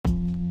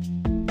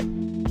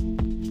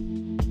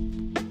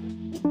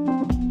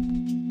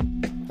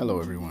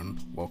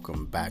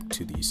welcome back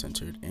to the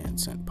Centered and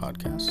Sent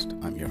podcast.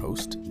 I'm your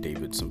host,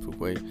 David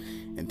Simfukwe,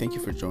 and thank you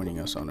for joining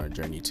us on our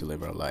journey to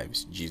live our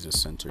lives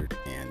Jesus-centered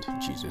and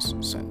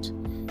Jesus-sent.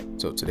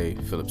 So today,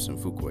 Philip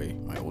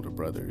Simfukwe, my older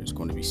brother, is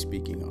going to be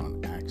speaking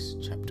on Acts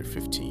chapter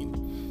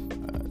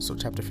 15. So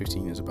chapter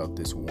 15 is about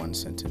this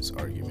one-sentence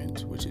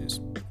argument, which is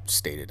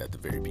stated at the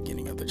very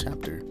beginning of the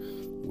chapter,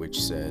 which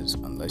says,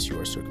 unless you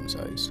are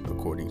circumcised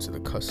according to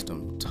the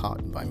custom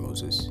taught by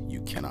Moses,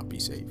 you cannot be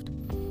saved.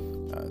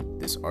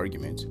 This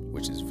argument,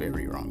 which is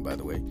very wrong, by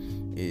the way,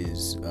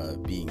 is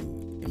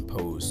being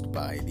imposed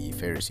by the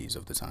Pharisees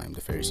of the time. The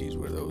Pharisees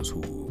were those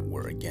who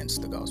were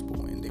against the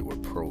gospel, and they were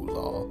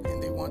pro-law,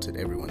 and they wanted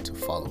everyone to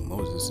follow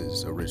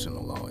Moses'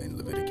 original law in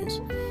Leviticus.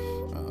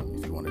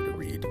 If you wanted to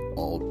read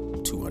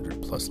all 200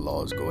 plus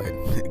laws, go ahead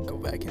and go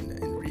back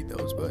and read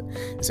those. But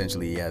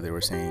essentially, they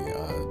were saying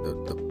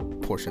the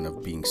portion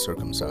of being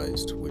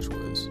circumcised, which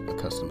was a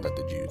custom that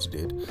the Jews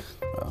did,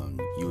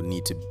 you would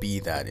need to be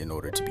that in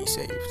order to be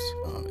saved.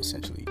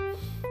 Essentially,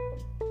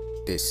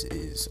 this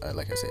is,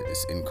 like I said,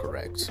 it's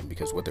incorrect,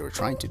 because what they were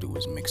trying to do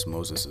was mix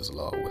Moses'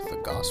 law with the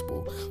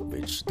gospel,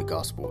 which the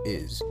gospel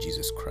is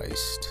Jesus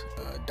Christ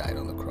died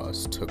on the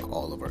cross, took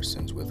all of our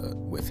sins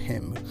with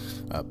him,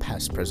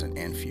 past, present,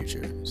 and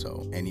future.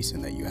 So any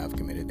sin that you have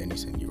committed, any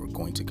sin you are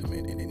going to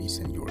commit, and any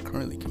sin you are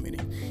currently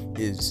committing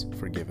is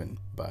forgiven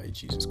by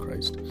Jesus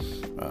Christ.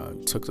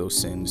 Took those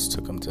sins,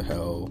 took them to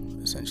hell,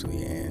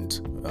 essentially, and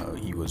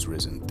he was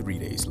risen 3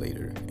 days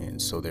later. And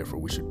so therefore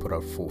we should put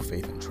our full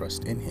faith and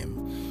trust in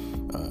him.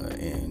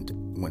 And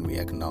when we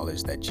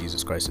acknowledge that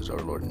Jesus Christ is our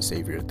Lord and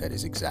Savior, that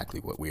is exactly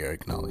what we are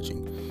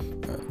acknowledging,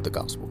 the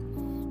gospel.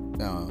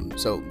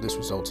 So this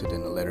resulted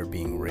in a letter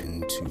being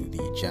written to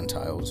the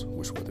Gentiles,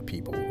 which were the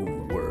people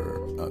who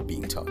were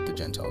being taught. The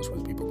Gentiles were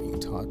the people being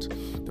taught.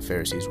 The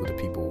Pharisees were the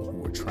people who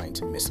were trying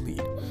to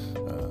mislead.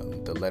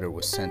 The letter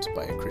was sent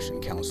by a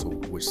Christian council,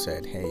 which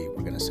said, hey,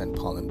 we're going to send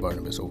Paul and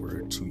Barnabas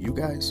over to you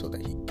guys so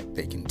that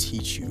they can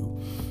teach you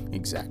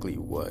exactly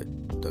what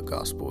the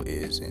gospel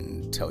is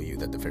and tell you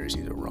that the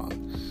Pharisees are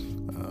wrong.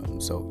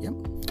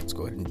 Let's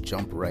go ahead and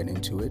jump right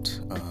into it.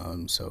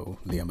 So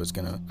Liamba's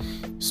going to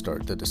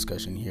start the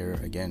discussion here.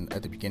 Again,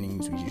 at the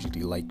beginnings, we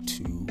usually like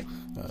to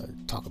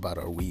talk about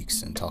our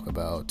weeks and talk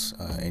about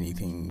any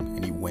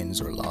wins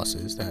or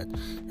losses that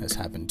has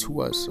happened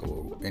to us,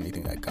 or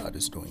anything that God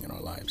is doing in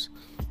our lives.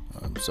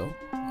 So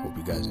I hope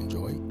you guys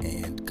enjoy,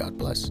 and God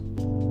bless. But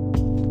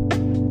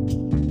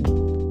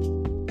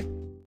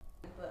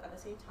at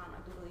the same time,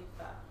 I do believe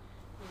that,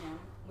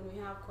 when we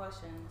have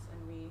questions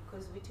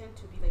because we tend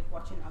to be like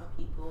watching other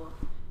people,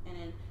 and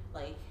then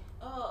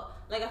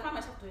I find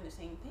myself doing the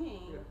same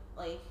thing. Yeah.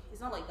 Like,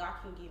 it's not like God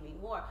can give me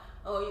more.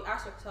 Or you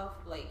ask yourself,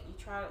 like,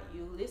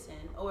 you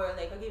listen, or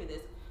like, I'll give you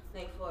this,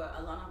 like for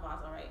Alana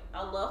Baza, right?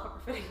 I love her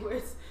prophetic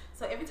words.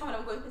 So every time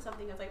I'm going through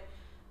something, I was like,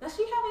 does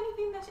she have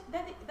anything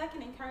that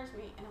can encourage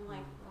me? And I'm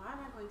like, why am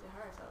I going to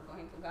her instead of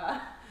going to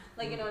God?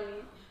 You know what I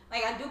mean?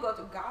 Like, I do go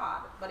to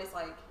God, but it's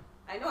like,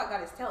 I know what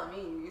God is telling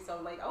me, so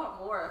I'm like, I want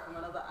more from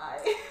another eye,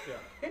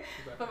 exactly.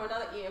 From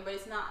another ear. But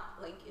it's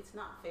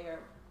not fair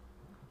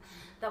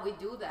that we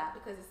do that,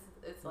 because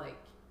it's like,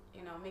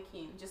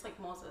 making, just like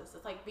Moses,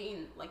 it's like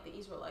being like the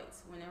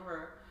Israelites.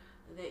 Whenever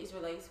the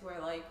Israelites were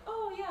like,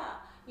 oh yeah,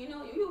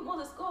 you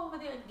Moses, go over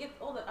there and get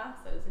all the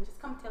answers and just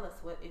come tell us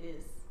what it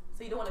is.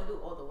 So you don't want to do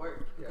all the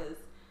work, because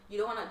you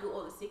don't want to do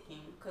all the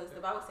seeking, because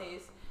the Bible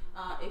says,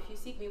 if you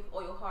seek me with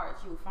all your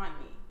heart, you will find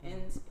me.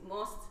 And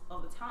most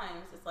of the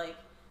times, it's like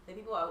the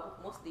people are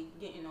mostly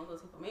getting all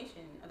those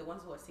information are the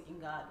ones who are seeking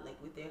God, like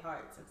with their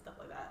hearts and stuff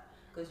like that.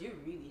 Because you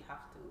really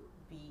have to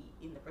be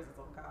in the presence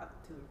of God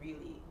to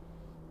really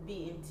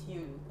be in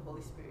tune with the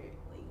Holy Spirit,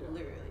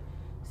 literally.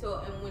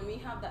 So, and when we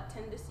have that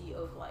tendency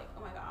of like,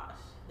 oh my gosh,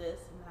 this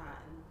and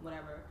that and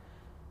whatever,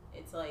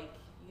 it's like,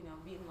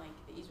 being like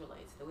the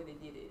Israelites, the way they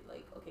did it,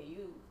 like, okay,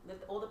 you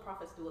let all the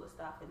prophets do all the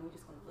stuff, and we're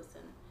just going to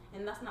listen.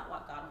 And that's not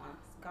what God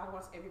wants. God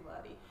wants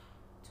everybody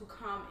to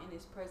come in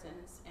his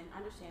presence and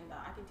understand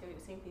that I can tell you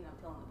the same thing I'm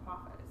telling the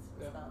prophets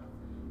and stuff,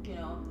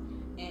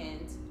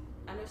 and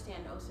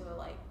understand also,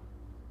 like,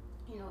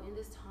 in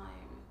this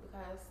time,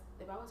 because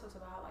the Bible talks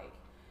about, like,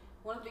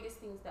 one of the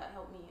biggest things that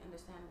helped me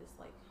understand this,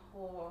 like,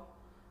 whole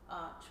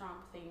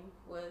Trump thing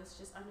was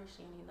just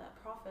understanding that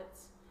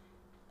prophets,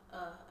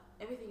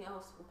 everything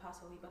else will pass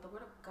away, but the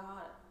word of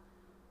God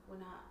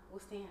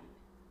will stand.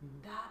 Mm-hmm.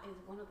 That is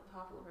one of the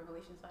powerful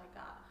revelations that I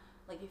got.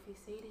 Like, if he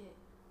said it,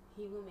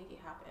 he will make it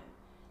happen.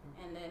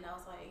 Mm-hmm. And then I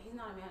was like, he's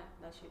not a man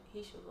that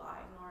he should lie,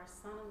 nor a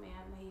son of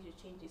man that he should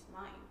change his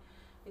mind.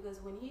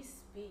 Because when he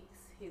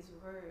speaks his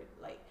word,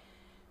 like,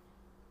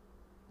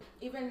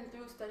 even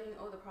through studying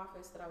all the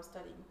prophets that I was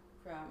studying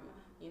from,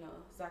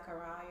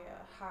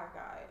 Zechariah,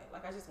 Haggai,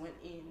 like, I just went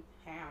in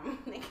ham.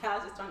 Like, I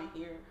was just trying to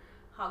hear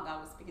how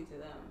God was speaking to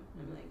them.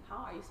 Mm-hmm. And like,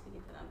 how are you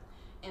speaking to them?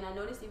 And I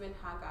noticed even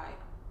Habakkuk,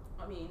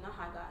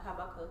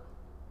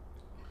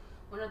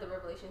 one of the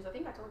revelations, I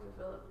think I told you,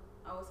 Philip,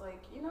 I was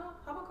like,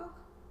 Habakkuk,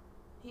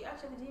 he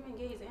actually didn't even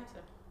get his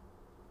answer.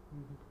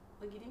 Mm-hmm.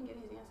 Like, he didn't get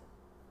his answer.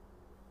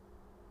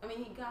 I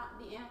mean, he got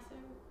the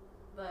answer,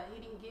 but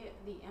he didn't get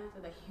the answer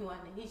that he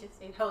wanted. He just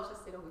said, "I'll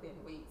just sit over there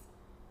and wait."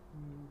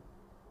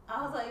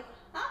 I was like,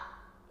 huh?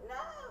 No.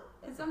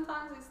 And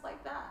sometimes it's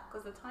like that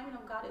because the timing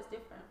of God is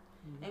different.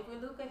 And if we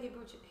look at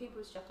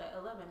Hebrews chapter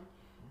 11,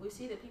 we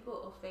see the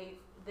people of faith,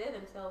 they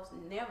themselves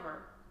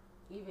never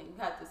even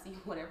got to see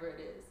whatever it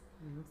is.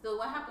 So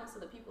what happens to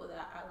the people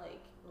that are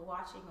like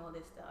watching all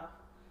this stuff,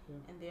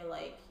 and they're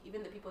like,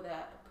 even the people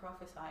that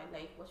prophesied,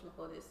 like what's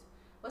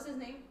his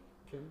name?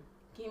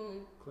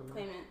 Kim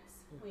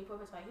Clements. When he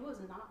prophesied, he was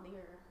not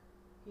there.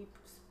 He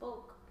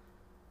spoke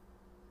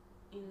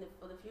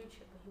for the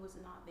future, but he was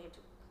not there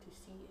to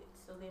see it.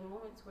 So there are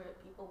moments where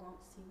people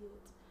won't see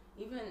it.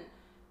 Even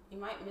you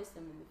might miss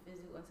them in the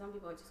physical, and some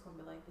people are just going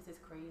to be like, this is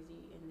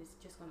crazy, and it's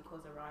just going to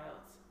cause a riot.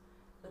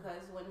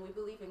 Because when we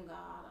believe in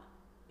God,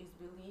 it's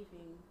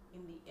believing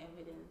in the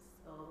evidence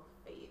of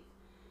faith.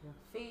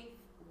 Faith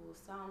will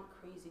sound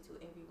crazy to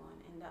everyone,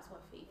 and that's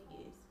what faith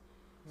is.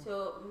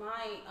 So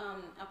my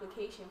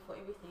application for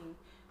everything,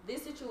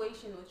 this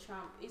situation with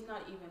Trump is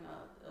not even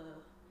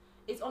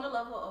it's on the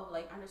level of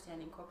like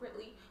understanding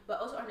corporately, but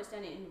also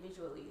understanding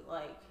individually.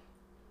 Like,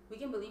 we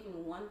can believe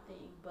in one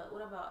thing, but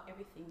what about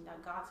everything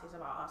that God says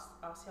about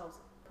ourselves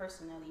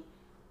personally?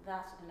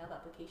 That's another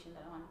application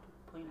that I wanted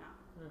to point out.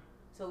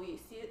 So we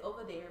see it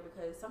over there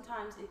because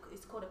sometimes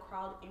it's called a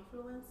crowd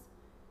influence.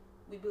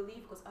 We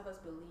believe because others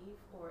believe,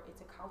 or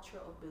it's a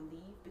culture of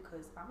belief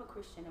because I'm a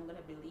Christian, I'm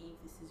going to believe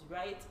this is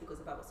right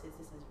because the Bible says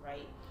this is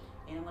right,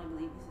 and I'm going to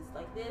believe this is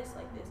like this.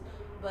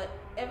 But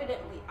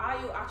evidently, are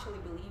you actually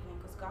believing?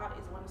 Because God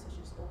is one who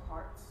searches all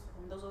hearts,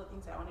 and those are the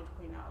things I wanted to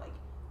point out. Like,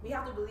 we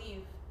have to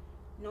believe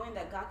knowing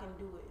that God can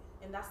do it,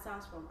 and that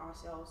stands from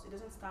ourselves. It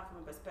doesn't stand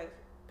from a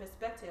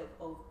perspective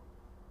of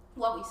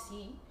what we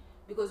see,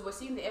 because we're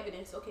seeing the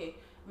evidence. Okay,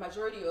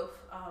 majority of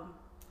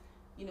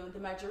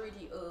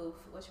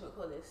what you would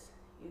call this,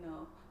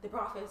 the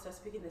prophets are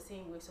speaking the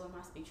same way, so it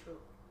must be true.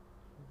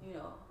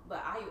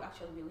 But are you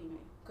actually believing?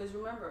 Because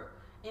remember,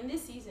 in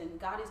this season,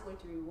 God is going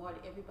to reward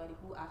everybody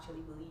who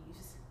actually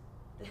believes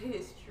that it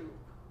is true,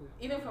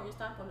 even from your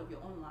standpoint of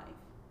your own life.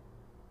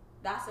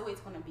 That's the way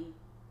it's going to be.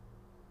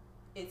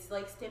 It's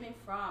like stemming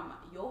from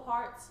your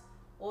heart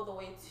all the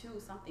way to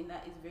something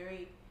that is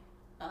very,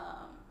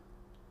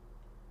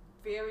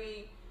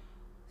 very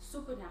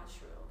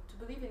supernatural. To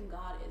believe in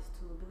God is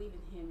to believe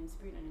in Him in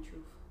spirit and in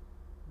truth.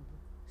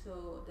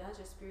 So that's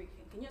your spirit.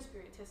 Can your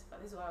spirit testify?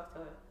 This is what I was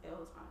telling you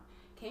all the time.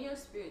 Can your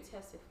spirit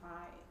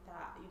testify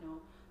that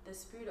the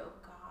Spirit of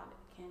God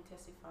can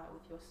testify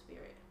with your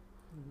spirit?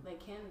 Like,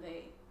 can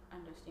they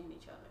understand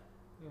each other?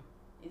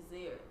 Is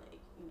there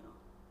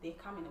they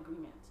come in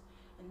agreement?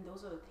 And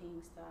those are the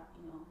things that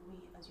we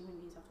as human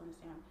beings have to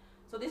understand.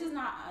 So this is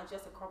not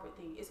just a corporate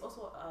thing. It's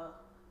also a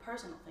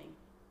personal thing.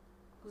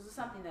 Because it's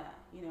something that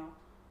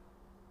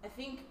I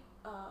think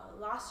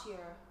last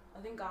year. I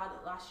think God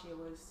last year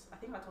was. I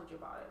think I told you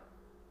about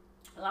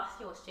it. Last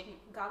year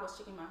God was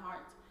shaking my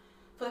heart.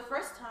 For the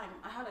first time,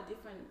 I had a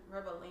different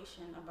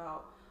revelation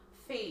about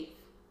faith,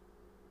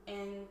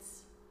 and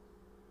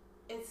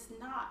it's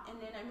not.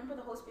 And then I remember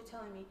the Holy Spirit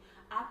telling me,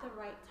 at the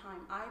right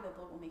time, the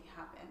Lord will make it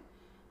happen.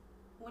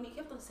 When He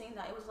kept on saying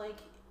that, it was like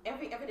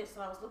every evidence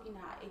that I was looking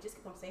at, it just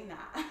kept on saying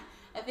that.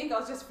 I think I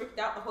was just freaked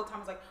out the whole time. I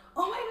was like,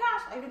 oh my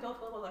gosh! I even told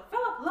Philip, I was like,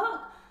 Philip,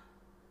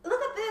 look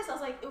at this. I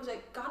was like, it was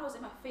like God was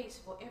in my face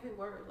for every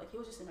word. Like, He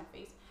was just in my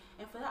face.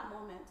 And for that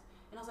moment,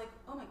 and I was like,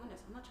 oh my goodness,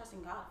 I'm not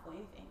trusting God for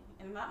anything.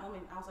 And in that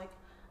moment, I was like,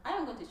 I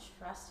am going to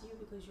trust You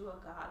because You are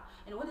God.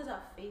 And what does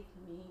that faith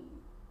mean?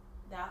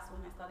 That's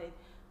when I started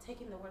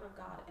taking the word of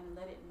God and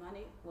let it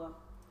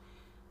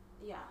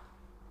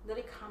let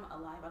it come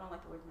alive. I don't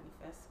like the word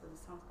manifest because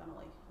it sounds kind of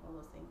like one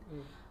of those things.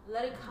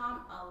 Let it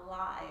come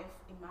alive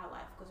in my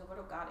life because the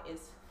word of God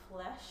is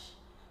flesh,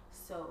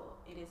 so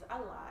it is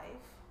alive.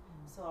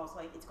 So I was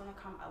like, it's going to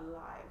come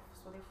alive.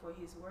 So therefore,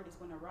 His word is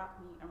going to wrap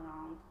me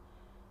around,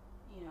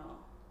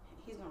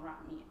 He's going to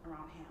wrap me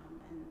around Him,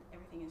 and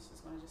everything is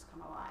just going to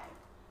come alive,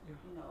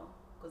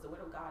 because the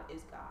word of God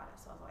is God.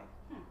 So I was like,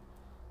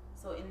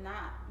 So in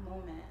that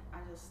moment,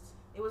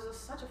 it was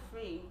just such a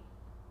free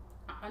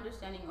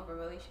understanding of a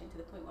relation to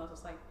the point where I was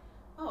just like,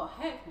 oh,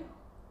 heck no.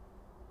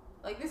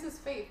 Like, this is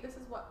faith. This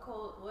is what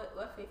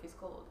faith is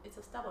called. It's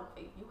a stubborn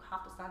faith. You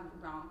have to stand your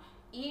ground,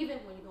 even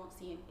when you don't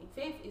see anything.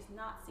 Faith is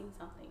not seeing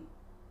something.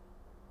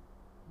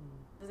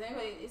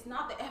 It's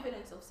not the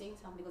evidence of seeing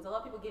something, because a lot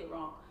of people get it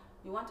wrong.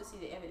 You want to see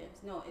the evidence.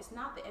 No, it's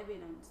not the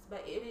evidence,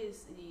 but it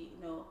is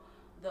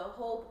the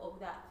hope of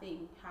that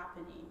thing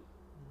happening,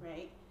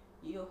 right?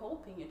 You're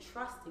hoping, you're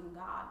trusting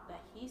God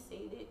that He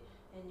said it,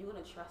 and you're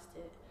going to trust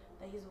it,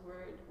 that His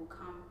word will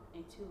come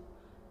into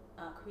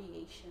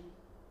creation.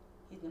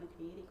 He's going to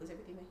create it because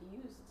everything that He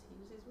used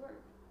His word.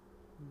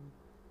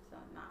 So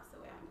that's the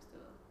way I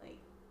understood.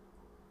 Like,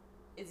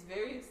 it's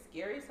very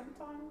scary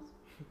sometimes,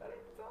 but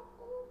it's so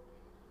cool.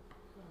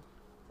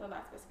 So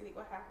that's basically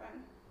what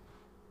happened.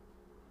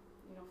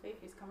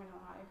 Faith is coming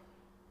alive.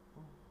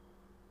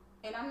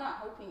 And I'm not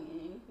hoping in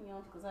anything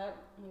else because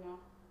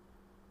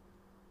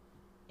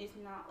it's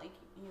not like,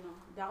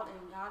 doubting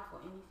God for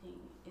anything.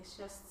 It's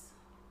just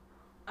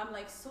I'm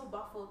like so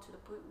baffled to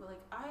the point where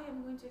like I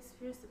am going to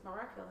experience the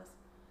miraculous.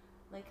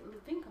 Like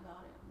think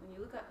about it. When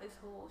you look at this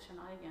whole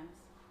shenanigans,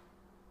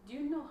 do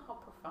you know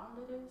how profound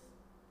it is?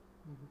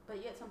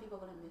 But yet some people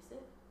are gonna miss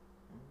it.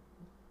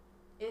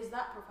 Is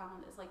that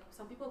profound? It's like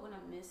some people are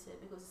gonna miss it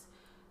because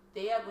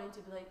they are going to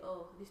be like,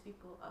 oh, these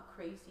people are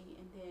crazy,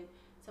 and then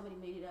somebody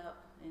made it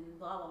up, and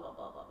blah blah blah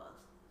blah blah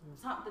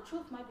blah. The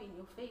truth might be in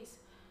your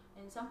face,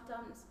 and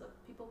sometimes the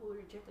people who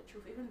reject the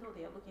truth, even though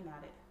they are looking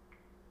at it,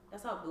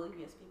 that's how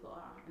oblivious people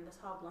are, and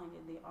that's how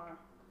blinded they are,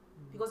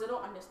 because they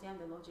don't understand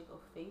the logic of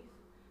faith.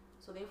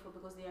 So therefore,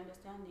 because their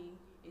understanding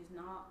is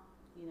not,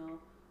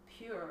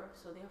 pure,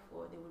 so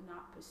therefore they will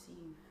not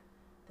perceive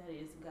that it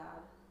is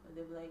God. But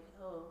they'll be like,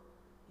 oh,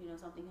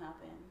 something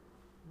happened.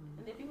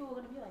 And there are people who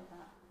are going to be like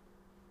that.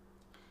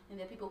 And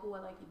there are people who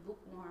are like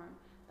lukewarm,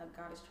 that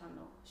God is trying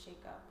to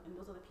shake up. And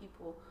those are the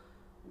people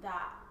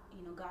that,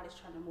 God is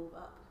trying to move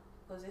up.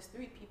 Because there's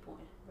three people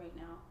right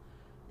now.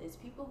 There's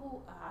people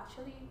who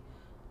actually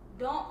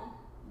don't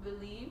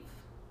believe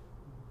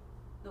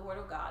the word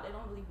of God. They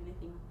don't believe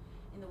anything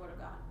in the word of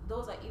God.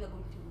 Those are either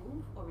going to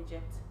move or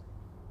reject.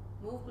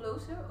 Move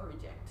closer or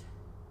reject.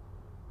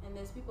 And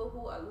there's people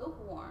who are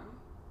lukewarm.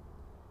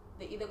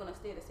 They're either going to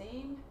stay the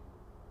same,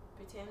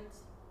 pretend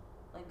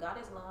like God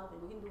is love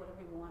and we can do whatever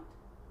we want.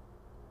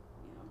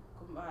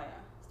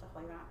 Kumbaya, stuff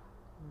like that.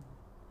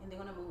 And they're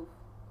going to move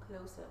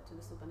closer to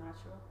the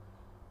supernatural.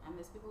 And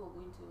there's people who are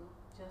going to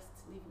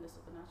just live in the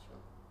supernatural.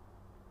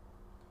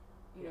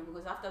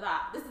 Because after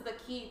that, this is the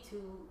key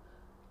to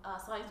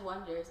signs,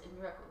 wonders, and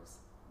miracles.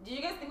 Did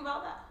you guys think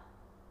about that?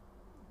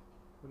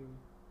 What do you mean?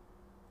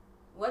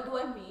 What do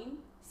I mean?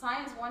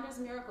 Signs, wonders,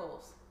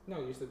 miracles. No,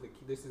 you said the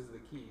key. This is the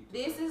key.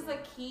 This is the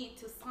key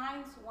to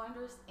signs,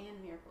 wonders, and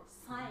miracles.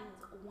 Signs,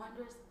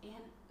 wonders,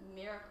 and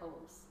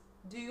miracles.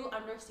 Do you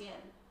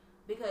understand?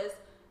 Because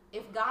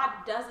if God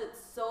does it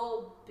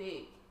so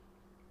big,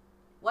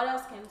 what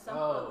else can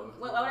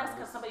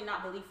somebody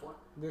not believe for?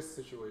 This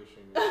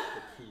situation is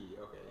the key.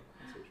 Okay,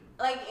 that's what you mean.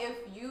 Like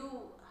if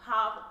you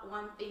have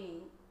one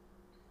thing,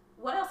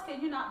 what else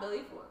can you not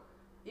believe for?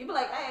 You be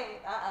like,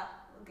 hey,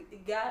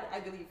 God, I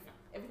believe.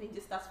 Everything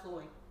just starts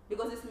flowing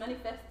because it's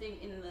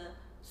manifesting in the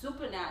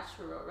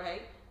supernatural,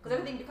 right? Because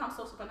everything becomes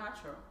so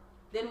supernatural.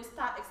 Then we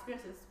start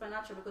experiencing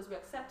supernatural because we're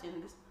accepting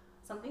this.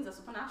 Some things are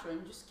supernatural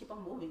and just keep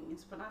on moving in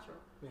supernatural.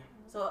 Yeah.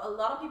 So a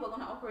lot of people are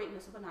going to operate in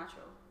the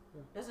supernatural.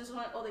 Yeah. That's just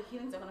when all the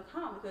healings are going to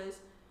come because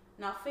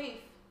now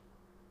faith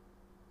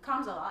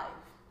comes alive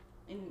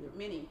in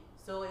many.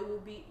 So it will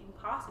be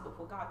impossible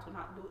for God to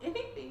not do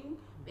anything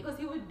because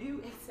He will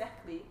do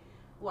exactly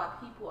what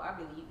people are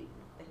believing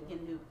that He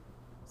can do.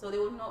 So there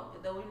will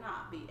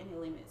not be any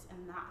limits,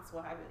 and that's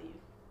what I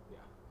believe. Yeah,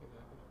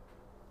 exactly.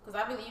 Because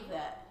I believe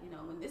that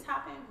when this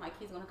happened, my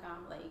kid's gonna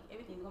come, like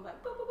everything's gonna be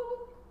like boop boop boop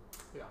boop.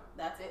 Yeah.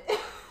 That's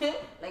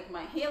it. Like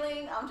my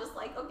healing, I'm just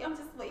like okay, I'm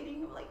just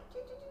waiting. I'm like,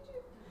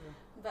 yeah.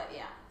 But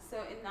yeah. So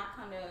in that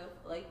kind of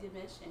like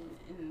dimension,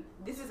 and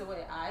this is the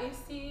way I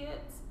see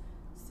it.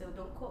 So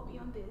don't quote me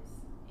on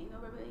this. Ain't no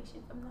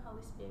revelation from the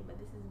Holy Spirit, but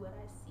this is what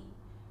I see.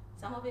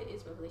 Some of it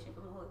is revelation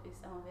from the Holy Spirit.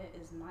 Some of it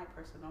is my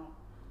personal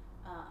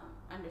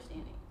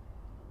understanding.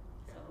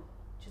 So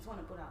just want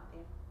to put out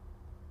there.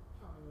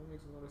 Oh, that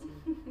makes a lot of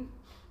sense.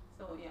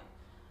 So yeah.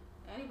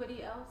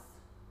 Anybody else?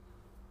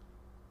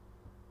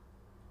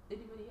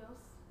 Anybody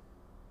else?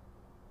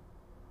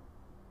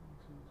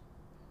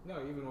 No,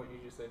 even what you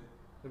just said.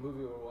 The movie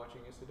we were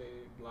watching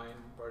yesterday, Blind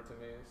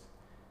Bartimaeus.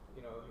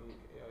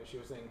 She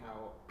was saying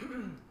how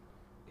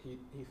he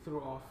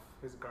threw off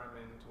his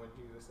garment when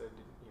Jesus said,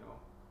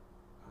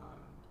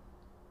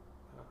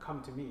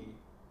 come to me.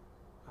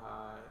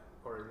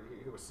 Or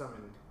he was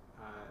summoned,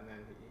 and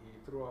then he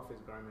threw off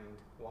his garment,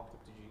 walked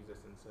up to Jesus,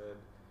 and said,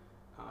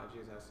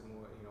 Jesus asked him,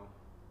 what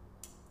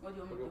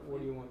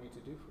do you want me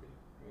to do for you?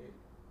 Right?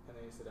 And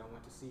then he said, I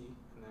want to see.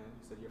 And then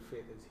he said, your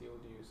faith has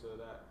healed you. So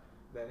that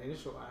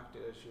initial act,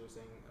 as she was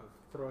saying, of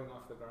throwing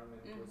off the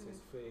garment was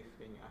his faith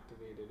being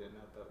activated, and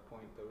at that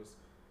point there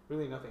was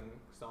really nothing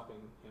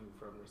stopping him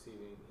from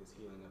receiving his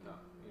healing. At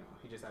that,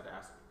 he just had to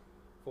ask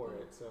for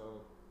it.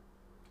 So,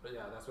 but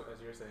yeah, that's what,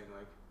 as you're saying,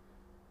 like,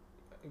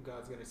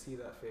 God's going to see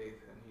that faith,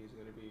 and He's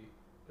going to be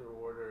the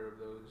rewarder of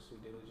those who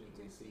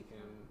diligently seek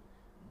Him.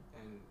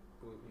 And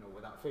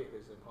without faith,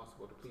 it's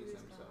impossible to please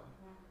Him. So,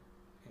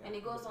 yeah, and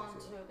it goes on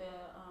to the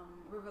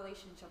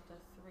Revelation chapter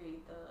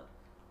 3,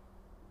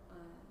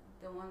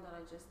 the one that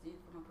I just did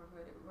from a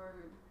perverted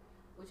word,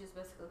 which is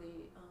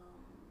basically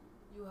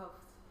you have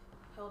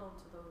held on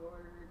to the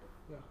word.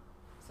 Yeah.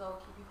 So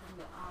I'll keep you from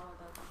the hour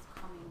that's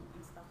coming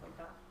and stuff like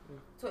that. Yeah.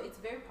 So it's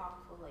very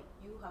powerful. Like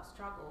you have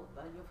struggled,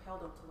 but you've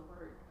held on to the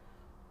word.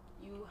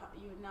 You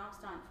now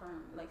stand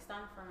firm. Like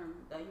stand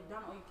firm. That you've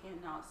done all you can.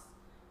 Now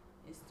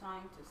it's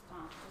time to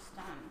stand. Just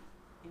stand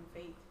in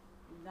faith.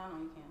 You've done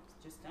all you can.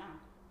 Just stand.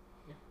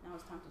 Yeah. Now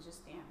it's time to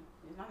just stand.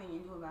 There's nothing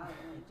you can do about it.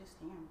 Like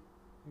just stand.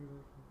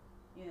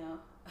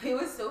 Exactly. It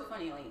was so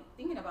funny. Like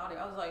thinking about it,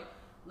 I was like,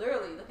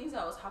 literally, the things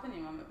that was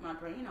happening in my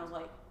brain. I was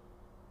like,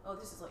 oh,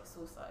 this is like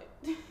suicide.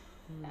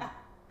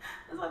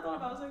 That's what I thought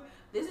about. I was like,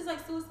 this is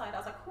like suicide. I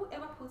was like,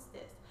 whoever puts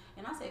this?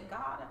 And I said,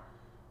 God,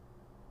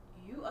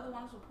 you are the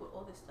ones who put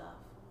all this stuff.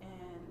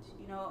 And,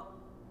 you know,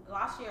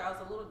 last year I was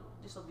a little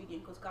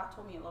disobedient because God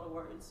told me a lot of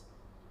words.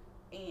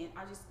 And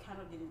I just kind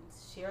of didn't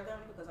share them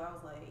because I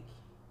was like,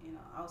 you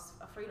know, I was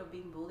afraid of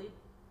being bullied.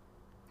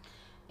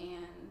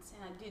 And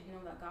I did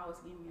know that God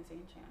was giving me a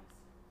second chance.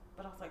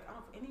 But I was like, out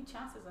of any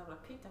chances I would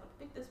have picked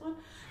this one.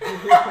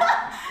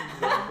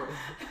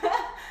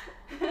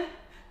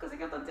 Because he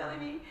kept on telling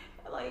me,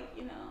 like,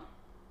 you know,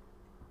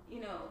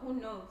 who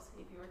knows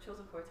if you were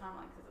chosen for a time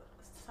like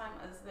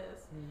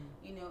this,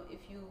 you know,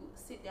 if you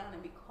sit down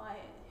and be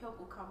quiet, help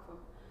will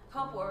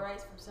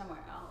arise from somewhere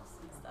else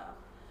and stuff.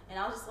 And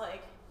I was just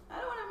like, I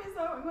don't want to miss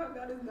out on what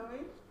God is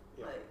doing.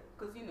 Yeah. Like,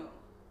 because, you know,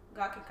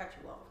 God can cut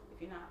you off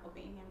if you're not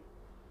obeying Him.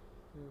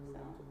 Move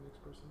on to the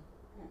next person.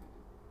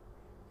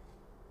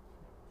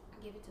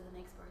 Give it to the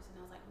next person.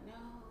 I was like, no,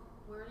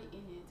 we're already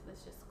in it.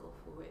 Let's just go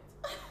for it.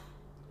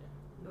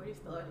 We already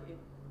started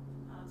it.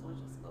 I just want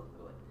to just go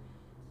through it.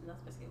 And that's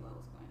basically what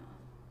was going on.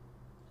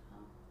 So,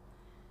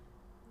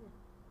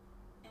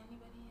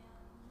 anybody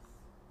else?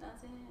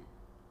 That's it.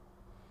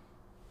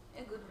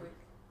 A good week.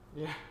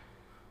 Yeah,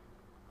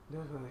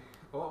 definitely.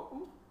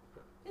 Oh,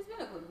 It's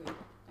been a good week.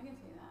 I can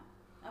say that.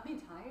 I've been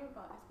tired,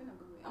 but it's been a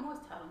good week. I'm always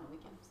tired on the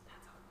weekends.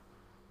 That's all.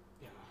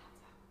 yeah.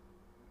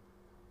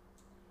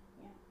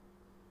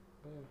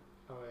 Yeah.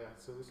 Oh yeah.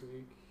 So this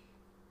week,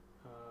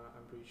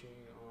 I'm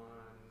preaching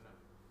on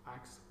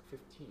Acts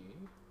 15.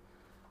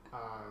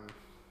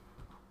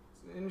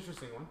 It's an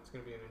interesting one. It's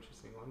going to be an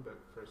interesting one, but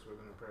first we're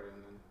going to pray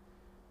and then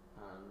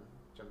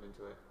jump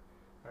into it.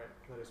 All right,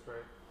 let us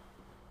pray.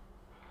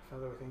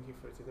 Father, we thank you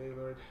for today,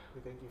 Lord.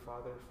 We thank you,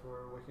 Father,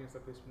 for waking us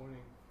up this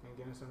morning and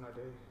getting us on our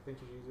day. Thank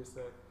you, Jesus,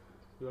 that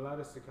you allowed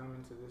us to come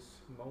into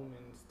this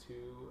moment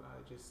to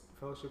just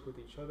fellowship with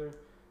each other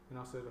and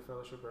also to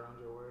fellowship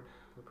around your word.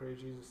 We pray,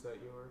 Jesus,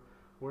 that your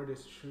word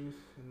is truth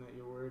and that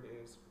your word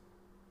is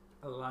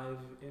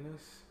alive in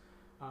us.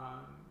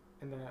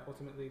 And that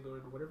ultimately,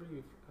 Lord, whatever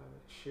you've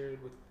shared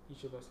with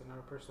each of us in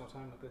our personal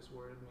time with this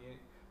word, may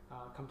it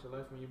come to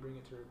life. May you bring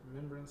it to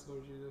remembrance,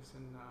 Lord Jesus,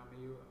 and may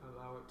you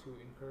allow it to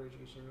encourage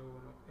each and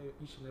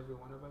every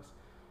one of us.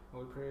 And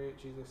we pray,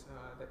 Jesus,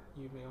 that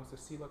you may also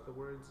seal up the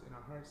words in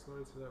our hearts,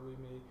 Lord, so that we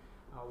may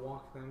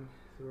walk them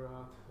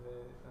throughout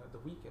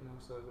the week and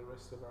also the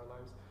rest of our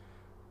lives.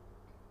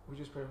 We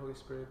just pray, Holy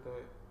Spirit,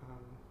 that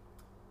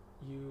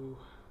you,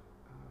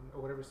 or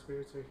whatever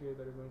spirits are here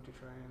that are going to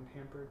try and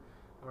hamper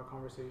our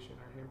conversation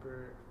or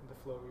hamper the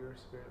flow of your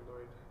spirit,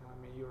 Lord,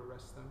 may you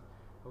arrest them.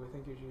 But we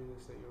thank you,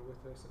 Jesus, that you're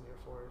with us and you're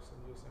for us.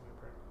 In Jesus' name we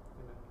pray.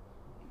 Amen.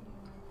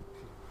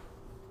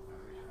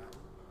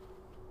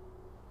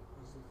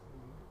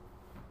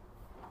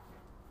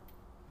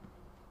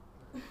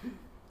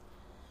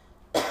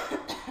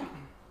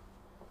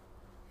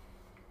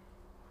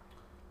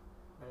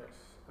 Yes,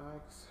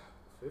 Acts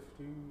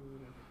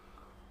 15.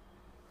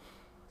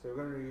 So we're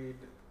going to read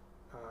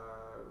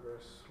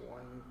verse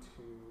 1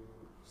 to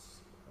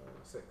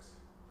 6.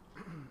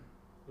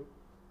 Oop,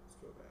 let's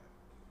go back.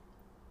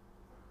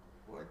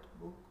 What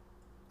book?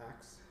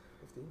 Acts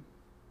 15.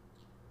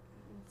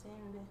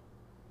 Same day.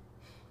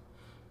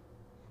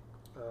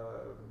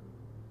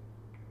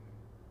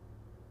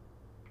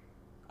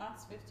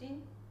 Acts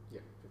 15?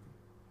 Yeah,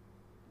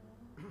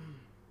 15.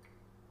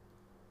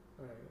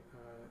 Alright.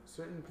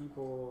 Certain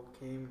people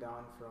came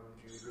down from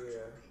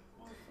Judea.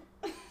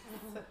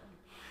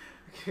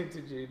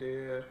 To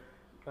Judea.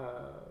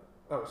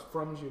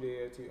 From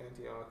Judea to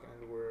Antioch,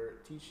 and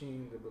were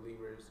teaching the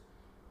believers,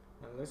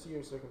 unless you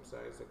are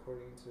circumcised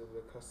according to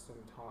the custom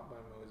taught by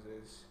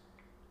Moses,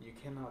 you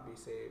cannot be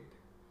saved.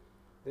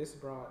 This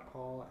brought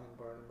Paul and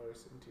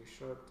Barnabas into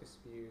sharp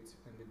disputes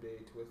and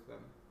debate with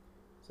them.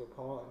 So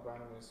Paul and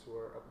Barnabas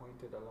were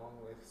appointed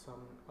along with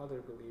some other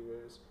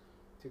believers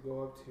to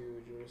go up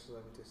to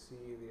Jerusalem to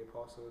see the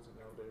apostles and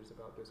elders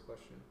about this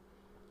question.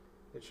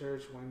 The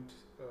church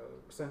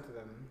sent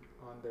them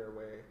on their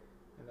way,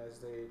 and as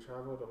they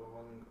traveled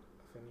along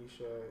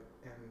Phoenicia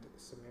and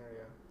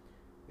Samaria,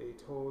 they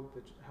told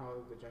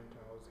how the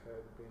Gentiles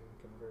had been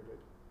converted.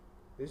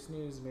 This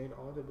news made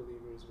all the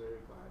believers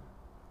very glad.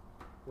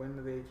 When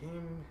they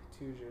came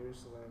to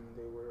Jerusalem,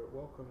 they were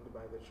welcomed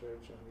by the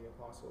church and the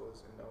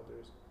apostles and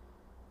elders,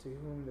 to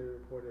whom they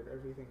reported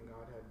everything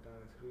God had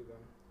done through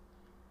them.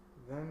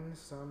 Then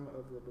some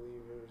of the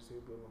believers who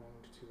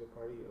belonged to the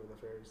party of the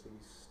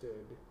Pharisees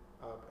stood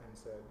up and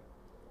said,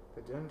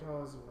 "The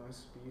Gentiles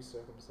must be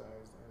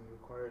circumcised and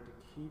required to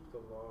keep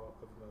the law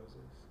of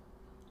Moses."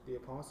 The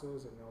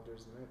apostles and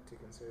elders met to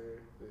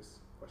consider this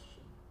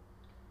question.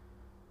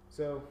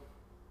 So,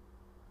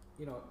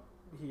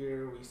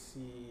 here we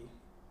see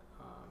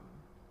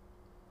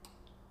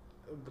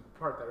the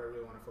part that I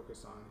really want to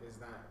focus on is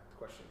that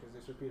question, because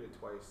it's repeated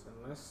twice.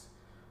 Unless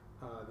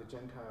the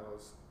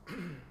Gentiles,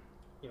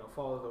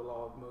 follow the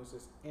law of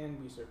Moses and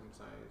be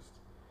circumcised,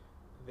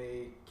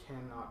 they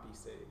cannot be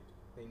saved.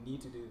 They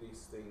need to do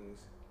these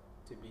things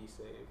to be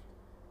saved.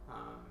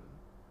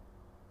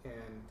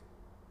 And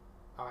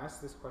I'll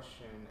ask this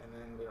question, and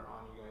then later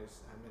on, you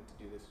guys, I meant to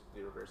do this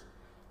the reverse.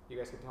 You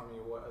guys can tell me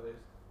what other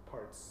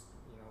parts,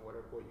 what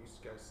you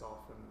guys saw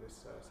from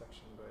this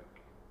section. But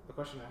the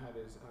question I had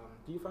is,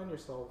 do you find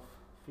yourself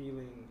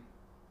feeling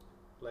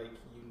like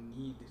you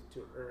need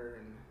to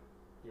earn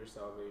your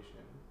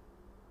salvation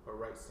or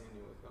right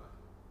standing with God?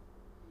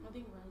 I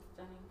think right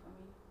standing for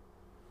me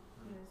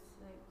is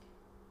like,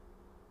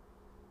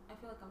 I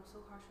feel like I'm so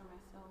harsh on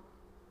myself.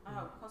 I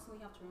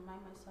constantly have to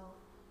remind myself.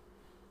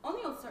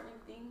 Only on certain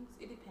things,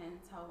 it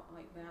depends how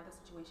like bad the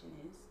situation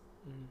is.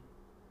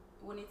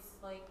 When it's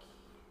like,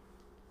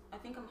 I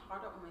think I'm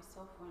harder on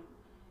myself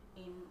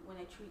when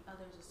I treat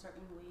others a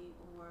certain way,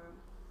 or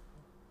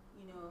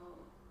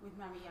with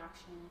my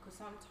reaction, because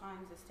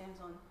sometimes it stands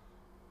on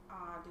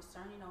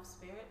discerning of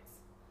spirits.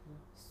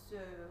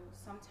 So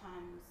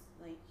sometimes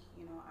I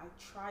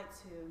try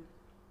to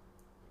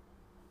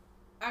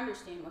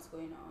understand what's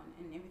going on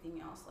and everything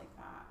else like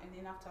that, and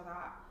then after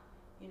that,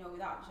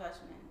 without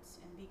judgment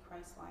and be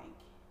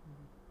Christ-like.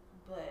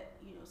 But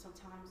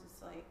sometimes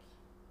it's like,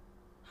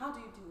 how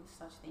do you do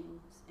such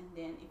things? And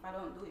then if I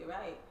don't do it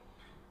right,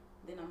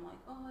 then I'm like,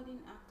 oh, I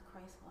didn't act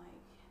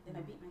Christ-like. Then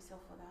I beat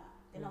myself for that.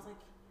 Then I was like,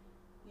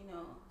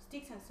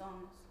 sticks and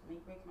stones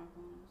may break my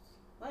bones.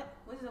 What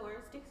is the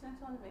word? Sticks and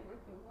stones may break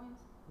my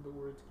bones. The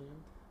words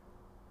can't.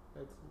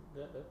 That's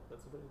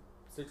a bit.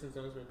 Sticks and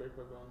stones may break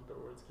my bones,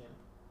 but words can't.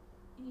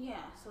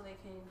 Yeah, so they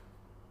can.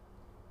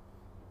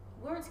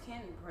 Words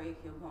can break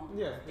your bones.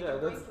 Yeah,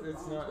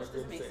 it's not a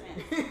good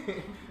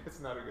saying. It's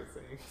not a good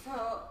saying.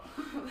 So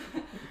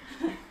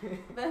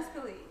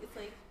basically, it's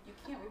like you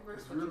can't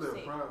reverse what you say. It's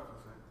really a prideful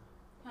thing.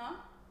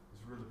 Huh?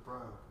 It's really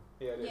prideful.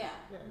 Yeah, it is. Yeah.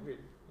 Yeah,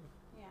 agreed.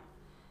 Yeah.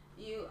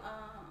 You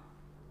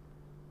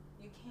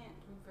can't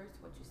reverse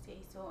what you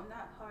say. So on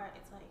that part,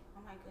 it's like,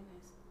 oh my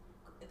goodness,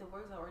 the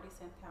words are already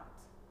sent out.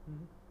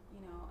 And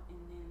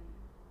then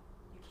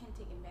you can't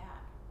take it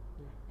back.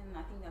 And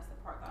I think that's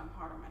the part that I'm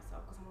hard on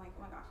myself, because I'm like,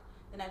 oh my gosh.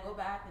 Then I go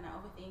back, then I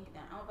overthink,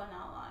 then I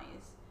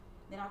overanalyze,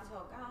 then I have to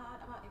tell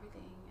God about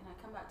everything, and I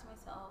come back to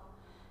myself,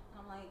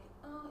 and I'm like,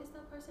 oh, is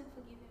that person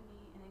forgiving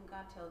me? And then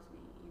God tells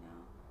me,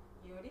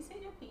 you already said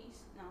your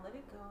piece, now let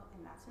it go,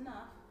 and that's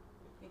enough.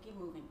 You keep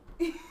moving.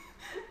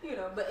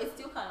 But it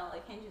still kind of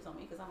like hinges on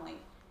me, because I'm like,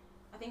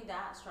 I think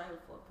that strive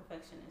for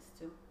perfection is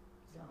too.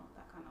 So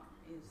that kind of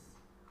is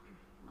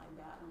my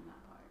bad on that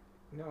part.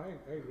 No, I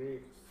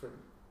agree.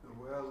 The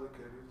way I look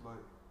at it is like,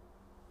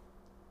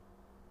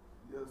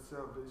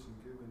 salvation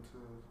given to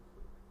us,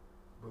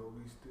 but we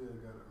still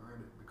gotta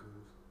earn it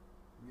because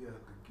we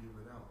have to give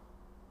it out.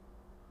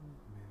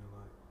 Meaning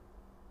like,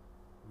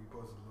 we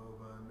supposed to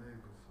love our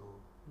neighbors, so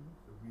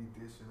if we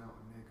dishing out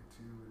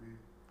negativity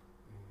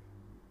and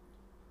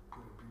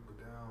putting people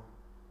down,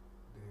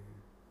 then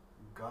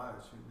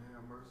God shouldn't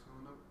have mercy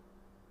on us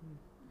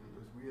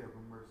unless we have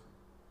a mercy.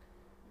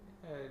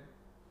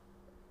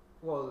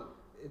 Well,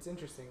 it's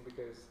interesting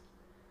because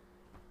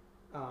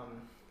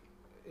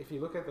if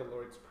you look at the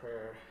Lord's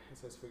Prayer, it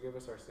says, forgive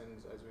us our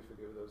sins as we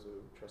forgive those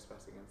who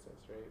trespass against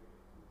us, right?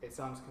 It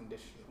sounds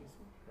conditional,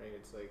 right?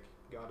 It's like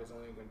God is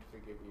only going to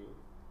forgive you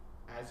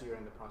as you're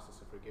in the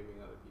process of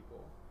forgiving other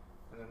people.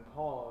 And then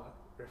Paul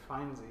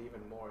refines it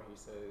even more. He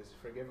says,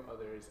 forgive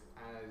others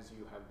as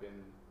you have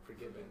been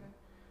forgiven.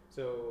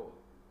 So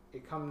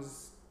it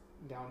comes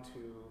down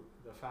to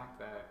the fact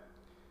that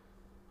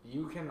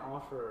you can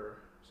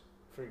offer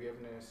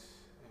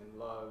forgiveness and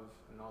love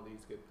and all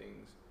these good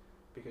things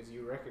because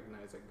you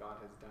recognize that God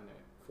has done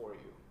it for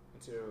you. And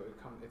so it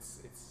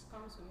comes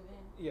from within.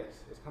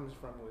 Yes, it comes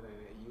from within.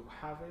 You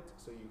have it,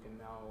 so you can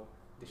now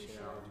dish it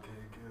out. You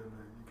can't give it,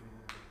 you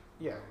can't.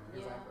 Yeah,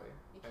 exactly.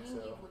 You can't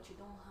give what you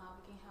don't have.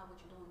 You can't have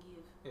what you don't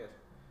give. Yes.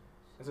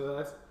 And so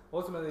that's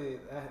ultimately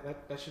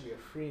that should be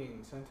a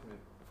freeing sentiment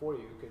for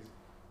you, because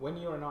when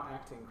you are not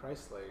acting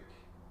Christ-like,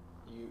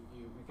 you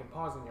can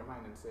pause in your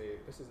mind and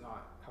say, this is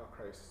not how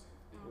Christ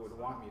would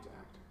want me to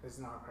act. This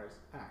is not how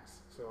Christ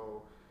acts.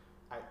 So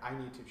I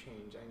need to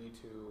change. I need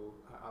to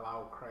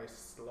allow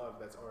Christ's love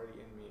that's already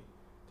in me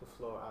to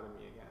flow out of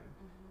me again.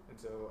 And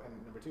so, and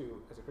number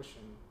two, as a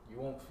Christian, you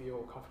won't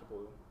feel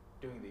comfortable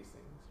doing these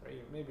things, right?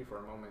 Maybe for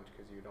a moment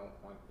because you don't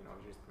want, you're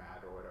just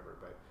mad or whatever,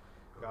 but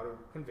God will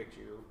convict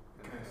you.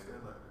 And can't stay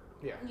like that.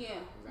 Yeah,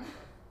 exactly.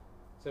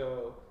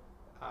 So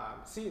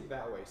see it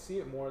that way. See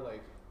it more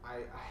like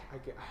I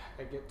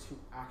get to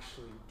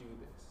actually do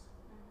this,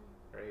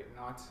 right?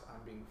 Not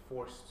I'm being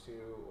forced to,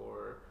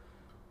 or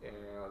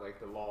like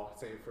the law.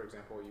 Say for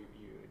example,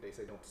 they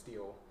say don't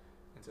steal,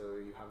 and so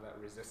you have that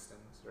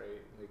resistance,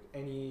 right? Like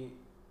any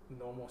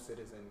normal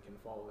citizen can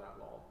follow that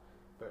law,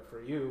 but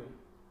for you,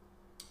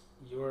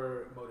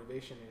 your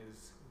motivation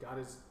is God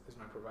is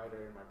my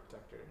provider and my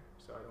protector,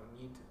 so I don't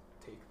need to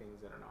take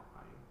things that are not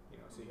mine.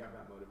 So you have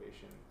that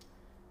motivation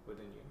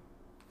within you.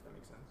 If that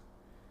makes sense.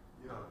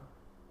 Yeah,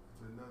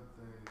 it's another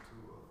thing to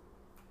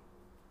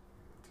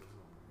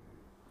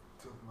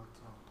took my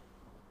tongue.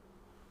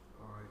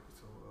 All right,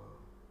 so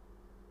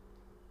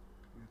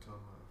we're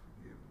talking about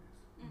forgiveness.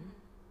 And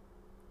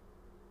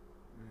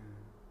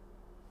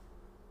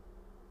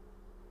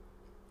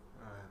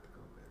I have to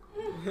go back.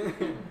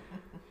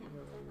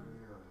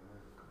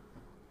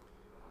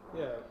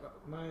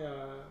 my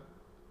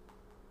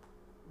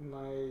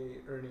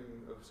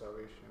earning of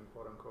salvation,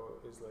 quote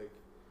unquote, is like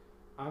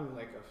I'm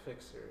like a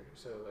fixer.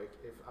 So like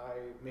if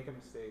I make a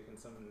mistake and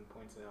someone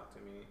points it out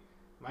to me,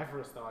 my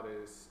first thought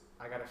is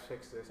I gotta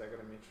fix this. I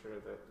gotta make sure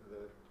that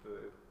the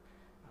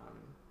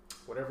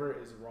whatever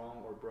is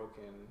wrong or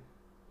broken,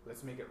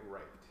 let's make it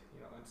right.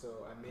 You know, and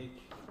so I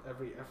make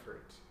every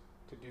effort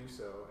to do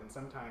so. And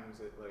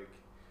sometimes it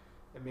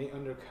may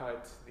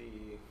undercut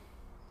the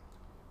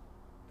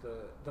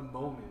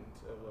moment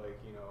of like,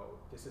 you know,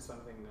 this is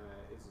something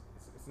that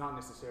it's not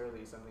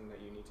necessarily something that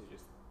you need to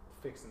just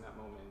fix in that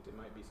moment. It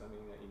might be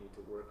something that you need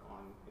to work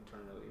on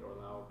internally or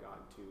allow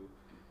God to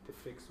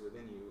fix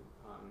within you.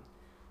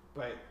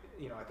 But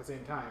you know, at the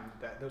same time,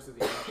 that those are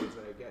the emotions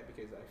that I get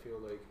because I feel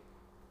like,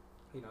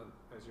 you know,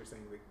 as you're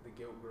saying, the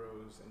guilt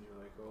grows and you're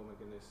like, oh my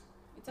goodness.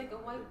 It's like a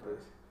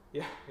wiper.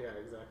 Yeah,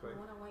 exactly.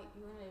 You want to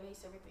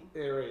erase everything.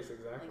 Erase,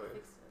 exactly. Like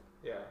fix it.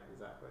 Yeah,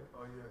 exactly.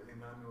 Oh yeah,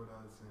 and I know what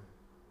I was saying.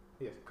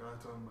 Yes. God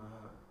talking about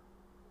how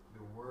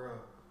the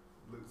world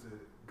looks at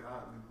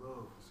godly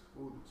love as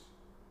foolish.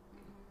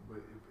 Mm-hmm.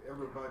 But if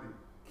everybody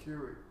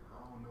carried, I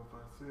don't know if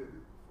I said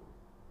it before,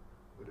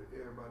 but if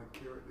everybody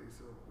carried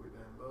themselves with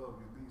that love,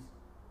 at least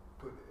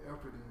put the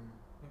effort in,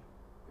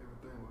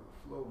 everything would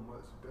flow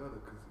much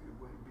better because it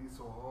wouldn't be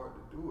so hard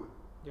to do it.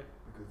 Yeah.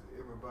 Because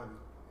everybody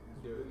is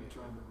really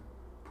trying to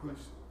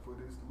push for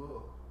this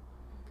love.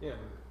 Yeah.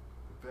 But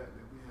the fact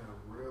that we have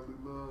worldly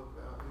love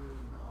out here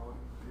and all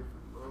these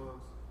different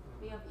loves,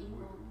 We have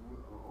evil.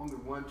 only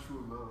one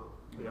true love.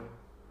 You Yeah. know?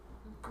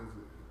 Because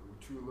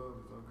true love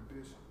is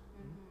unconditional.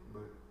 Mm-hmm.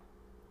 But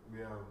we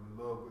have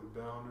love with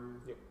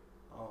boundaries, Yep.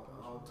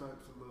 all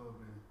types of love,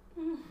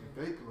 and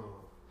fake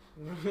love.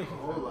 A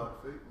whole lot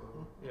of fake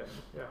love.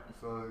 Yeah.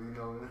 So, you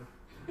know,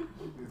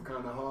 it's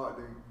kind of hard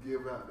to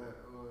give out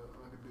that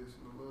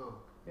unconditional love.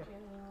 Yeah.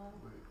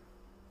 But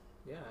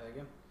Yeah,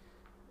 again,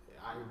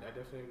 I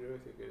definitely agree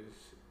with you because,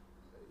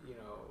 you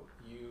know,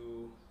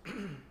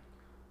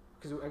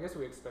 because I guess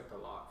we expect a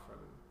lot from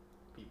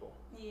people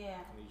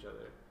Yeah. and each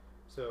other.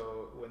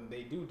 So when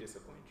they do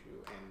disappoint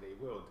you, and they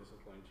will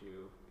disappoint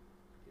you,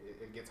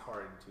 it gets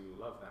hard to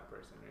love that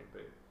person, right?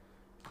 But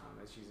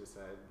as Jesus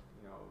said,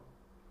 you know,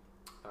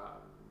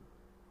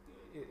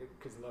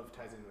 because love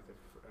ties in with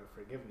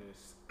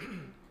forgiveness,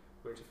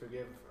 we're to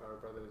forgive our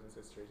brothers and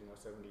sisters, you know,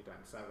 70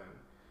 times 7,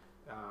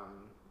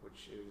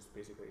 which is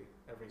basically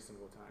every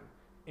single time,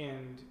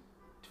 and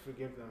to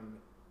forgive them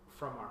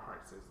from our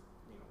hearts, is,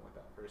 you know, what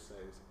that verse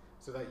says,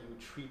 so that you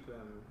treat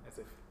them as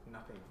if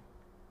nothing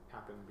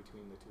happened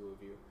between the two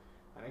of you.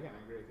 And again, I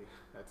agree with you.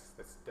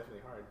 That's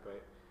definitely hard,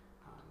 but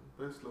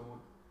especially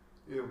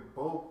if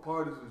both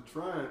parties are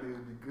trying,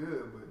 it'd be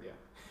good. But yeah,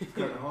 it's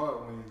kind of hard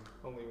when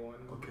only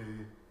one.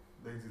 okay,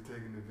 they just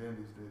taking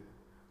advantage that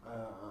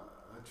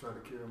I try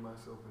to carry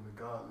myself in a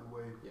godly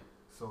way. Yeah.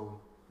 So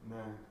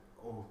now,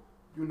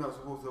 you're not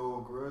supposed to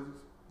hold grudges.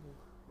 Yeah.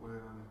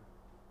 Well,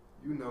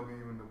 you never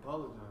even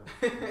apologize.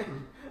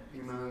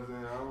 You know what I'm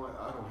saying?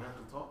 I don't have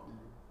to talk to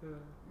you.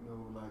 Yeah. You know,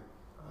 like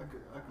I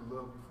could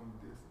love you from a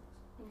distance.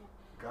 Yeah.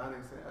 God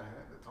ain't say I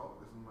had to talk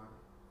to somebody,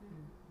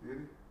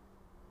 did he?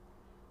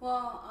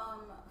 Well,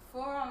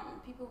 for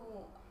people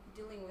who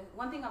dealing with,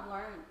 one thing I've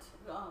learned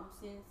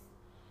since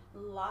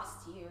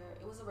last year,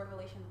 it was a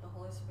revelation of the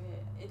Holy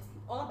Spirit. It's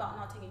all about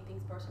not taking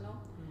things personal,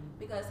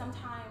 because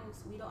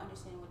sometimes we don't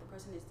understand what the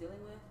person is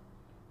dealing with.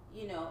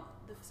 You know,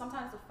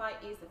 sometimes the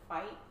fight is the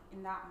fight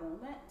in that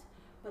moment,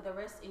 but the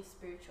rest is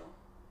spiritual.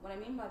 What I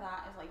mean by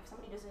that is, like, if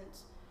somebody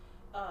doesn't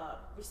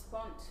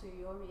respond to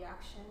your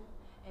reaction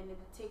and it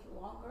will take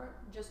longer,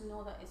 just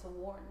know that it's a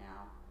war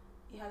now.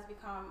 It has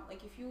become,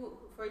 like, if you,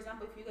 for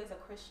example, if you guys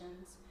are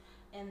Christians,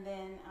 and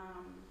then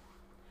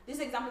this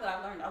is an example that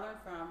I learned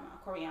from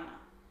Coriana,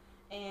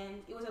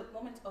 and it was a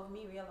moment of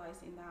me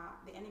realizing that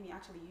the enemy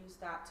actually used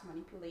that to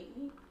manipulate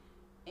me,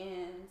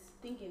 and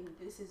thinking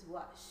this is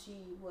what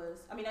she was.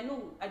 I mean, I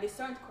knew I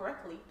discerned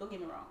correctly, don't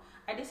get me wrong,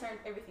 I discerned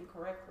everything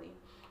correctly,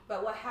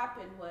 but what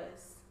happened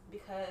was,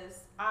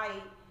 because I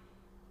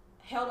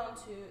held on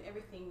to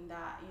everything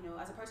that, you know,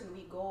 as a person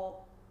we go,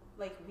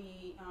 like,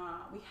 we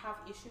have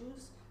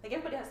issues, like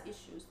everybody has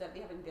issues that they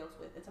haven't dealt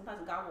with, and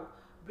sometimes God will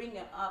bring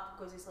them up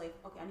because it's like,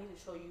 okay, I need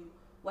to show you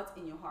what's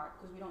in your heart,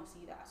 because we don't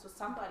see that. So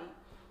somebody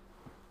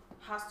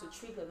has to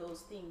trigger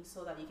those things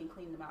so that you can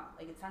clean them out.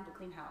 Like, it's time to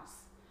clean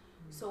house.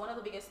 So one of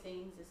the biggest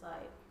things is,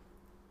 like,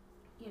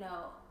 you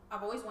know,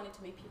 I've always wanted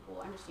to make people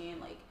understand,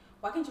 like,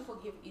 why can't you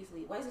forgive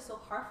easily? Why is it so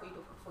hard for you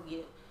to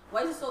forgive?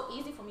 Why is it so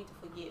easy for me to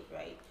forgive,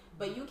 right?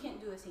 But you can't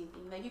do the same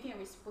thing. Like, you can't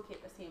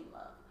reciprocate the same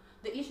love.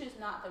 The issue is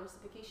not the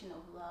reciprocation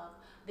of love.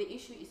 The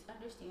issue is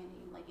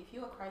understanding. Like, if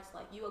you are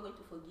Christ-like, you are going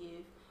to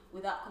forgive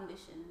without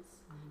conditions.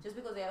 Just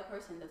because the other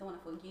person doesn't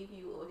want to forgive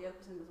you, or the other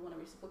person doesn't want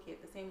to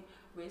reciprocate the same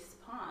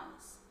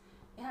response,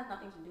 it has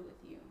nothing to do with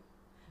you.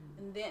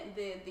 And then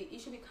the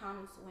issue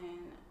becomes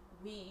when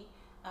we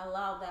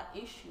allow that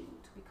issue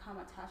to become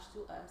attached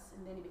to us,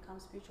 and then it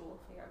becomes spiritual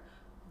warfare.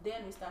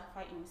 Then we start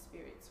fighting with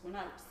spirits. We're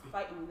not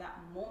fighting with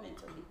that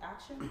moment of the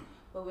action,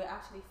 but we're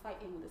actually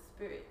fighting with the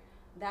spirit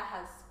that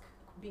has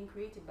being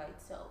created by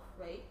itself,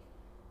 right?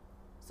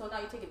 So now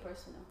you take it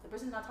personal. The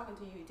person's not talking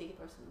to you, you take it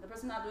personal. The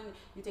person's not doing it,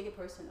 you take it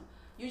personal.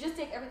 You just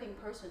take everything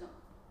personal.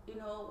 You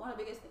know, one of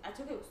the biggest things, I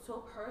took it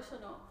so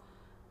personal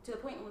to the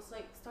point it was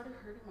like started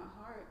hurting my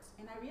heart.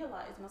 And I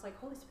realized, and I was like,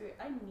 Holy Spirit,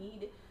 I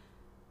need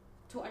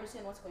to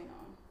understand what's going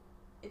on.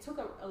 It took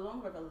a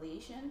long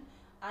revelation.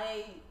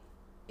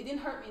 It didn't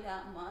hurt me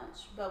that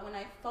much, but when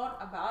I thought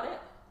about it,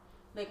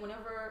 like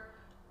whenever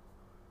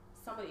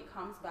somebody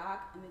comes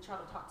back and they try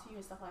to talk to you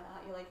and stuff like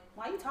that, you're like,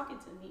 why are you talking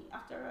to me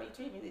after you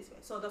treat me this way?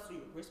 So that's what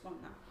you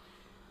respond now.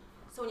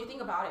 So when you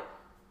think about it,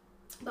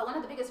 but one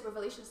of the biggest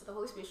revelations that the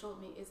Holy Spirit showed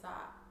me is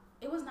that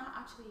it was not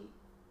actually,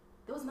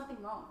 there was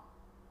nothing wrong.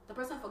 The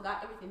person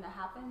forgot everything that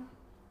happened,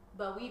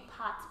 but we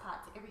pat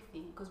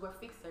everything because we're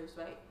fixers,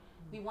 right?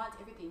 We want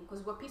everything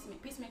because we're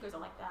peacemakers. Peacemakers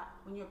are like that.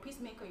 When you're a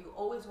peacemaker, you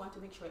always want to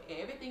make sure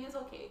everything is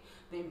okay.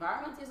 The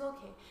environment is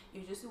okay.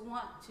 You just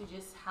want to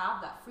just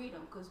have that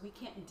freedom because we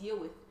can't deal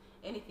with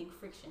anything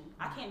friction.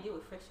 I can't deal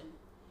with friction.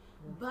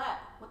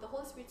 But what the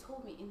Holy Spirit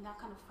told me in that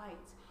kind of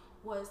fight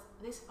was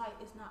this fight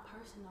is not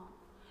personal.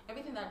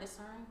 Everything that I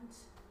discerned,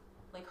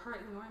 like her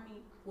ignoring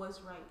me,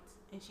 was right.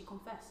 And she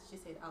confessed. She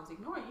said, I was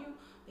ignoring you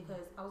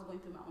because I was going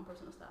through my own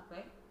personal stuff,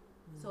 right?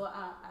 So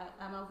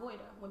I'm an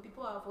avoider. When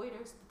people are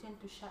avoiders, they tend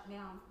to shut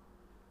down.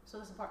 So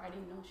that's the part I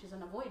didn't know. She's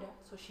an avoider.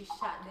 So she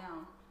shut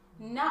down.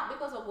 Not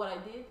because of what I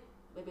did,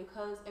 but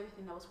because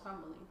everything that was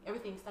crumbling.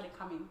 Everything started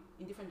coming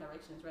in different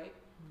directions, right?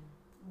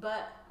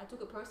 But I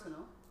took it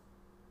personal.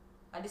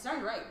 I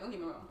discerned right. Don't get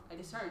me wrong. I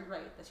discerned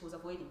right that she was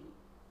avoiding me,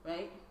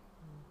 right?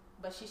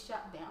 But she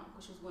shut down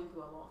because she was going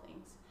through a lot of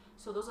things.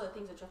 So those are the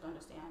things that you have to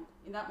understand.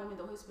 In that moment,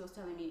 the Holy Spirit was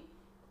telling me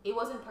it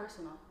wasn't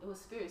personal. It was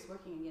spirits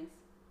working against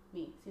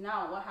me. See,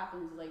 now what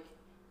happens is like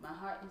my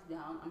heart is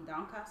down. I'm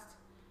downcast.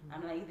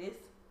 I'm like this.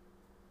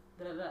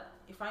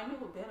 If I knew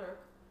better,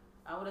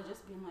 I would have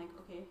just been like,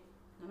 okay,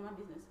 none of my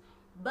business.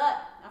 But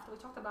after we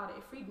talked about it,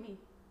 it freed me.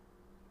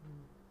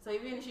 So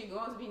even if she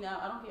ignores me now,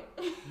 I don't care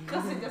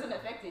because it doesn't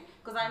affect me.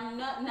 Because I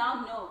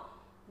now know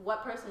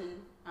what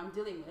person I'm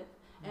dealing with,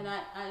 and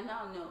I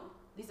now know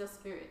these are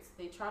spirits.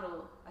 They try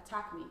to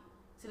attack me.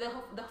 See,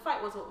 the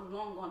fight was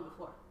long gone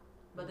before.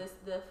 But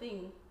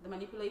the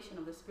manipulation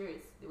of the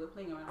spirits, they were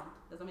playing around.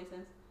 Does that make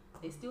sense?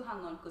 They still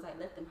hung on because I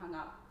let them hang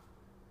out.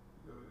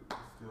 It's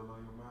still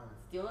on your mind.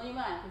 Still on your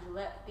mind because you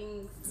let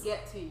things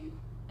get to you,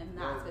 and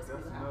that's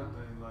basically what happened.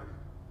 That's another thing. Like,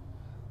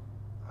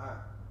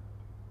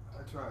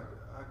 I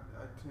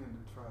tend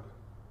to try to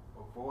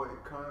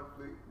avoid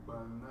conflict by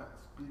not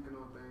speaking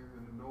on things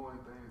and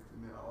ignoring things,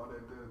 and then all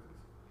that does is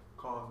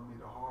cause me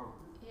to harbor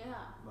it.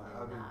 Yeah. Like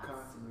I've been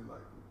constantly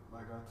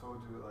like I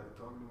told you, like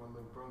talking to my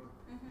little brother,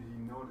 and he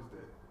noticed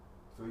that.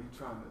 So he's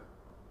trying to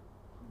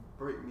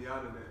break me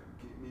out of that and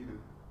get me to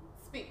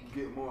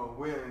get more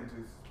aware and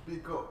just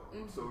speak up.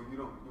 So you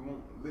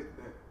won't let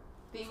that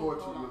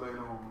torture you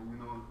later on, you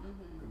know.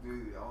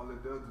 All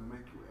it does is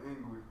make you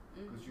angry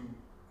because you,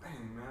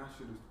 dang man, I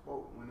should have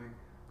spoke when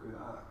cause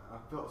I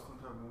felt some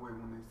type of way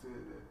when they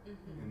said that.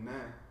 And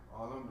now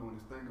all I'm doing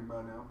is thinking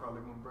about it. I'm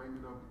probably gonna bring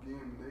it up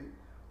again, and they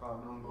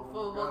probably don't go.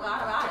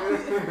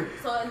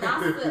 So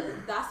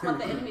that's what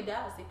the enemy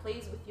does. He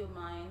plays with your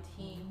mind.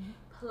 He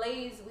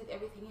plays with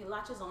everything. He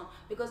latches on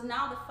because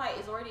now the fight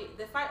already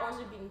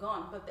been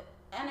gone. But the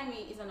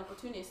enemy is an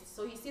opportunist,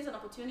 so he sees an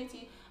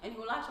opportunity and he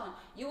will latch on.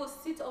 You will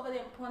sit over there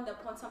and ponder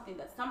upon something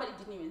that somebody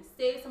didn't even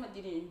say,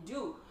 somebody didn't even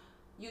do.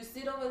 You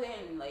sit over there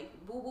and like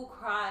boo-boo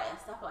cry and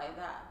stuff like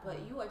that, but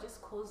you are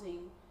just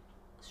causing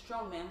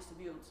strong men to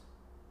build.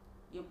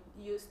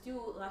 You're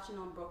still latching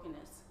on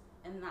brokenness,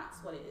 and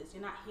that's what it is.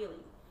 You're not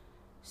healing.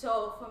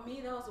 So for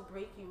me, that was a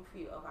breaking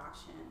free of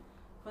action.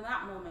 For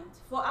that moment,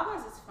 for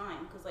others it's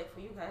fine because like for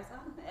you guys,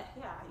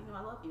 yeah,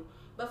 I love you.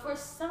 But for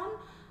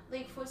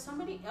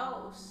somebody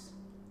else,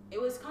 it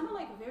was kind of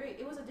like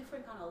it was a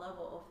different kind of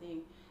level of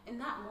thing. In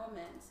that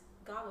moment,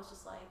 God was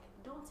just like,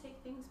 don't take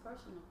things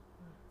personal.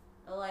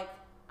 Like,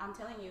 I'm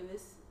telling you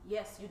this,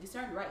 yes, you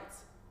discerned right.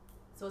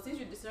 So since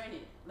you discern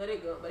it, let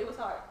it go. But it was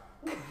hard.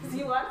 Because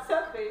you want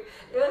something.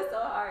 It was so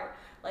hard.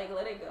 Like,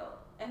 let it go.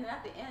 And then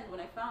at the end, when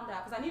I found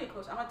out, because I needed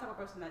closure. I'm the type of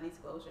person that needs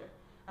closure.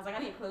 I was like,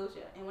 I need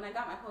closure. And when I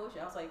got my closure,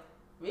 I was like,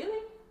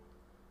 really?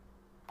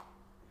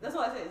 That's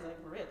what I said. It's like,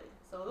 really?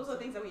 So those are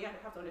things that we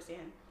have to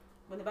understand.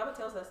 When the Bible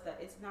tells us that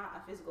it's not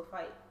a physical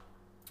fight,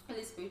 it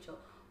is spiritual.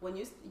 When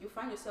you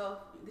find yourself,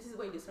 this is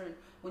where you discern.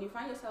 When you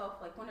find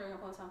yourself like pondering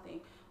upon something,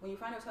 when you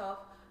find yourself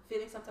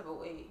feeling some type of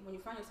way, when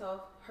you find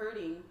yourself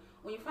hurting,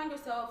 when you find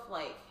yourself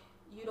like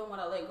you don't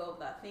want to let go of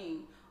that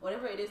thing,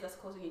 whatever it is that's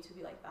causing you to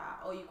be like that,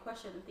 or you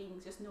question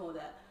things, just know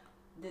that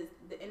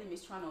the enemy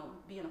is trying to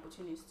be an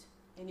opportunist,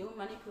 and he will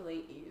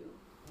manipulate you,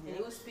 and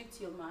he will speak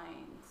to your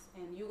mind,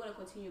 and you're going to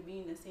continue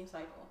being in the same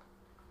cycle.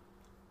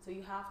 So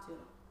you have to.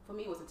 For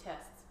me, it was a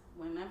test.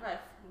 Whenever I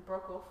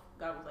broke off,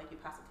 God was like, you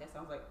passed the test.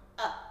 I was like,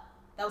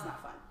 that was not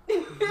fun.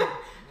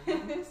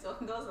 So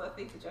those are the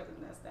things that you have to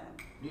understand.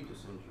 I need to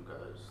send you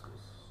guys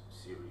this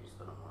series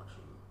that I'm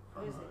watching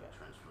from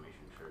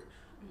Transformation Church.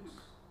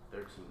 It's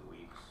 13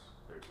 weeks,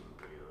 13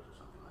 videos or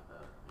something like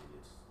that. And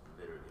it's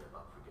literally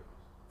about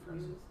forgiveness.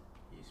 views.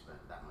 He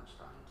spent that much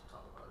time to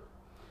talk about it.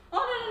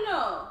 Oh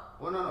no.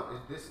 Well, no.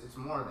 It's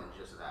more than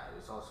just that.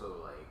 It's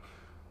also like,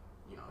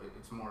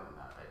 it's more than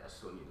that. I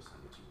still need to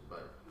send it to you,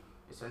 but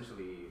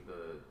essentially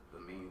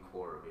the main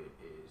core of it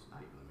is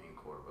not even the main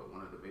core, but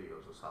one of the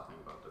videos was talking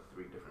about the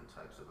 3 different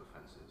types of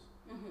offenses.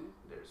 Mm-hmm.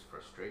 There's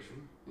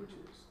frustration, which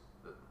is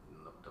the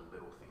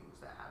little things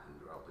that happen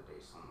throughout the day.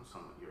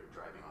 Someone you're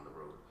driving on the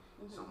road,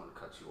 someone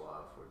cuts you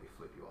off, or they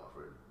flip you off,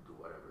 or do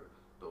whatever.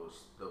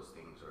 Those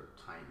things are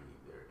tiny.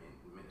 They're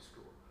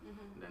minuscule.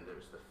 And then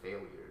there's the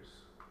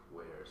failures,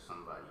 where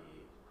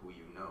somebody who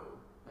you know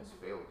has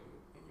failed you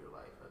in your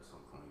life at some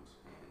point,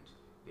 and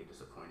they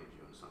disappointed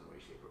you in some way,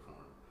 shape, or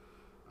form.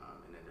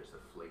 And then there's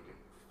the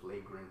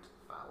flagrant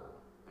foul,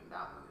 and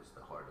that one is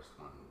the hardest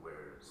one,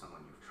 where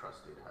someone you've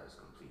trusted has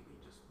completely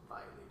just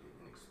violated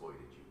and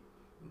exploited you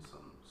in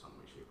some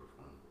way, shape, or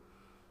form.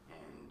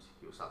 And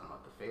he was talking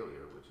about the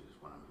failure, which is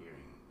what I'm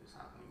hearing is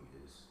happening,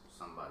 is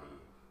somebody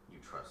you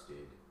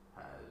trusted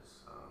has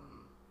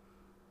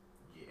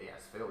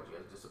failed you,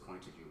 has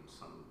disappointed you in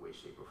some way,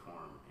 shape, or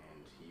form, and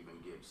he even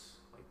gives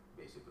like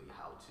basically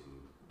how to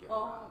get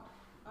around.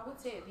 I would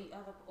say the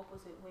other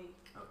opposite way.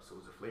 Oh, so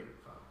it was a flagrant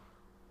foul.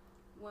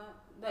 What?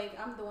 Like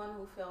I'm the one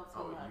who failed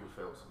somebody. Oh, you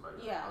failed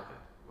somebody. Yeah. Okay.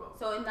 Well.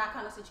 So in that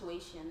kind of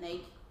situation,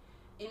 like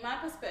in my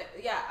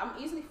perspective, yeah, I'm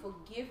easily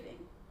forgiving,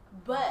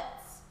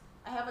 but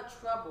I have a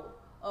trouble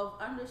of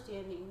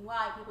understanding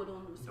why people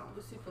don't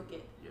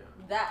reciprocate. Yeah.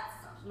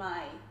 That's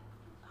my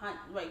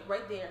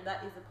right there.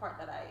 That is the part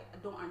that I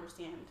don't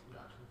understand.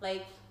 Gotcha.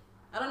 Like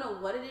I don't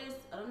know what it is.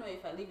 I don't know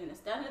if I live in a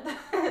standard that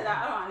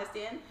I don't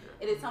understand.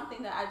 Yeah. It is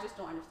something that I just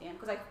don't understand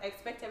because I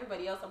expect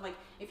everybody else. I'm like,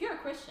 if you're a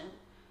Christian,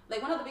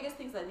 like one of the biggest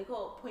things that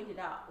Nicole pointed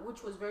out,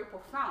 which was very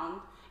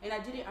profound, and I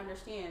didn't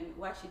understand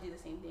why she did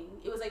the same thing.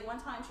 It was like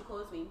one time she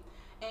calls me,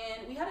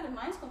 and we had a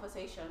nice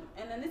conversation,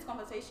 and then this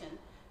conversation,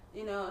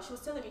 she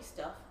was telling me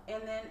stuff,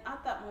 and then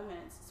at that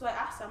moment, so I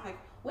asked her, I'm like,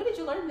 where did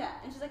you learn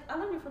that? And she's like, I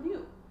learned it from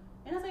you.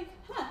 And I was like,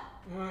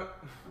 huh.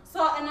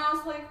 So, and I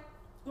was like,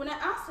 when I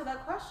asked her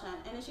that question,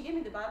 and then she gave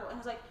me the Bible, and I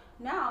was like,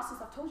 now,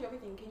 since I've told you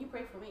everything, can you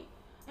pray for me?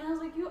 And I was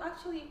like, you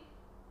actually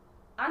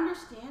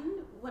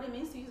understand what it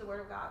means to use the Word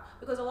of God?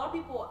 Because a lot of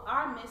people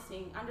are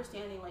missing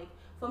understanding. Like,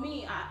 for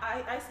me,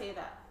 I say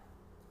that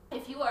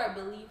if you are a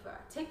believer,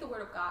 take the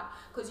Word of God,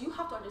 because you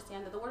have to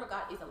understand that the Word of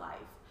God is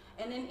alive.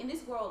 And then in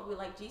this world, we're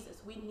like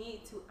Jesus. We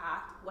need to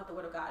act what the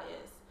Word of God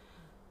is.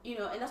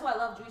 And that's why I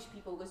love Jewish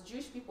people, because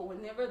Jewish people,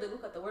 whenever they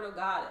look at the Word of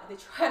God, they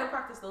try to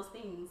practice those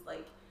things,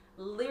 like,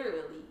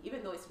 literally,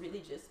 even though it's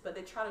religious, but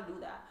they try to do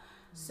that.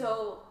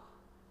 So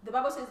the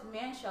Bible says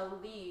man shall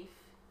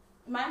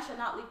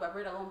not live by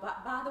bread alone,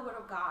 but by the Word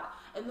of God.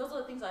 And those are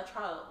the things I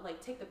try to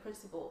take the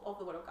principle of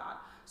the Word of God.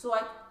 So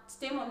I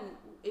stand on,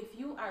 if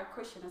you are a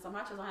Christian, as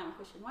much as I am a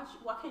Christian,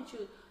 why can't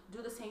you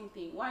do the same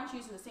thing? Why aren't you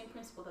using the same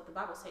principle that the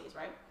Bible says,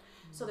 right?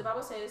 So the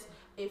Bible says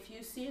if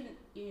you sin,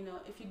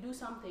 if you do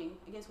something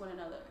against one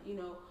another,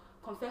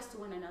 confess to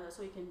one another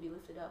so you can be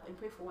lifted up and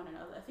pray for one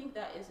another. I think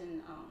that is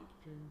in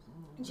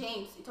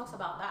James. It talks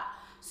about that.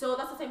 So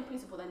that's the same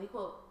principle that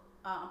Nicole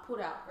put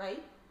out,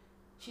 right?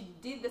 She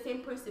did the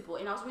same principle,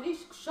 and I was really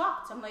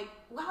shocked. I'm like,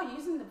 wow, you're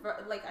using the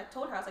verse. Like I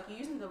told her, I was like, you're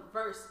using the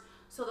verse.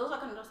 So those are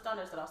kind of the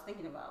standards that I was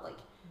thinking about. Like,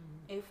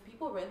 if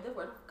people read the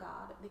Word of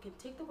God, they can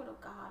take the Word of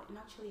God and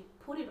actually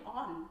put it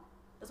on.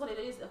 That's what it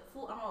is, a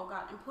full armor of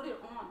God, and put it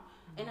on.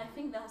 And I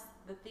think that's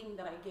the thing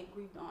that I get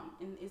grieved on,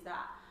 and is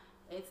that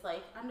it's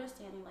like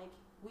understanding, like,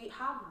 we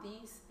have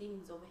these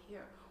things over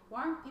here.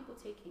 Why aren't people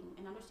taking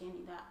and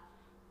understanding that,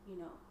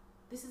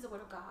 this is the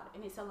Word of God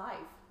and it's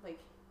alive? Like,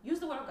 use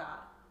the Word of God.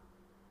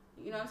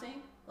 You know what I'm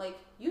saying? Like,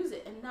 use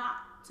it. And that,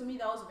 to me,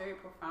 that was very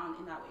profound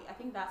in that way. I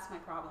think that's my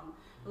problem.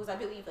 Because I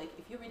believe, like,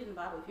 if you're reading the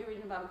Bible,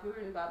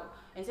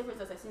 and say, for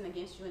instance, I sin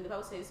against you, and the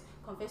Bible says,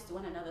 confess to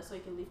one another so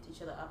you can lift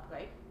each other up,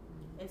 right?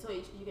 And so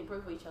you can pray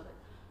for each other.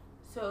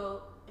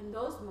 So in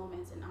those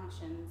moments and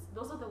actions,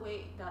 those are the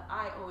way that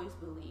I always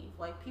believe.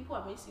 Like, people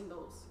are missing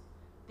those.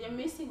 They're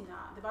missing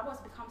that. The Bible has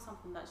become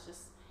something that's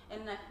just,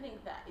 and I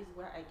think that is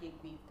where I get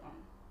grieved on.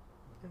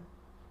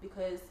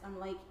 Because I'm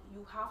like,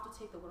 you have to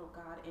take the Word of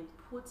God and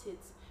put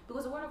it,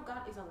 because the Word of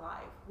God is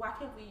alive. Why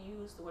can't we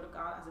use the Word of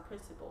God as a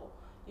principle?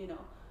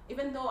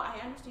 Even though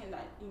I understand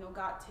that,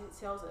 God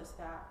tells us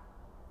that,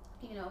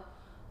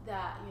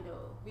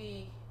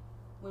 we,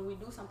 when we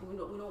do something, we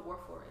don't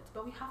work for it,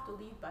 but we have to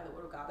live by the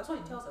Word of God. That's what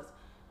He tells us.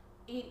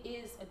 It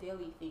is a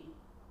daily thing.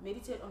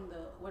 Meditate on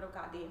the Word of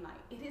God day and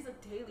night. It is a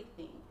daily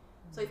thing.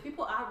 So if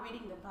people are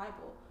reading the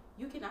Bible,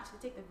 you can actually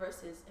take the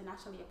verses and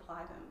actually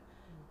apply them.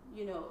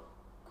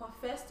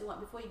 Confess to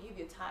one before you give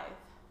your tithe.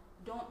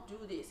 Don't do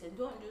this and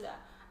don't do that.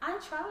 I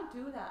try to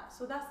do that.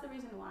 So that's the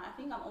reason why I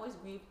think I'm always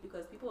grieved,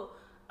 because people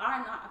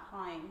are not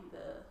applying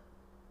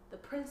the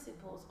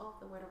principles of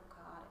the Word of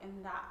God,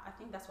 and that, I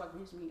think that's what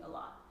grieves me a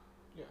lot.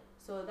 Yeah.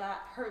 So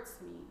that hurts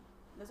me.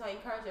 That's why I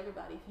encourage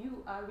everybody, if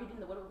you are reading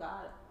the Word of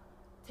God,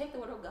 take the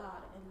Word of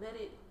God and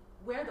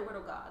wear the Word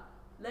of God.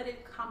 Let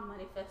it come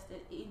manifested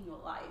in your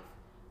life.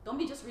 Don't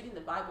be just reading the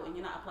Bible and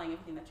you're not applying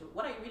everything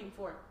what are you reading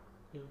for?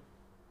 Yeah.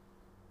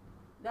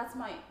 That's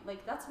my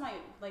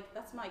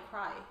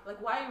cry.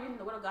 Like, why are you reading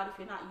the Word of God if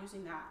you're not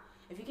using that?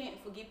 If you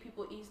can't forgive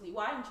people easily,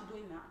 why aren't you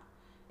doing that?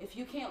 If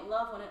you can't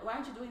love one, why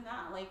aren't you doing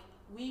that? Like,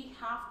 we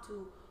have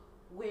to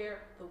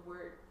wear the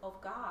Word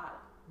of God.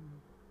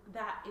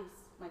 That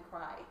is my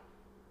cry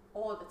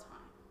all the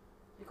time,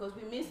 because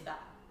we miss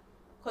that.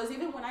 Because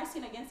even when I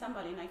sin against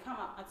somebody and I come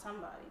up at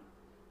somebody,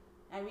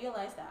 I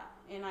realize that,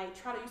 and I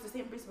try to use the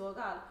same principle of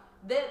God.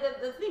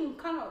 The thing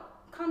kind of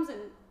comes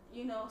and,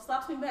 you know,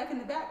 slaps me back in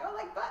the back. I'm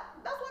like, but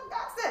that's what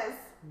God says.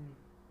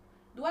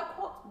 Do I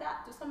quote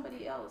that to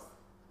somebody else?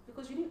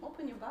 Because you didn't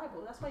open your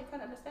Bible. That's why you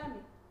can't understand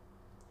me.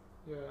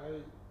 Yeah,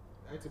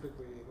 I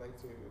typically like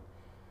to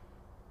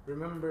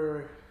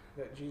remember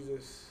that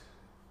Jesus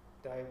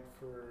died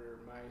for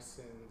my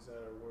sins that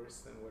are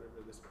worse than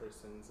whatever this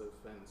person's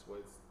offense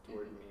was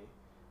toward me,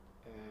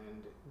 and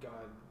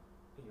God,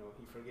 you know,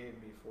 He forgave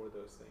me for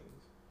those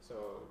things.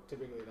 So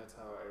typically that's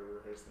how I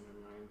rehearse in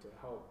my mind to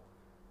help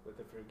with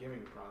the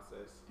forgiving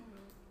process,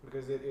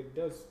 because it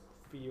does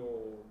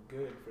feel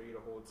good for you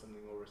to hold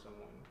something over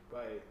someone,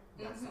 but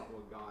that's not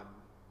what God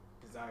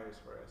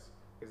desires for us.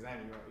 Because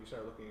then you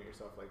start looking at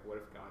yourself like, what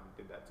if God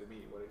did that to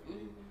me? What if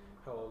He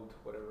held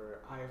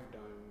whatever I've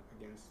done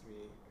against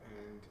me?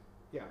 And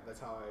yeah, that's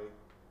how I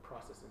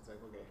process it. It's like,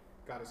 okay,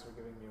 God is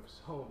forgiving me of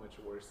so much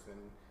worse than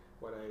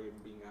what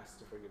I'm being asked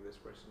to forgive this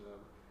person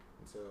of.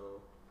 And so,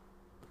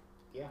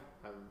 yeah,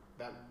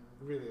 that's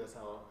how it's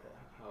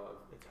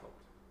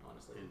helped,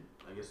 honestly. And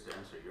I guess to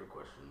answer your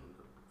question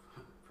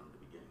from the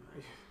beginning,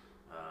 right?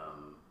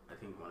 I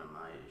think one of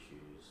my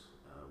issues,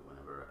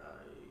 whenever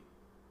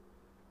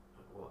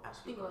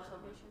ask you about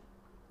salvation.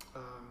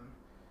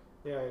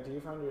 Yeah, do you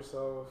find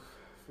yourself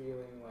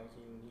feeling like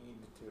you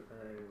need to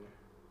earn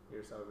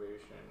your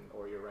salvation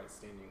or your right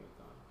standing with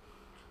God?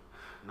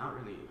 Not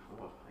really.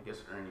 Well, I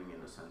guess earning in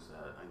the sense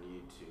that I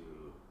need to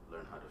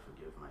learn how to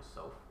forgive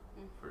myself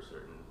for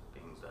certain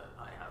things that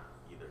I have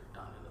either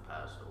done in the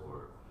past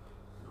or,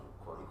 you know,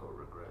 quote unquote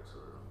regrets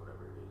or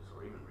whatever it is,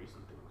 or even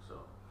recent things.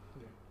 So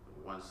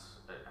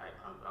once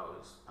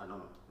I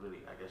don't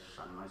really, I guess,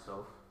 shun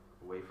myself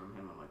away from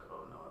Him. I'm like,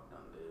 oh no, I've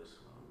done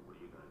this. What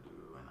are you gonna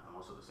do? And I'm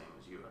also the same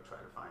as you. I try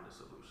to find a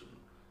solution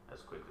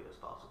as quickly as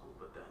possible.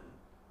 But then,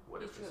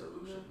 what if the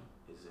solution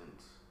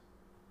isn't?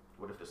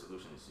 What if the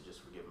solution is to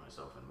just forgive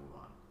myself and move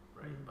on,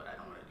 right? But I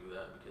don't want to do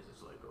that because it's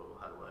like, oh,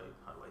 how do I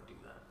do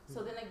that? So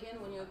then again,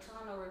 when you're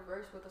trying to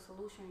reverse with a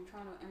solution, you're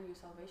trying to earn your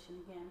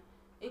salvation again.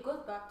 It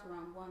goes back to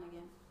round one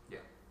again.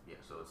 Yeah.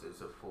 So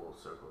it's a full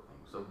circle thing.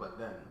 So, but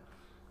then,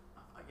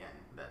 again,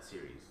 that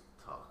series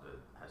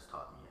has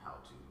taught me how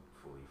to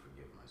fully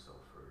forgive myself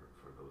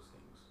for those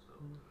things. So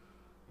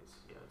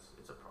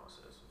it's a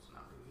process. It's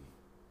not really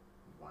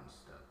one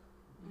step.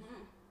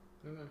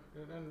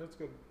 And that's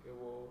good. It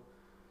will,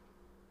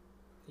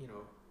 you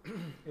know,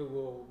 it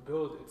will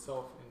build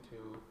itself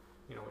into,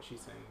 you know, what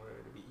she's saying, where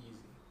it'll be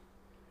easy.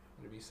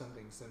 It'll be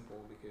something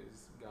simple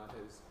because God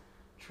has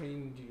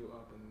trained you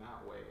up in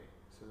that way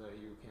so that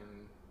you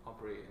can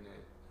operate in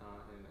it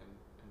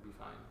and be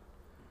fine.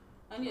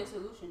 I need a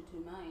solution to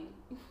mine.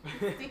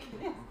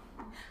 Stickiness.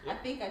 I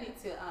think I need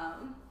to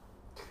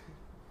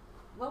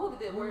what would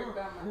be the word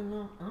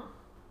grammar?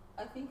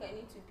 I think I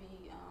need to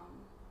be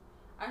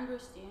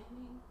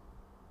understanding.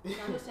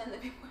 Understand the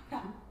people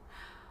now.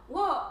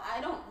 Well, I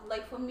don't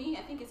like, for me,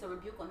 I think it's a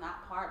rebuke on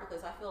that part,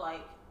 because I feel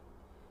like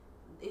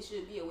it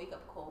should be a wake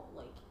up call.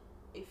 Like,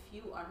 if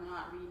you are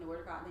not reading the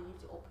Word of God, then you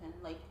have to open.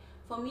 Like,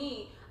 for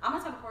me, I'm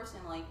a type of person,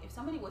 like, if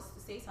somebody was to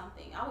say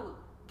something, I would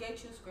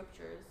get you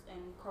scriptures and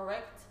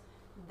correct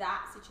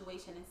that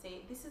situation and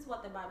say, this is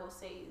what the Bible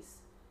says.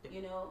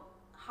 You know,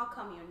 how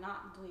come you're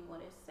not doing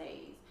what it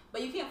says?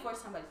 But you can't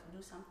force somebody to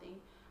do something.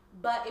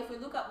 But if we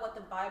look at what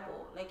the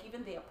Bible, like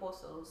even the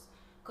apostles,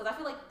 because I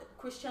feel like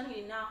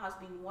Christianity now has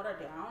been watered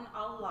down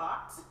a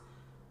lot.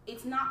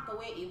 It's not the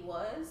way it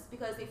was,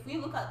 because if we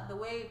look at the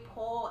way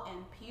Paul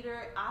and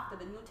Peter after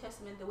the New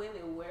Testament, the way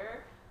they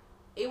were,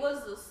 it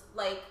was just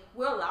like,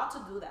 we're allowed to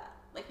do that.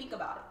 Like, think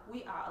about it.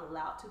 We are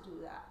allowed to do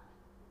that.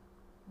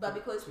 But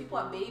because people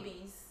are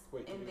babies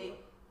and they,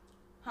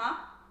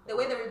 the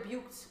way they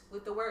rebuked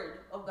with the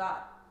Word of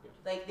God,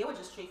 like they were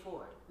just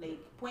straightforward, like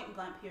point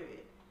blank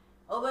period.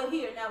 Over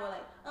here now we're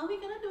like, oh,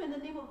 we're gonna do it in the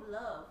name of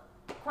love.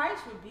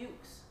 Christ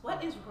rebukes.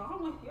 What is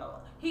wrong with you?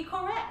 He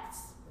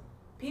corrects.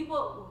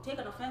 People take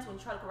an offense when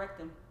you try to correct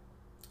them.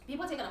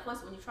 People take an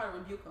offense when you try to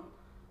rebuke them.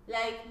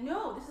 Like,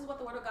 no, this is what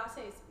the Word of God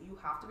says. You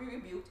have to be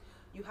rebuked.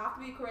 You have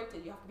to be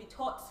corrected. You have to be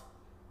taught.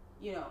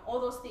 You know, all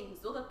those things.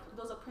 Those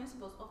are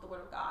principles of the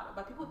Word of God.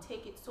 But people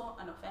take it so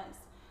an offense.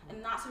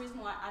 And that's the reason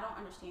why I don't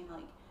understand.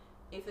 Like,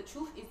 if the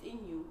truth is in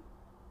you,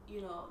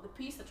 you know, the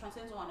peace that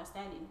transcends all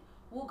understanding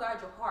will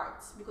guard your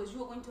hearts, because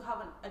you are going to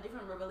have a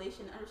different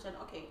revelation and understand,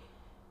 okay,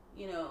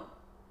 you know,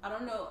 I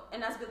don't know.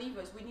 And as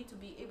believers, we need to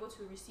be able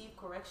to receive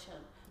correction,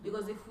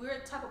 because if we're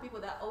the type of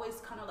people that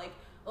always kind of like,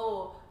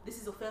 oh,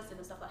 this is offensive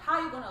and stuff, like, how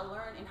are you going to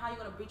learn and how are you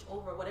going to breach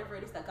over whatever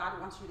it is that God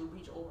wants you to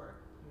breach over?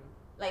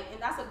 Like, and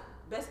that's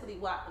basically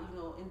what, you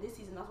know, in this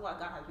season, that's what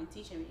God has been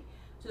teaching me,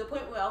 to the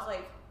point where I was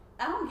like,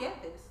 I don't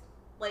get this.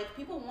 Like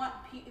people want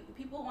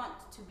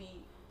to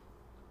be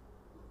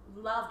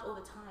loved all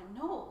the time.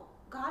 No,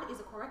 God is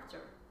a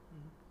corrector.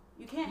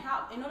 You can't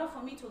have. In order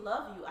for me to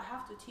love you, I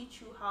have to teach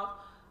you how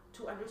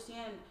to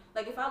understand.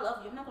 Like if I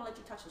love you, I'm not gonna let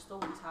you touch the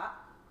stove when it's hot.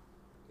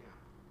 Yeah.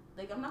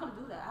 Like I'm not gonna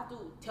do that. I have to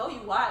tell you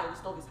why the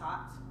stove is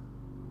hot.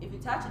 If you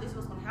touch it, this is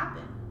what's gonna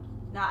happen.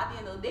 Now at the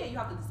end of the day, you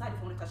have to decide if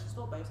you want to touch the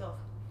stove by yourself.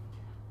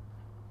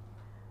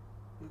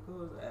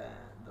 Because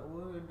the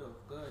word of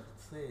God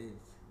says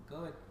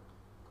God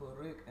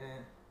corrects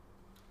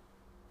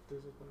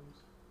Disciplines.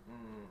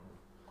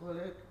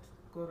 corrects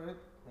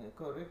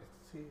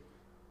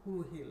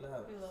who he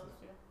loves. He loves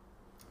you.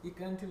 He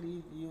can't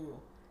leave you.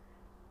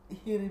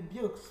 He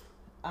rebukes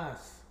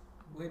us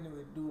when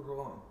we do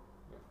wrong.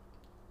 Yeah.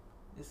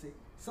 You see,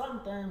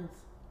 sometimes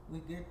we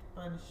get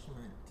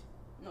punishment.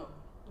 No.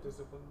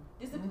 Discipline.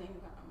 Discipline.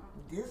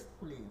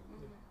 Discipline.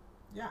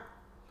 Mm-hmm. Yeah.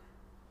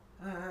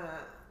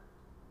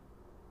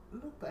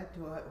 Look at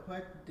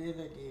what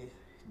David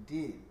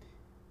did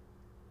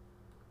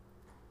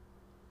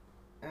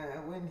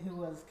when he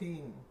was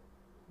king.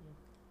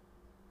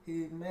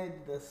 He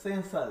made the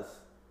census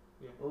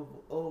of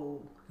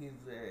all his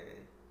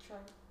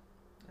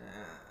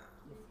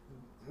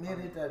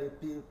military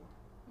people,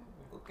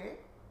 okay?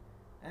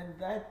 And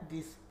that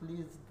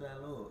displeased the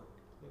Lord.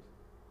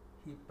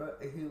 Yes.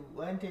 He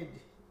wanted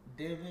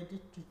David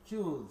to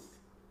choose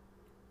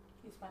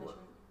His punishment.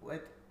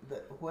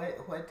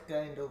 what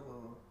kind of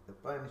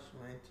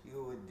punishment he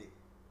would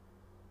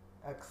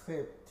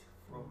accept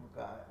from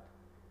God.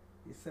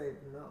 He said,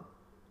 no,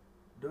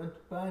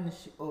 don't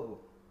punish all.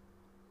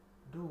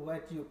 Do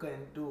what you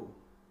can do.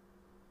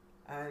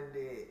 And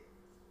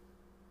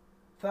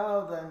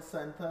thousands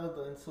and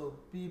thousands of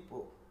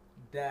people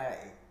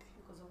died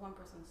Because of one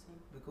person's sin.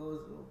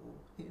 because of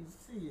his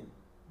sin.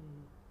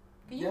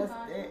 Can you Just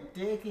imagine?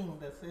 taking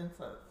the census.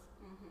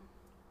 Mm-hmm.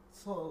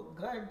 So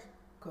God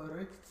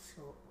corrects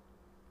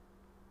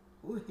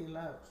who he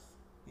loves.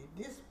 He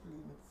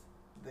disciplines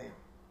them.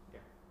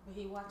 But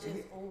he watches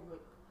Yeah. over.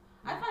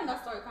 I find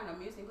that story kind of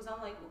amusing because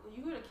I'm like,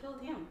 you would have killed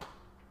him,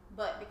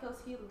 but because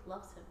he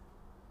loves him.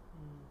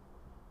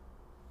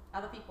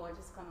 Other people are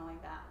just kind of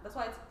like that. That's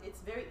why it's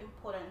very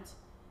important,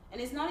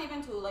 and it's not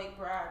even to like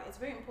brag. It's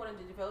very important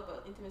to develop an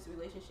intimate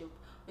relationship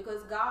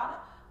because God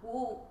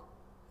will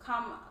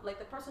come, like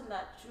the person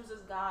that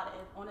chooses God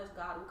and honors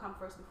God will come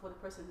first before the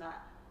person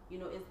that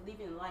is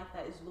living a life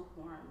that is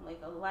lukewarm, like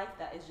a life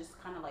that is just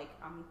kind of like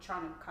I'm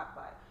trying to cut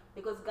by.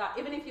 Because God,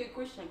 even if you're a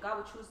Christian, God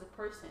will choose the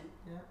person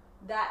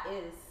that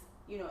is,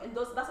 and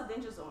that's a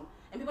danger zone,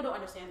 and people don't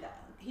understand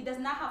that. He does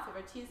not have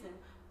favoritism,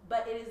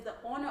 but it is the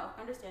honor of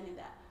understanding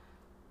that.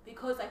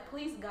 Because I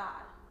please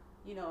God,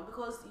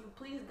 because you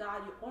please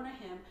God, you honor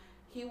Him,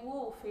 He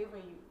will favor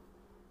you.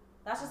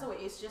 That's just the way.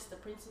 It's just the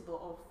principle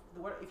of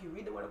the word. If you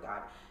read the Word of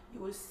God, you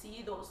will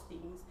see those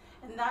things,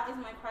 and that is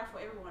my cry for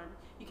everyone.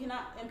 You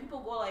cannot, and people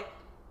go like,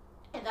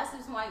 and that's the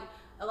reason why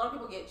a lot of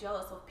people get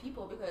jealous of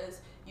people because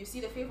you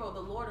see the favor of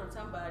the Lord on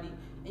somebody,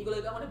 and you go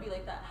like, I want to be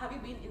like that. Have you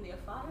been in their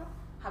fire?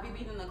 Have you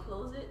been in the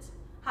closet?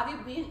 Have you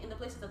been in the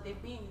places that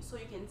they've been? So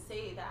you can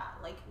say that,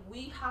 like,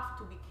 we have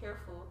to be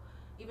careful.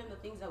 Even the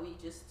things that we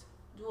just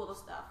do all those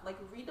stuff, like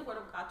read the Word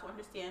of God to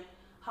understand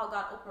how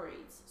God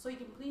operates, so you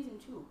can please Him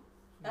too.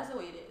 That's the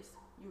way it is.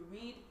 You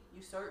read,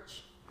 you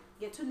search,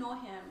 get to know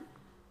Him.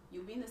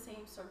 You be in the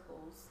same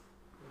circles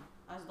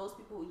as those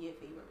who give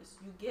favors.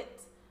 You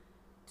get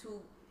to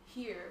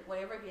hear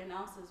whatever He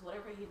announces,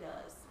 whatever He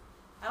does.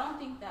 I don't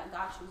think that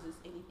God chooses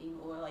anything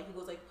or like He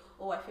goes like,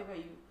 "Oh, I favor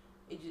you."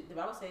 The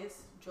Bible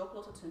says, "Draw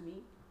closer to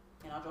me,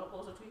 and I'll draw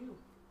closer to you."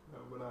 No,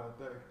 but I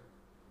think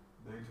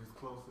they just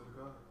closer to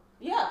God.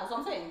 Yeah, that's what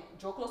I'm saying.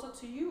 Draw closer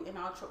to you, and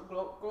I'll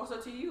draw closer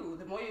to you.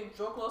 The more you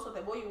draw closer,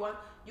 the more you want.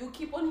 You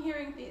keep on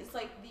hearing things. It's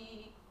like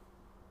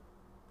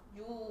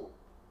you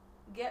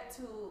get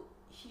to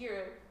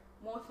hear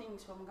more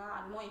things from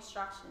God, more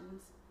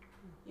instructions,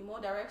 more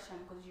direction,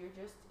 because you're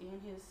just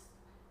in His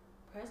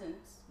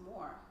presence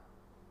more.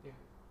 Yeah.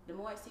 The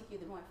more I seek you,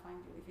 the more I find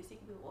you. If you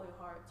seek me with all your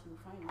heart, you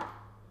will find me.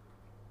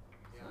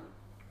 Yeah. So,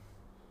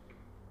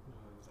 No,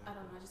 exactly. I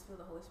don't know. I just feel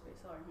the Holy Spirit.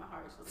 Sorry, my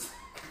heart is just.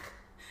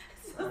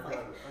 I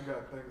got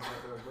to think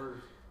about that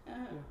verse.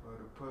 Uh-huh.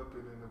 The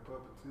puppet and the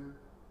puppeteer.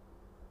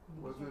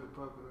 Was it a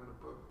puppet and a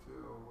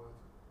puppeteer, or was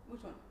it?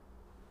 Which one?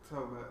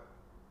 Talking about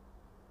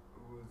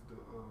was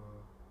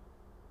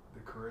the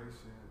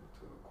creation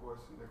to the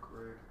question that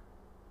created.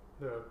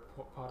 The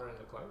potter and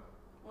the clay.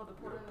 Well, the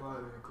Yeah, porter.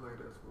 potty and clay,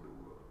 that's what it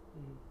was.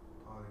 Mm-hmm.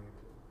 Potty and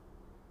clay.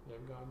 Yeah,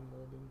 God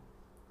molding.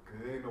 Cause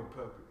it ain't no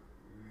puppet.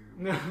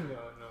 No,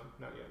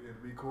 not yet.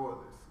 It'd be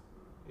cordless.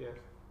 Yes.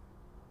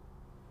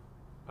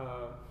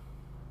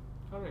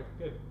 All right,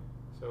 good.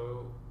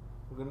 So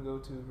we're gonna go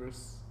to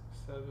verse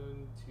 7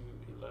 to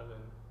 11.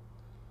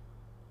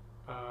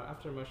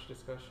 After much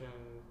discussion,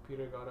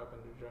 Peter got up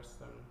and addressed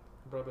them.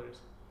 Brothers,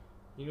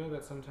 you know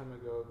that some time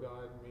ago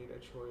God made a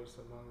choice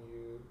among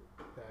you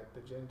that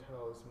the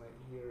Gentiles might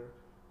hear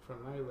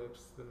from my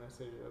lips the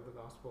message of the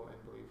gospel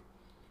and believe.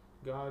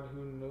 God,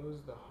 who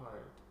knows the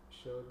heart,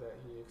 showed that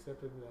he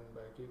accepted them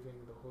by giving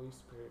the Holy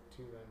Spirit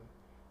to them,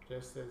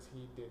 just as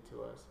he did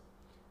to us.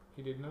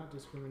 He did not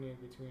discriminate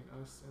between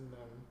us and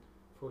them,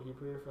 for he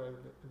purified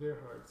their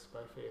hearts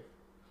by faith.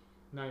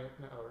 Now,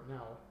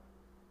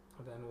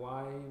 then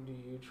why do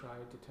you try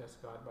to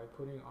test God by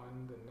putting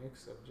on the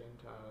necks of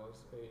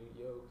Gentiles a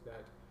yoke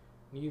that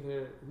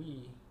neither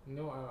we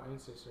nor our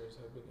ancestors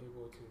have been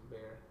able to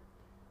bear?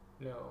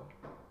 No,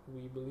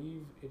 we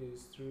believe it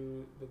is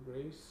through the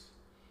grace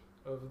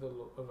of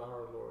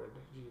our Lord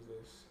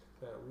Jesus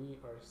that we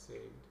are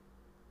saved,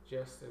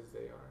 just as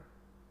they are.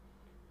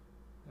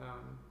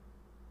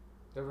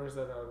 The verse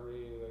that I would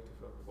really like to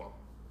focus, well,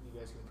 you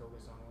guys can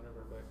focus on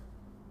whatever, but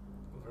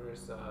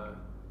verse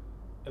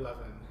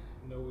 11.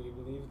 No, we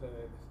believe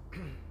that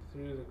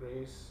through the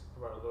grace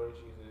of our Lord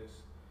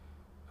Jesus,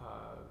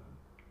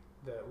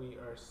 that we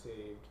are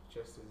saved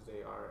just as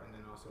they are. And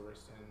then also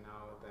verse 10,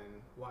 now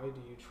then, why do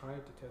you try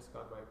to test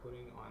God by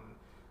putting on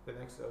the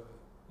necks of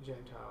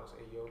Gentiles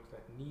a yoke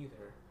that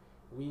neither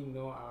we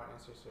nor our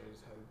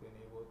ancestors have been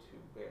able to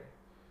bear?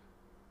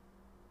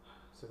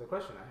 So the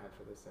question I had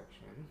for this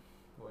section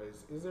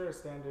was, is there a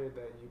standard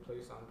that you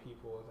place on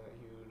people that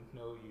you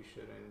know you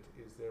shouldn't?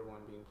 Is there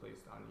one being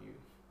placed on you?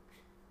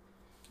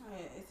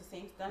 It's the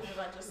same standard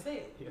I just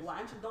said. Yes. Why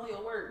don't you know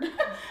your word?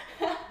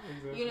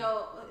 Exactly. You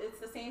know, it's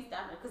the same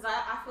standard. Because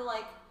I feel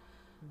like,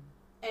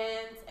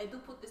 and I do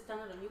put this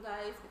standard on you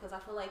guys because I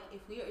feel like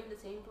if we are in the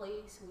same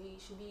place, we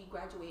should be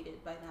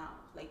graduated by now.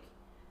 Like,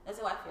 that's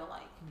how I feel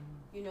like.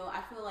 You know,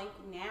 I feel like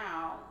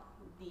now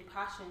the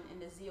passion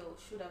and the zeal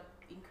should have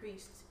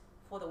increased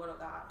for the word of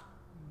God.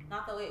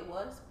 Not the way it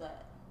was,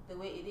 but the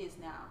way it is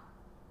now.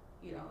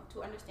 You know,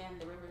 to understand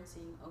the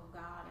reverencing of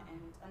God and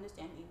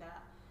understanding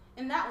that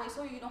in that way,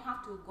 so you don't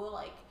have to go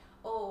like,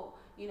 oh,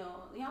 you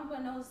know,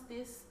 Yamba knows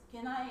this,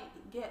 can I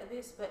get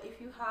this? But if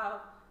you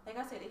have, like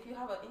I said, if you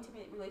have an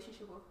intimate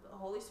relationship with the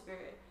Holy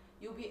Spirit,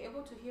 you'll be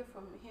able to hear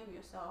from him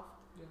yourself.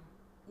 Yeah.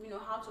 You know,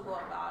 how to go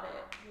about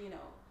it, you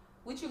know,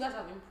 which you guys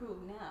have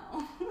improved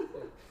now,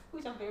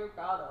 which I'm very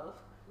proud of.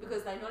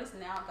 Because I notice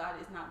now God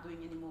is not doing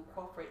any more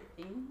corporate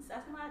things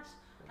as much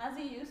as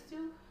he used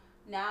to.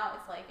 Now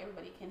it's like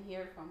everybody can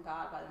hear from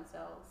God by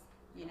themselves,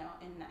 you know,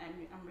 and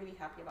I'm really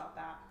happy about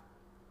that.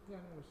 Yeah,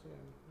 I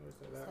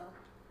understand. That. So,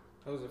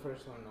 That was the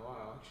first one in a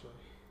while, actually.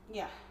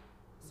 yeah.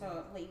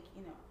 So like,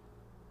 you know,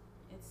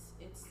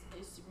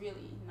 it's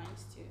really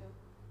nice to,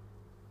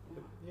 you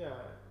know. Yeah,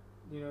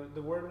 you know,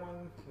 the word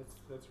one,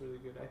 that's really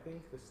good. I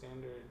think the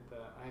standard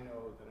that I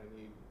know that I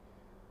need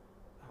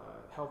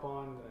help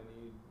on, that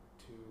I need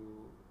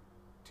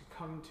to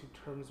come to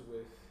terms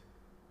with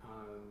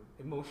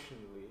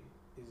emotionally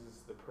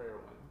is the prayer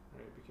one,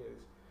 right? Because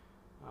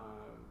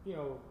you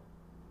know,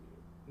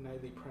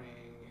 nightly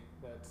praying,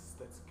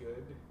 that's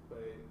good,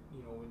 but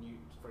you know, when you,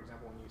 for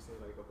example, when you say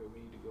like, okay,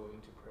 we need to go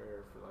into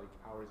prayer for like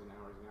hours and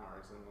hours and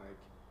hours, and like,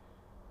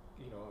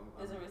 you know,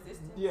 There's a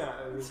resistance. Yeah,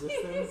 a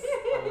resistance.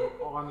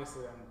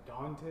 Honestly, I'm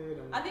daunted.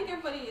 I think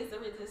everybody is a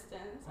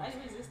resistance. I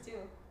resist too.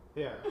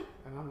 Yeah,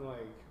 and I'm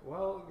like,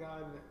 well,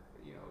 God,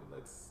 you know,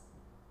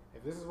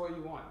 if this is what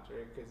you want,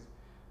 right? Because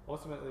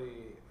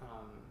ultimately,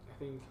 I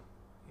think,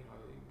 you know,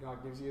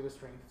 God gives you the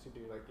strength to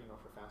do, like, you know,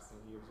 for fasting,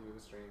 He gives you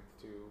the strength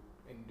to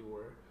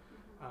endure.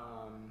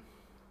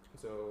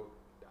 So,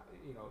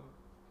 you know,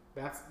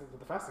 that's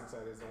the fasting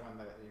side is the one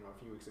that, you know, a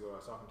few weeks ago I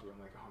was talking to you.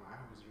 I'm like, oh, I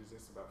always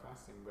resist about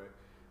fasting, but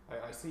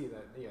I see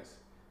that,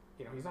 yes,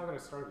 you know, He's not going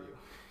to starve you.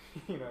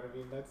 You know what I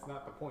mean? That's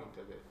not the point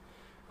of it.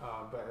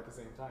 But at the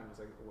same time,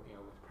 it's like, you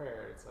know, with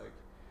prayer, it's like,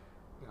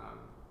 I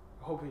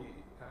hope He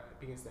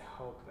begins to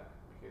help that,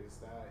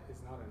 because that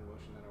is not an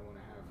emotion that I want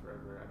to have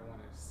forever. I don't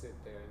want to sit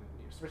there, and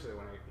you know, especially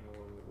when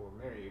when we're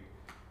married,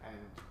 and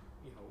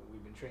you know,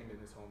 we've been trained in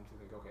this home to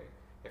think, okay,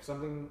 if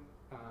something,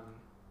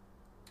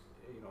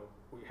 you know,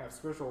 we have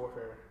spiritual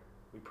warfare,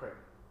 we pray,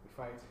 we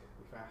fight,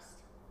 we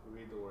fast,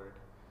 we read the Word.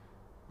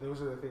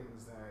 Those are the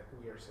things that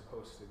we are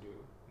supposed to do,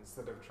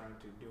 instead of trying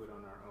to do it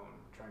on our own,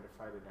 trying to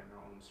fight it in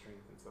our own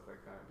strength and stuff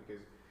like that.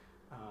 Because,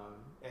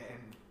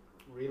 and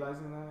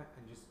realizing that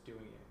and just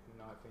doing it and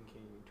not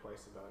thinking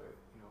twice about it,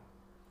 you know,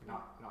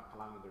 not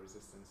allowing the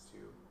resistance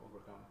to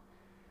overcome.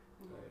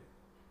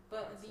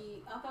 But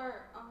the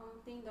other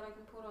thing that I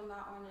can put on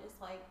that one is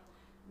like,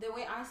 the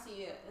way I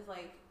see it is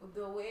like,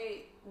 the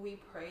way we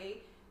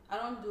pray, I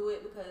don't do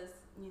it because,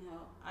 you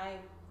know,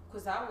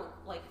 because I would,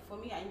 like, for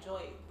me, I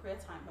enjoy prayer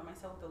time by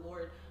myself with the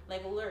Lord.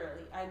 Like,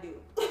 literally, I do.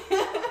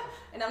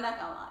 And I'm not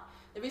gonna lie.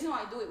 The reason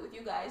why I do it with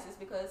you guys is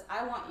because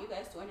I want you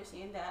guys to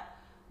understand that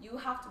you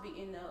have to be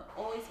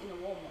always in the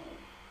war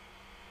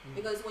mode.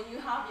 Because when you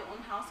have your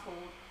own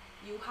household,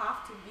 you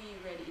have to be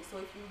ready. So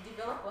if you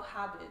develop a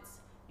habit,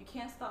 you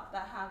can't stop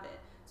that habit.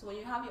 So when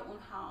you have your own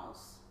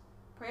house,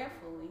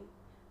 prayerfully,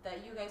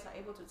 that you guys are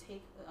able to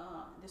take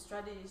the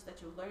strategies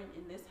that you've learned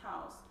in this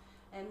house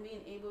and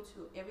being able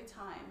to, every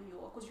time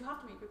because you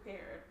have to be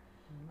prepared.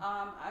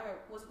 I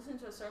was listening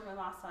to a sermon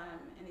last time,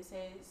 and it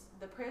says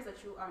the prayers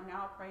that you are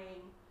now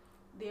praying,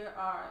 there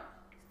are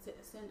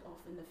sent off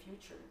in the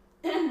future.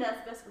 And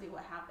that's basically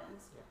what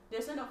happens. Yeah.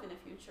 They're sent off in the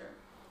future.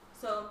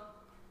 So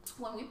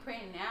when we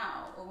pray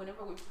now, or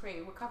whenever we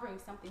pray, we're covering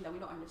something that we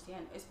don't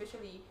understand,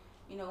 especially,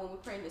 you know, when we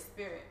pray in the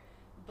spirit.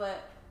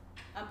 But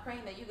I'm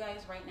praying that you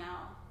guys right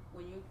now,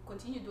 when you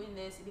continue doing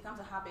this, it becomes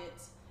a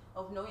habit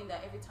of knowing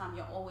that every time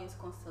you're always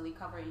constantly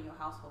covering your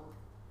household.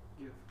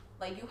 Yeah.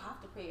 Like, you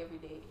have to pray every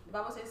day. The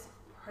Bible says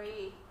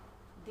pray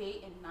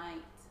day and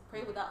night.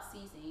 Pray without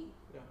ceasing.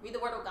 Yeah. Read the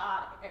word of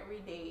God every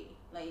day.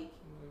 Like,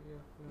 Yeah.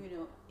 you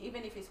know,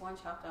 even if it's one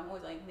chapter, I'm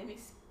always like, let me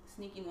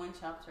sneak in one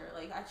chapter.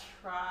 Like, I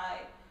try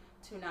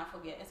to not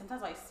forget. And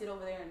sometimes I sit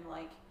over there and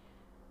like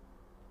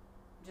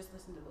just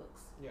listen to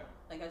books. Yeah.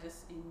 Like, I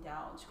just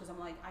indulge because I'm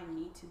like, I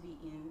need to be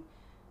in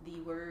the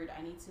word.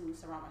 I need to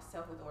surround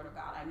myself with the word of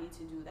God. I need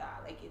to do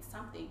that. Like, it's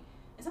something.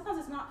 And sometimes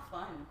it's not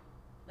fun.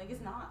 Like,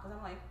 it's not, because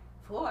I'm like,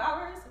 4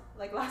 hours?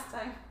 Like last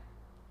time,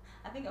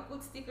 I think I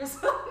put stickers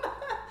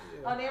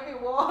on every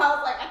wall. I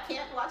was like, I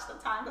can't watch the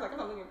time because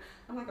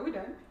I'm like, are we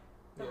done?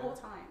 The whole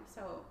time.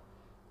 So,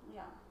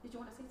 yeah. Did you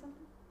want to say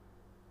something?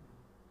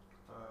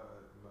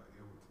 My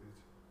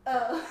invitation.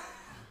 Oh,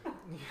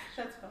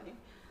 that's funny.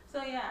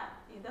 So yeah,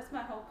 that's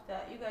my hope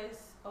that you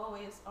guys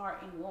always are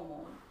in war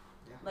mode.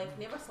 Yeah. Like,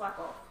 never slack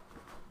off.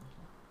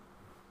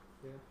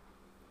 Yeah.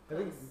 I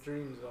think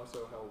dreams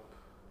also help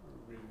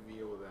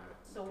reveal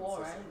that. The war,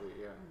 right?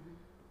 consistently, Yeah.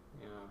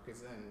 Mm-hmm. You know,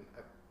 because then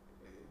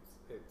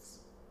it's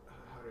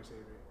how do I say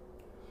it?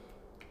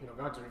 You know,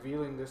 God's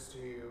revealing this to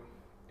you,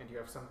 and you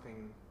have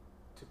something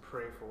to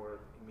pray for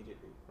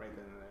immediately, right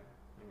then and there.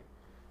 Right?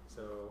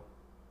 So,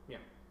 yeah,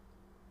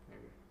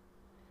 maybe.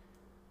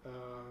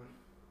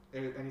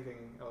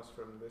 Anything else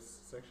from this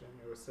section?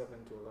 It was 7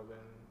 to 11.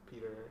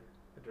 Peter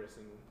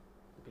addressing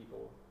the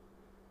people,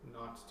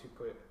 not to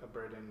put a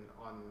burden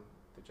on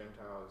the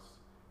Gentiles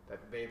that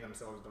they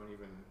themselves don't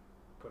even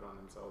put on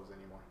themselves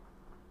anymore.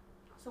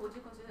 So would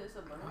you consider this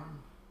a burden?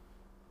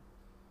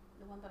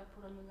 The one that I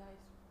put on you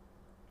guys?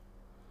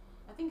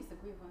 I think it's the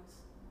grievance.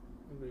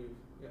 Grieve,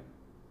 yeah.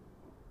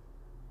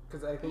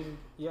 Because I think,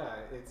 yeah,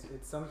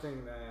 it's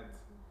something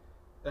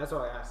that's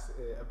why I asked,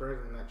 a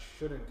burden that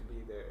shouldn't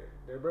be there.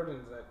 There are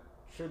burdens that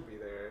should be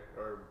there,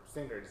 or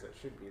standards that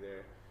should be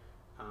there,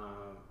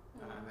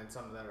 and then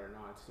some that are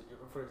not.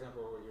 For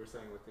example, what you were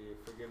saying with the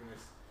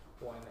forgiveness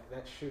one,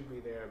 that should be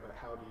there, but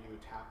how do you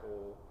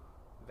tackle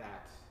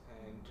that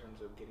in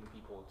terms of getting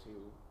people to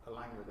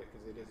align with it,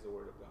 because it is the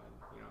word of God,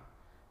 you know.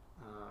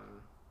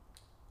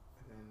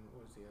 And then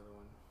what was the other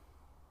one?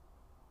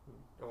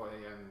 Oh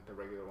yeah, and the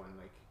regular one,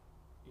 like,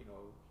 you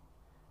know,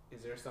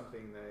 is there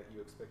something that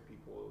you expect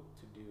people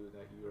to do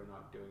that you are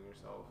not doing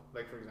yourself?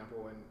 Like, for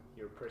example, when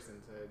your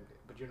person said,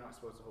 but you're not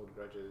supposed to hold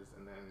grudges,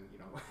 and then, you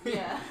know,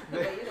 Yeah,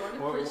 but you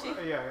don't want to preach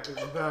it. yeah,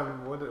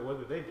 what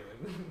are they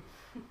doing?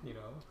 You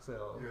know,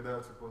 so You're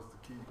not supposed to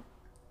keep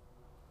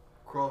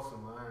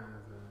crossing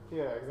lines and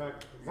yeah,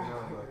 exactly. you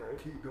know, like Right.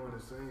 keep doing the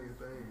same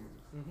things.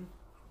 Mm-hmm.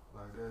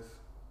 Like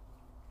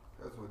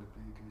that's what the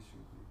big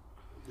issue be.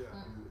 Yeah.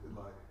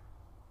 Like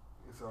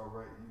it's all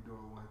right, you do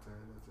it one time,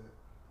 that's it.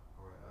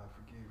 All right, I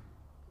forgive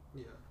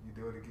you. Yeah. You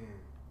do it again.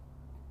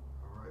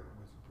 All right,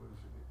 what you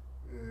bullshit.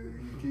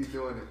 You keep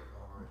doing it.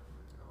 All right.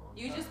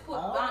 You just put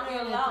How down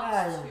your many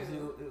loves times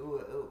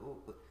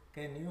too.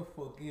 can you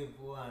forgive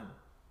one?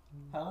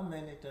 How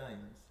many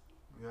times?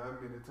 Yeah, how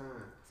many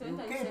times? You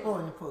Sometimes keep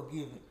on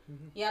forgiving.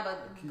 Yeah,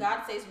 but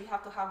God says we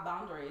have to have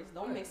boundaries.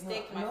 Don't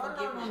mistake my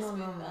forgiveness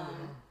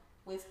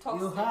with toxicity.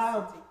 You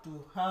have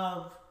to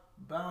have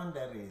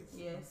boundaries.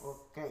 Yes.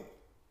 Okay.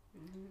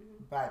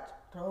 Mm-hmm.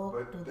 But talk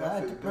But to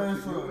that's that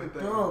that's a human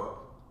person. thing.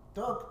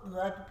 Talk to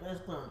that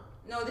person.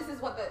 No, this is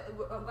what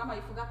Grandma,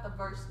 you forgot the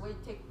verse where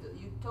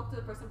you talk to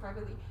the person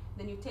privately,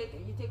 then you take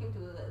him to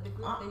the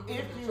group. Then you take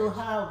him to If the you church.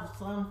 have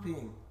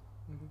something,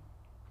 Mm-hmm.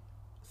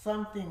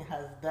 something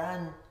has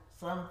done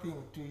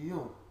something to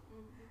you,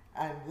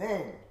 and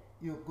then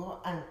you go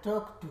and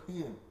talk to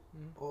him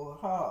or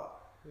her,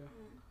 Yeah.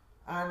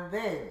 and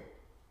then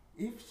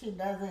if she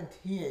doesn't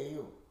hear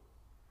you,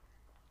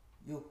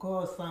 you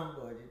call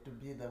somebody to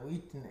be the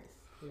witness.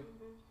 Yeah.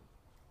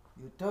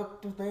 You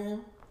talk to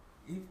them.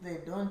 If they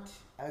don't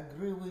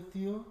agree with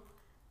you,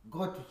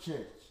 go to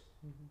church.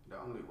 That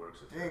only works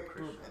if you're a Take to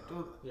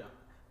Christian. Yeah.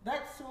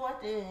 That's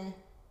what the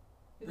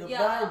Yeah.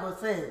 Bible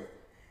says.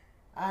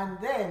 And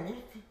then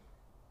if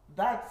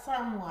that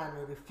someone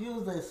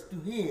refuses to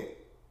hear,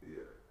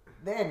 Yeah.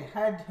 then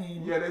had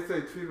him. Yeah, they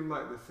say treat them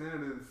like the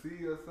sand of the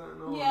sea or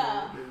something. on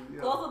Yeah. there, and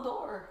Close the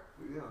door.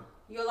 Yeah.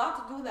 You're allowed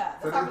to do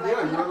that. So That's how yeah,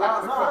 I'm like, you're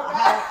allowed to No,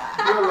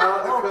 cut. You're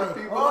allowed to cut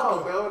Okay, people okay.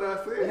 off. That's what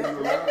I said. You're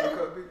allowed to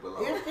cut people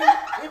off.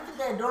 if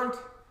they don't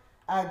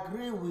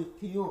agree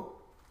with you,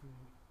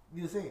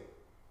 you say,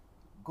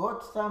 go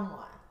to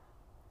someone.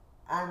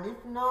 And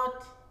if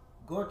not,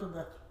 go to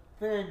the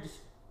third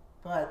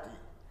party,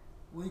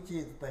 which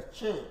is the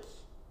church.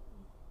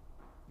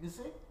 You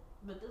see?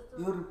 But this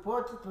You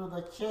report to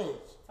the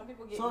church. some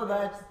people get So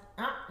embarrassed.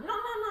 that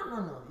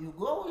no. You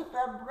go with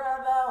a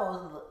brother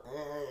or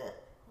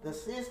the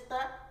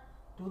sister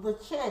to the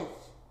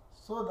church,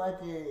 so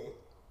that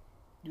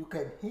you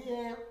can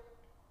hear.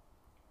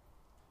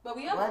 But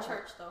we have What? a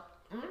church though.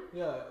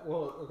 Yeah,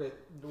 well, okay,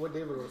 what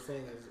David was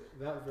saying is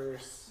that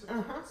verse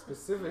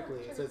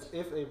specifically, it says,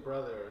 if a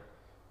brother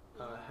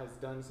has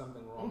done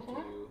something wrong to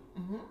you,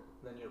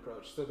 then you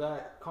approach. So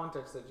that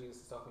context that Jesus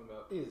is talking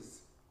about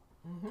is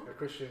a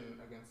Christian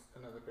against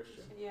another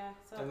Christian. Yeah,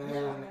 so And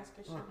Christian then against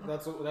Christian.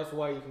 that's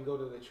why you can go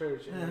to the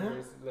church and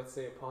there's, let's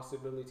say, a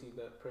possibility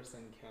that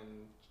person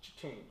can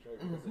change, right?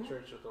 Because the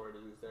church authority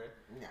is there.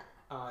 Yeah.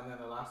 And then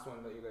the last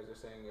one that you guys are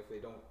saying, if they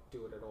don't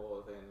do it at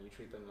all, then you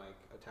treat them like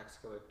a tax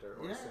collector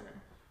or a sinner.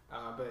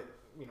 But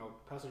you know,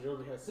 Pastor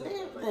Jolie has said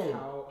that, like,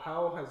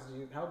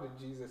 how did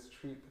Jesus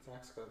treat the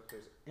tax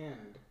collectors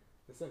and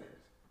the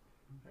sinners?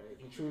 Right?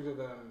 He treated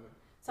them.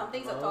 Some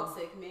things are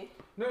toxic, me.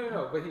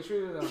 No. But he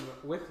treated them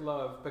with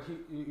love. But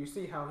you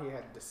see how he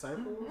had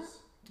disciples,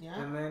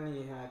 and then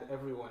he had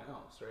everyone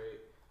else, right?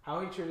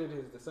 How he treated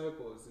his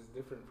disciples is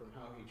different from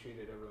how he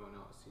treated everyone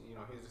else. You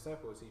know, his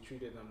disciples, he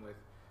treated them with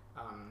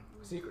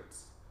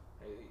secrets.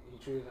 Right? He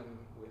treated them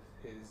with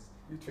his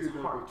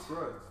heart.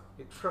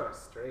 With trust.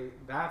 Trust, right?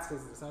 That's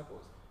his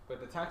disciples. But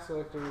the tax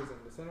collectors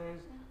and the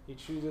sinners, he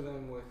treated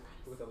them with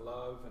a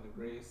love and a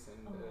grace,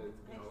 and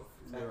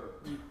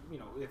you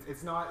know,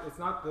 it's not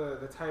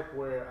the type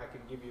where I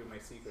can give you my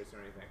secrets or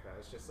anything like that.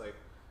 It's just like,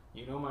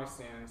 you know my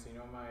stance, you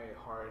know my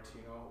heart,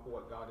 you know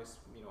what God is,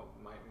 you know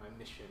my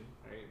mission,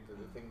 right? The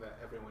thing that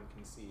everyone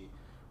can see.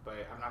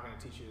 But I'm not going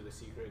to teach you the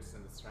secrets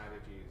and the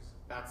strategies.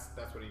 That's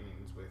what he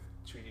means with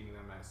treating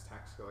them as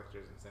tax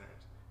collectors and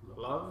sinners.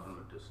 Love from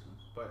a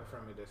distance, but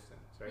from a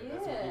distance, right? Yeah.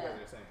 That's what you guys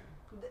are saying.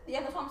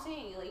 Yeah, that's what I'm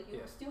saying. Like,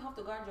 you still have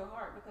to guard your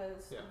heart,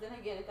 because then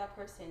again, if that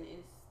person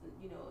is,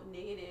 you know,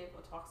 negative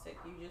or toxic,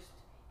 you just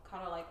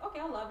kind of like, okay,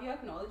 I love you, I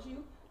acknowledge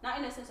you, not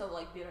in a sense of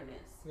like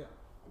bitterness. Yeah.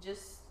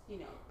 Just, you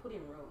know, put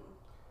in room.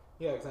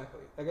 Yeah,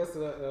 exactly. I guess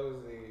that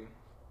was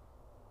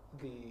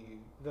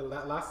the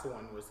last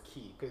one was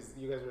key, because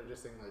you guys were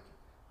just saying like,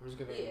 I'm just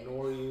gonna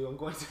ignore you. I'm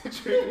going to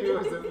treat you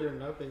as if you're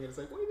nothing. And it's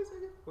like, wait a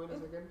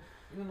second.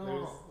 You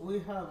know, we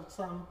have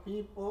some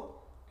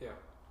people Yeah.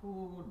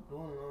 who do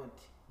not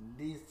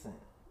listen.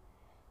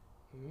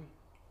 Mm-hmm.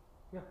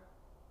 Yeah.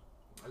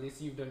 At least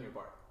you've done your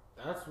part.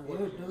 That's what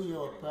You do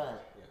your part.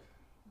 Yes.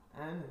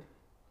 And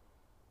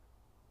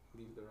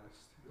Leave the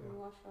rest. You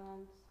wash your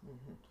hands.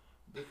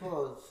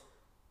 because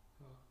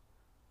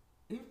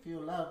if you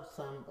love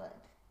somebody,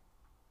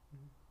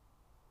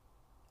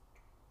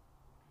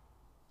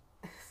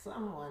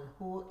 someone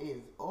who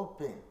is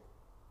open,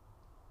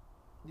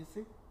 you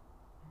see,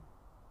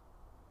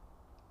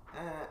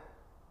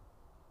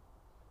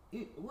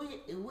 we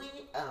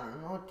are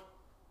not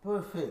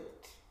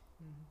perfect.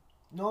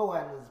 No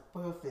one is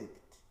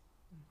perfect.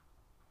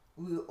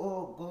 We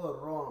all go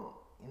wrong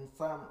in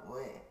some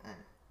way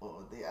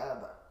or the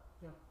other.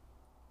 Yeah.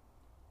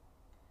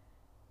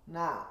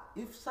 Now,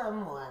 if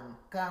someone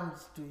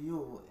comes to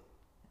you,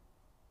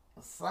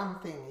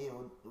 something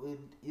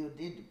you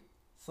did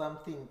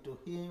something to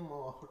him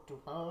or to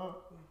her,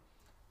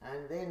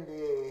 and then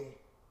they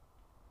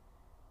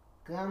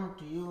come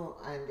to you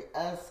and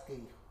ask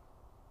you,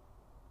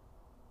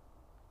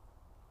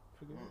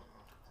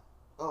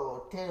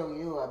 or tell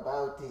you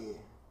about the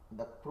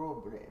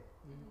problem,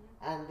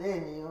 and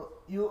then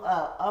you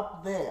are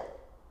up there.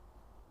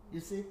 You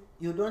see,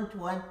 you don't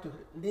want to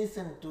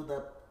listen to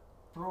the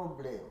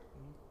problem.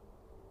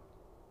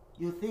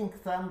 You think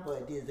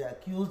somebody is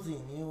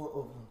accusing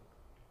you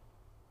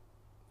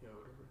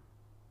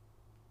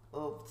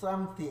of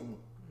something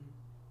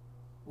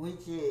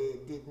which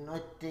did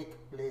not take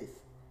place.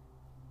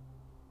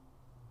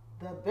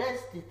 The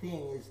best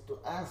thing is to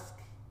ask.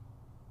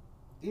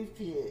 If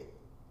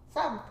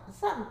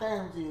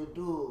sometimes you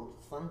do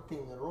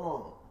something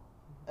wrong,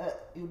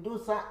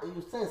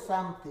 you say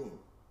something,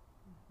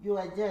 you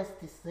are just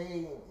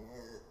saying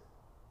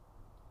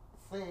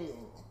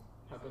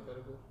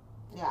Hypothetical.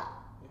 yeah.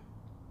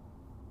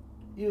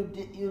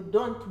 You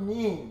don't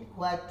mean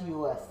what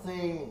you are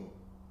saying,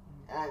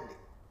 and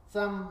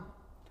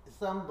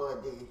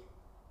somebody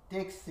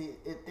takes it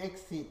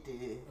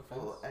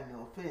for an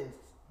offense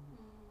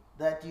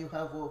that you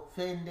have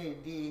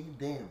offended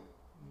them.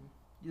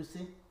 You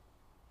see?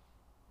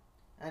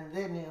 And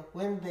then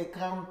when they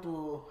come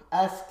to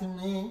ask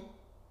me,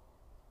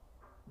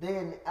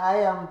 then I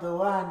am the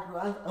one to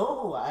ask,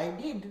 oh, I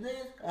did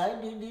this, I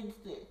did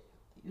it.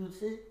 You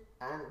see?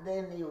 And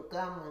then you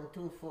come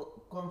into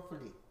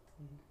conflict.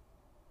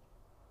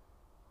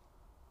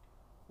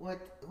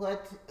 What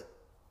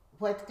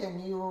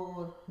can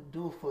you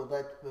do for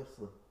that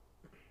person?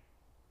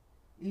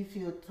 If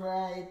you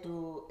try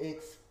to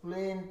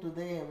explain to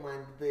them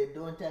and they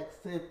don't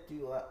accept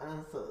your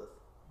answers,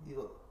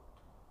 you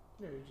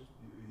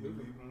leave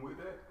them with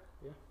that?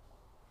 Yeah.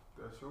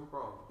 That's your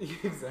problem.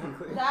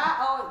 Exactly.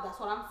 That's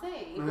what I'm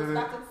saying. It goes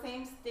back to the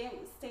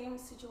same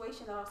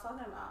situation that I was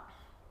talking about.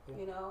 Yeah.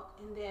 You know,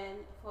 and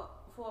then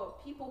for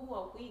people who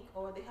are weak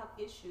or they have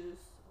issues,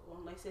 or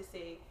like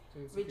say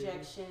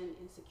rejection,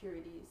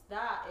 insecurities,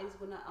 that is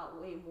gonna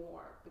outweigh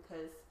more,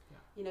 because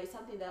you know, it's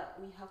something that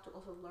we have to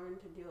also learn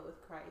to deal with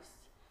Christ.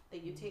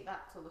 That you take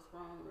that to the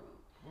throne room,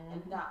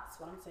 and that's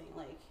what I'm saying.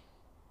 Like,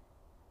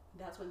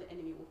 that's when the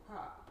enemy will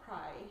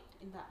pry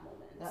in that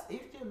moment.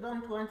 If you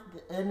don't want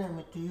the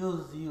enemy to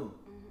use you,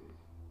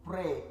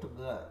 pray to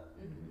God.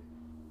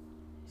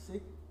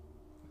 See?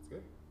 That's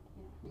good.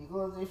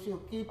 Because if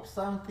you keep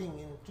something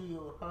into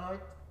your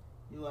heart,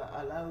 you are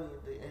allowing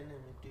the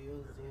enemy to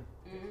use you.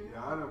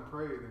 Yeah, I done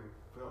prayed and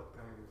felt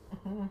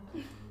things,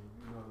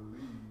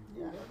 leave.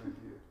 Yeah.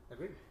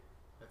 Agreed.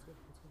 That's good.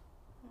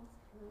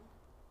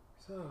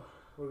 So,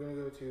 we're going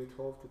to go to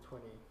 12 to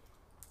 20.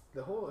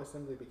 The whole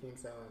assembly became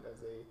silent as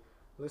they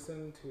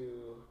listened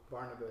to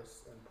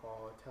Barnabas and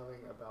Paul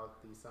telling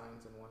about the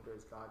signs and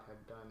wonders God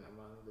had done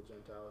among the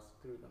Gentiles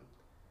through them.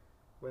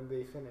 When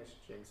they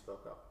finished, James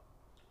spoke up.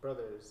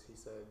 "Brothers," he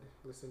said,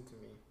 "listen to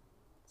me.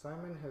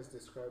 Simon has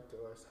described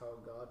to us how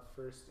God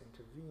first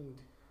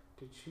intervened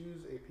to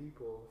choose a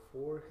people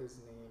for his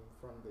name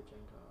from the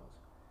Gentiles.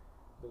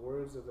 The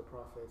words of the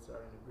prophets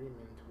are in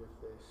agreement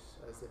with this,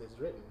 as it is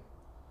written,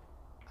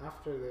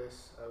 'After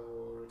this I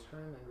will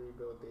return and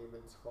rebuild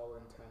David's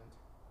fallen tent.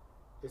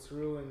 Its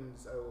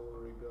ruins I will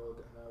rebuild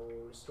and I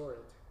will restore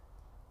it,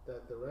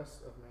 that the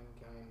rest of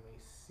mankind may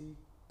seek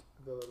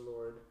the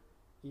Lord,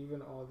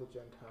 even all the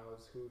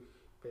Gentiles who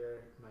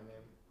bear my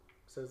name,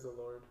 says the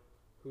Lord,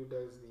 who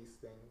does these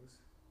things,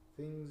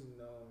 things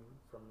known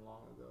from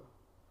long ago.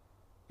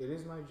 It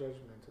is my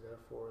judgment,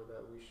 therefore,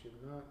 that we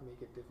should not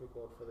make it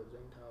difficult for the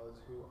Gentiles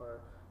who are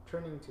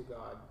turning to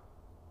God.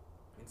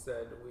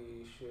 Instead,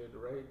 we should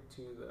write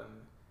to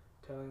them,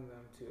 telling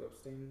them to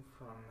abstain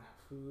from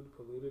food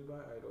polluted by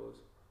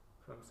idols,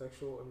 from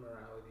sexual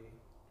immorality,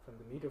 from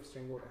the meat of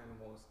strangled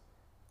animals,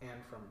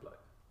 and from blood.'"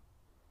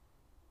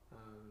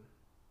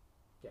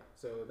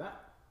 So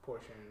that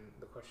portion,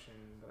 the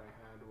question that I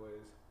had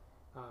was,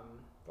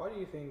 why do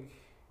you think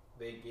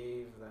they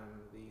gave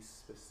them these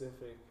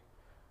specific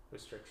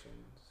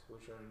restrictions,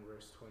 which are in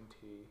verse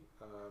 20,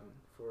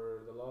 for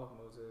the law of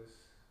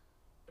Moses,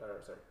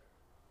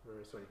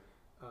 verse 20.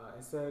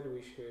 Instead,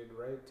 we should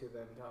write to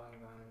them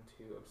telling them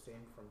to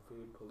abstain from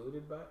food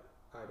polluted by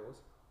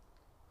idols,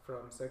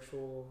 from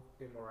sexual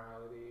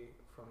immorality,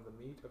 from the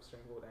meat of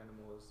strangled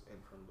animals,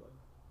 and from blood.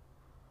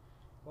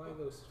 Why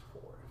those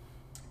four?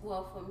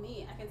 Well, for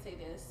me, I can say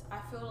this. I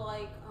feel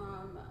like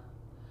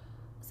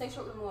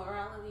sexual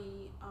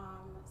immorality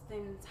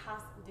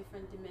has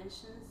different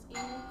dimensions in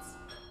it.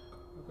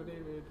 Uncle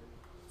David.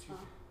 I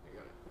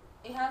got it.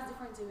 It has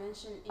different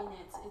dimension in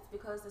it. It's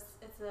because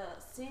it's a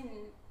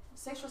sin.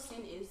 Sexual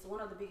sin is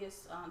one of the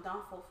biggest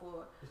downfall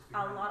for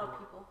a lot of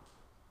people.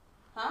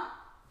 Huh?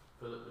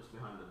 Philip is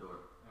behind the door.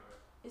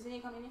 Isn't he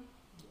coming in?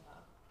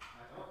 I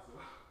thought so.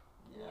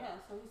 Yeah,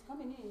 so he's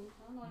coming in.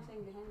 I don't know why he's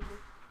saying behind the door.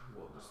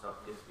 Well, the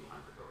stuff is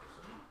behind the door.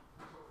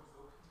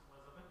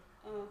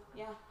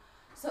 Yeah.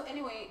 So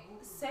anyway,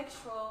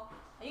 sexual.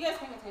 Are you guys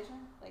paying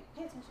attention? Like,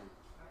 pay attention.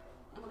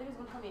 Uncle David's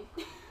gonna come in.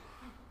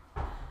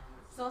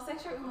 So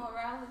sexual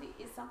immorality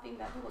is something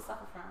that people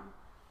suffer from,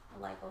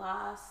 like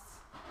lust,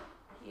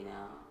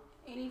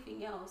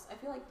 anything else. I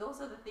feel like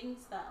those are the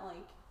things that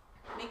like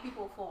make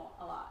people fall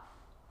a lot.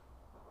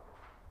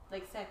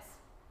 Like sex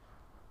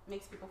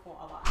makes people fall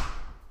a lot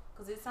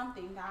because it's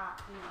something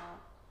that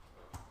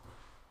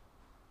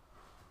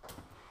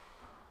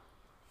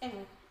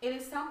Anyway, it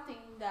is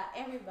something that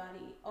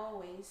everybody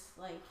always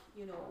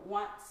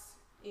wants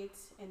it,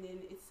 and then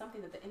it's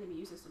something that the enemy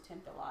uses to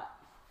tempt a lot.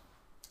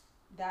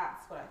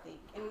 That's what I think.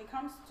 And when it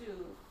comes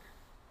to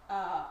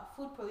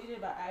food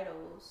polluted by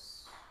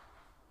idols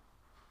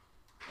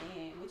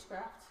and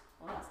witchcraft,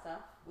 all that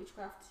stuff,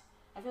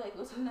 I feel like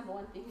those are the number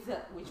one things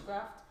that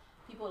witchcraft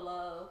people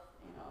love.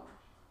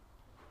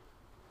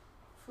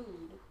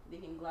 Food, they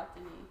can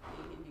gluttony,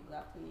 they can be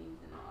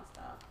gluttonies and all that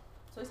stuff.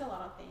 So it's a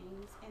lot of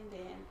things. And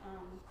then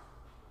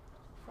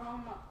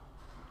from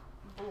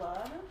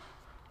blood,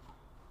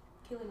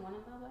 killing one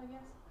another, I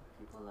guess.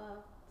 People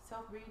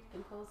self-breed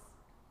can cause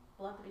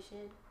blood to be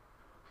shed.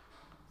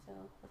 So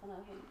that's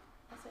another thing.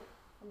 That's it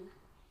for me.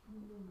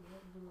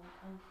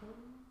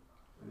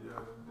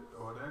 Yeah,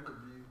 or that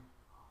could be.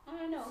 I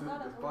don't know.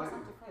 God has always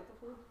fighting. sanctified the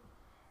food.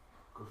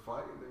 Cause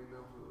fighting ain't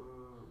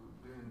never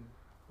been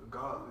a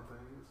godly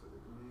thing, so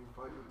it can mean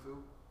fighting too.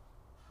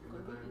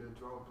 Anything that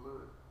draw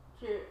blood.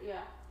 Sure,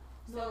 yeah.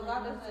 So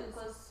God doesn't,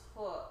 because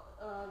for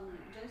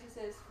Genesis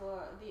says,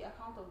 for the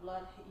account of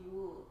blood,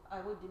 I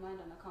would demand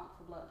an account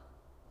for blood.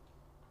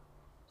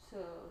 So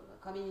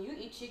you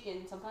eat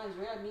chicken, sometimes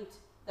rare meat.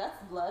 That's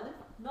blood.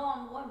 No,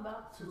 I'm going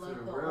back to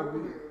like the rare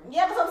meat.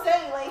 Yeah, that's what I'm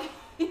saying.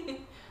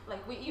 Like,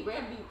 like we eat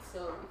rare meat,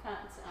 so we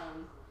can't.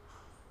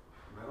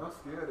 Man, I'm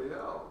scared of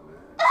y'all,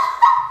 man.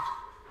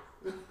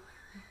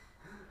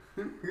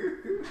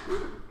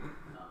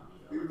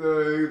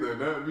 Either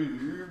not me.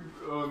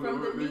 From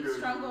the meat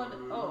strangled.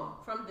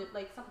 From the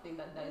something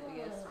that dies. I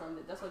guess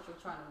that's what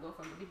you're trying to go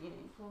from the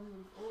beginning. from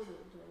the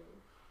older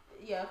days.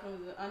 Yeah,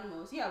 from the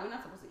animals. Yeah, we're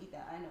not supposed to eat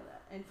that. I know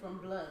that. And from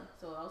blood.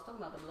 So I was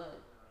talking about the blood.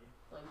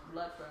 Like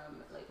blood from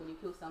when you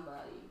kill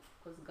somebody,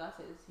 because God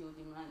says He will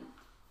demand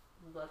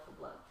blood for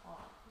blood. Oh,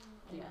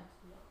 Yeah.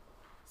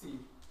 See,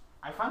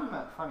 I find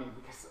that funny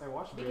because I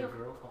watched Be Bear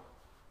careful.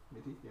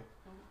 Grylls. Yeah.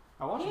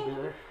 I watched Yeah.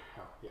 Bear.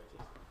 Oh, yes.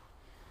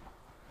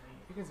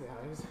 You can say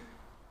hi.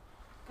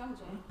 Come,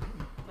 Jay.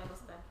 Bible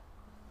study.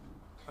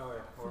 Oh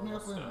yeah. We're Senior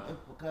almost, friend,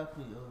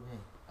 Epukapi,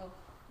 Oh.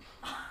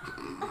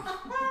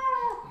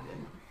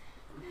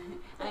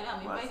 I know,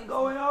 I'm What's inviting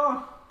going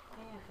on?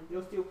 Yeah.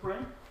 You're still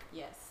praying?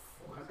 Yes.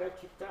 Oh, I got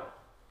kicked out.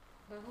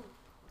 But who?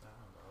 I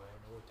don't know. I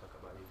know we talk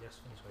about it.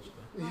 Just finish what you're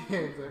doing.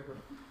 yeah, exactly.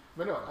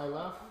 But no, I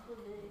laugh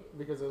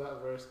because of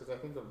that verse because I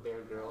think of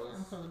Bear Grylls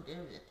Uncle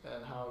David.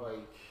 and how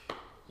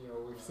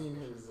we've seen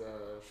his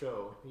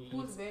show.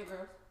 Who's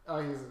bigger?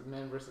 He's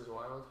Man vs.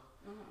 Wild.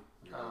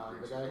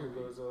 The guy who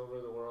goes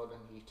over the world and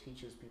he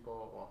teaches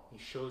people. Well, he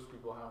shows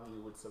people how he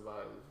would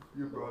survive.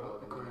 You in the brought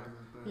wild up the and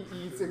crazy thing.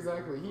 he eats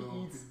exactly. He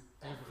eats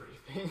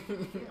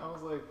everything. I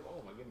was like,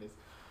 oh my goodness.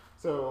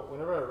 So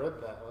whenever I read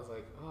that, I was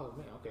like, oh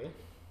man, okay,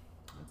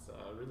 that's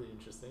really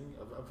interesting.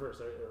 A verse,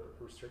 right?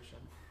 A restriction.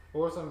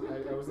 What were some?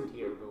 I wasn't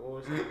here, but what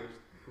were some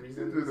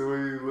reasons? Just the way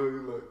you look,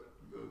 you're like,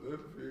 no,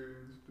 that's very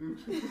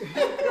interesting.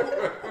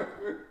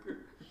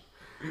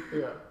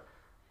 Yeah.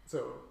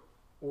 So,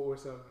 what were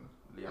some?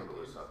 Leandro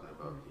was talking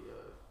about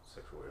the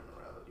sexual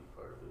immorality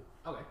part of it.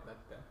 Okay,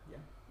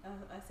 yeah.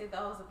 I said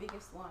that was the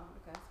biggest one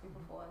because people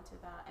fall into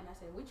that, and I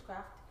said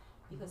witchcraft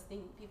because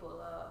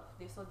people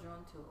they're so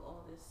drawn to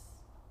all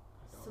this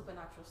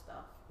supernatural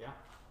stuff. Yeah.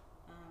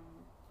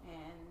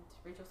 And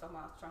Rachel's talking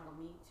about strangled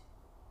meat,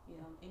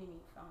 any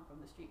meat found from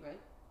the street, right?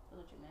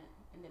 That's what you meant.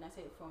 And then I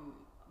said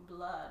from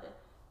blood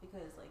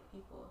because like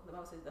people, the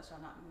Bible says thou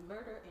shalt not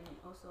murder, and then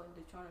also in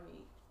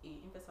Deuteronomy it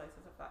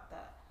emphasizes the fact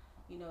that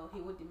he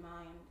would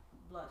demand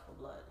blood for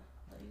blood.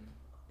 Like,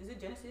 is it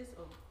Genesis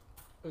or?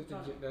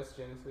 That's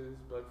Genesis,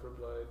 blood for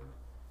blood,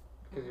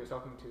 because he was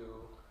talking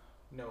to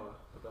Noah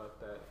about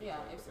that. Yeah.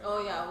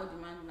 I would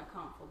demand an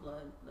account for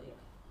blood. Like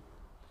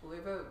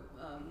whoever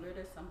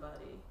murders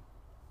somebody,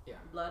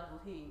 blood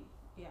will he?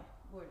 Yeah,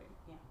 wording.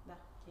 Yeah, that.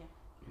 Yeah.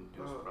 And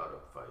just brought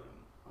up fighting.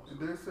 Also. And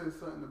they say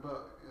something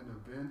about an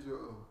avenger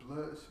of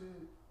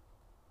bloodshed.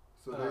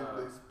 So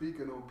they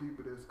speaking on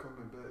people that's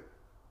coming back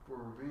for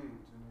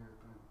revenge and everything.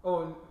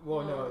 Oh,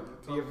 well, no.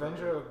 Talk The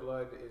Avenger about of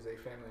Blood is a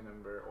family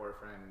member or a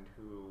friend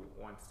who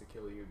wants to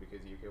kill you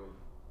because you killed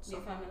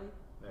Your someone. family.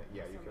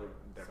 You killed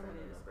their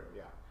family somebody member.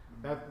 Yeah.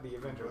 Mm-hmm. That the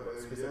Avenger of Blood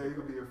Yeah, specifically. he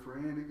could be a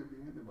friend, he could be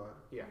anybody.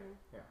 Yeah.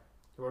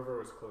 Whoever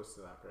was close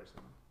to that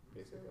person,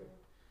 basically.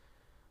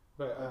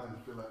 But I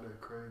just feel like they're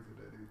crazy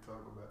that they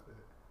talk about that.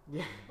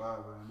 yeah. In the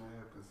Bible, and that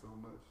happens so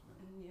much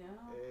now.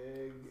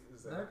 Yeah.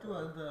 Exactly. That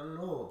was the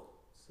law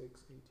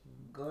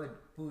 6:18. God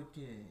put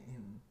in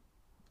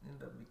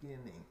the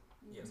beginning.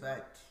 Yes.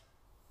 That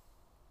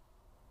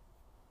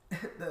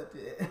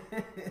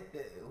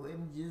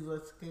when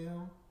Jesus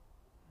came,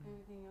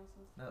 Everything else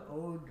was. the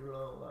old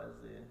law was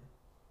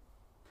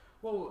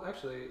Well,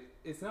 actually,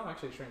 it's now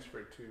actually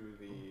transferred to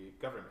the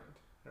government,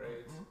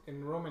 right?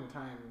 In Roman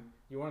time,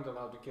 you weren't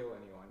allowed to kill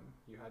anyone.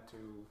 You had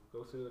to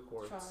go through the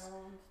courts.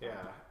 Trial and stuff.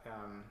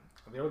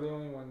 Yeah. They were the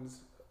only ones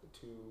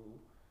to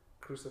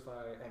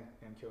crucify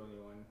and kill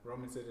anyone.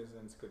 Roman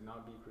citizens could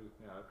not be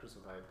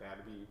crucified. They had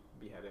to be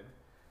beheaded.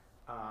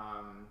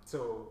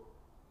 So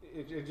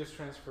it just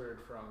transferred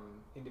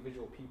from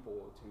individual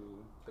people to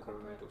the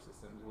governmental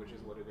systems, which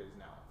is what it is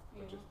now.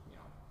 Which is,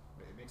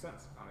 it makes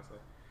sense, honestly.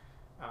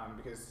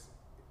 Because,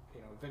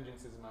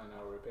 vengeance is mine,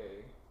 I'll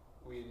repay.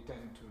 We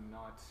tend to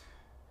not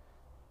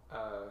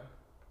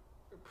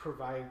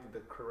provide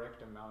the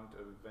correct amount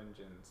of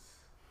vengeance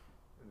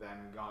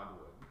than God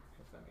would,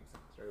 if that makes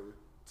sense, right?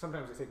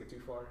 Sometimes we take it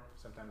too far.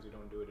 Sometimes we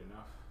don't do it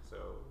enough. So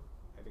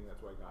I think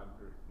that's why God,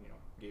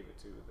 gave it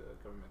to the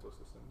governmental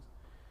systems.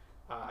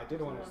 I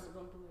did want to. Sometimes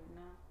don't do it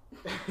now.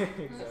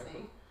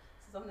 Exactly.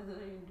 Sometimes they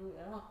don't even do it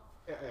at all.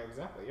 Yeah,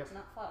 exactly. Yes.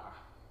 Not far.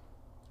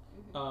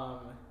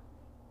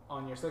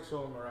 On your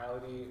sexual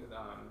immorality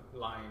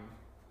line,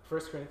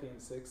 1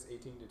 Corinthians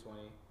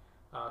 6:18-20,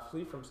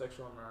 flee from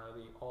sexual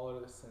immorality. All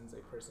of the sins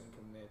a person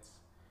commits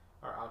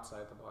are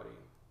outside the body,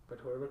 but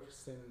whoever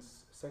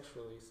sins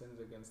sexually sins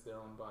against their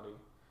own body.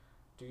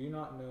 Do you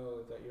not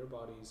know that your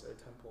bodies are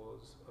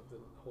temples of the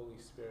Holy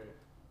Spirit,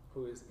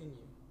 who is in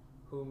you,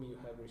 whom you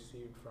have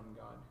received from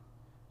God?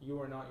 You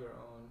are not your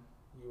own.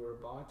 You were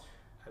bought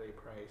at a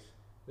price.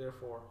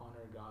 Therefore,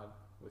 honor God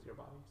with your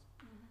bodies.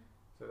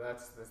 So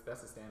that's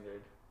the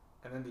standard.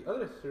 And then the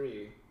other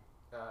three,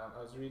 I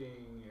was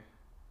reading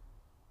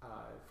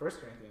 1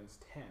 Corinthians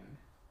 10,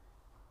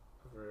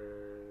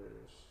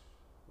 verse,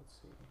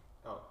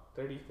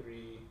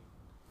 33,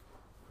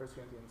 1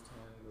 Corinthians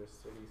 10, verse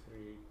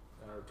 33,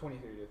 or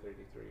 23 to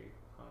 33,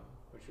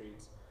 which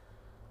reads,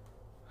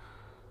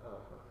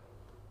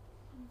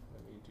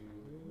 let me do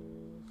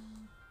this.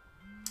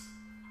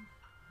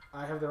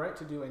 I have the right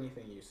to do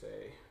anything you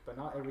say, but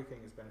not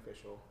everything is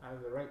beneficial. I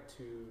have the right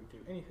to do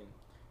anything,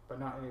 but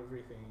not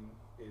everything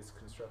is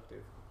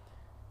constructive.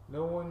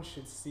 No one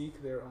should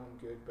seek their own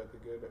good, but the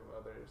good of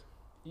others.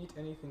 Eat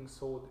anything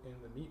sold in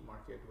the meat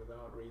market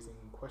without raising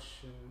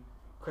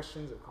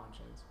questions of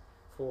conscience,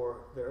 for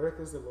the earth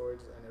is the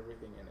Lord's and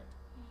everything in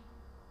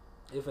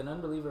it. If an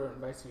unbeliever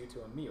invites you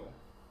to a meal,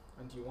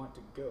 and you want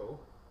to go,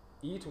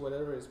 eat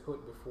whatever is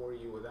put before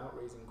you without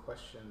raising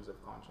questions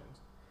of conscience.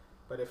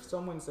 But if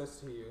someone says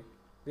to you,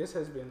 "This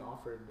has been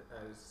offered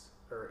as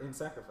or in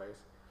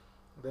sacrifice,"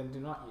 then do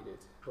not eat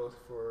it, both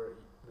for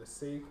the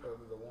sake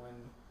of the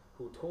one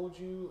who told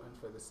you and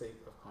for the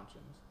sake of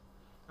conscience.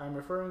 I am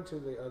referring to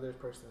the other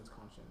person's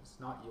conscience,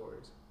 not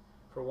yours.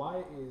 For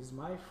why is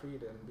my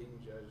freedom being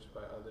judged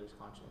by others'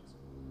 conscience?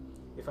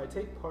 If I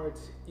take part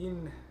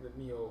in the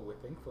meal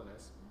with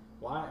thankfulness,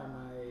 why am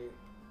I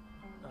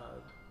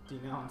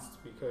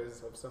denounced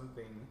because of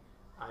something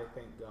I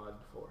thank God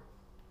for?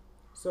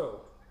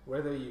 So,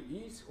 whether you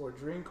eat or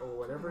drink or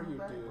whatever you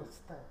do,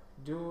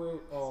 do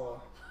it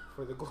all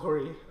for the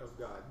glory of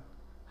God.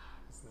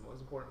 This is the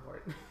most important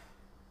part.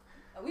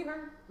 We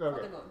heard.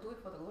 Okay. Do it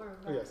for the glory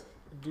of God. Yes.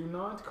 Do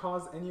not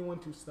cause anyone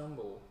to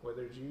stumble,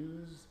 whether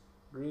Jews,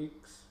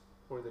 Greeks,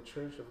 or the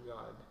church of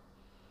God.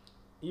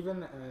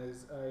 Even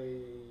as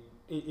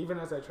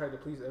I try to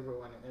please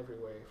everyone in every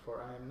way,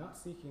 for I am not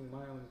seeking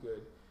my own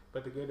good,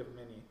 but the good of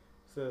many,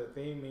 so that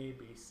they may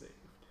be saved.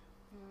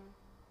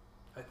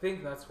 I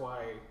think that's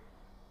why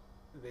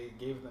they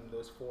gave them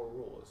those 4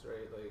 rules,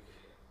 right? Like,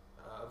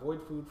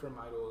 avoid food from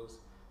idols,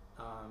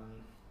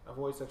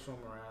 avoid sexual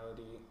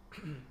immorality,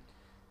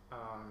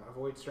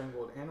 avoid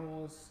strangled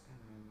animals, and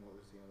then what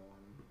was the other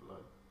one?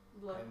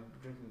 Blood.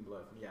 And drinking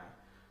blood, yeah.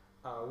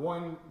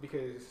 One,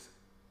 because,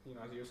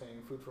 as you were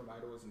saying, food from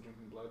idols and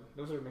drinking blood,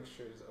 those are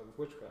mixtures of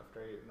witchcraft,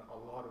 right? And a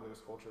lot of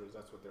those cultures,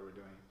 that's what they were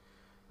doing.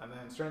 And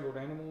then strangled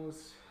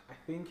animals, I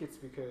think it's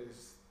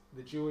because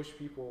the Jewish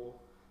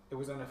people, it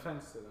was an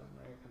offense to them,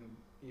 right? And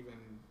even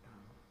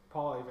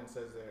Paul even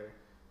says there,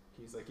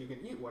 he's like, you can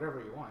eat whatever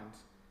you want,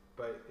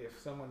 but if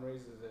someone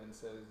raises it and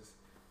says,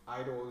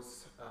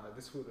 idols,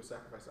 this food was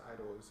sacrificed to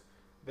idols,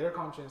 their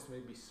conscience may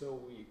be so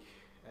weak,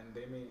 and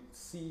they may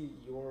see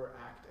your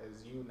act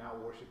as you now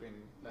worshiping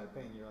that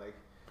thing. You're like,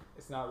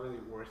 it's not really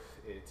worth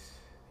it,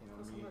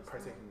 me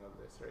partaking of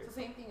this, right? It's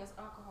the same thing as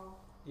alcohol.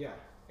 Yeah,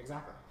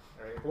 exactly.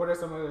 Right. What are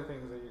some other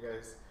things that you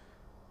guys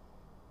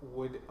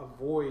would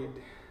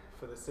avoid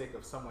for the sake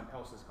of someone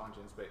else's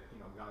conscience, but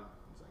God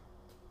is like,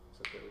 it's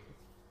okay with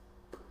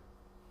you?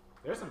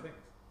 There are some things.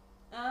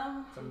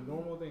 Some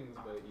normal things,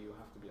 but you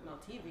have to be. No,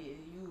 TV.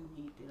 You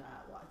need to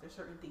not watch. There's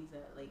certain things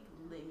that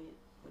limit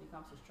when it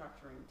comes to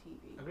structuring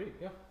TV. Agreed.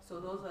 Yeah.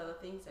 So those are the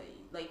things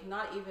that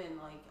not even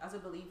as a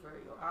believer,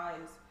 your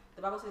eyes.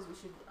 The Bible says we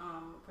should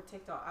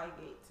protect our eye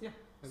gates. Yeah.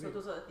 So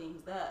those are the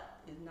things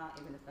that is not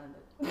even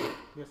offended.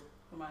 Yes.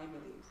 For my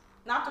beliefs.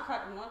 Not to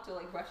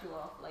brush you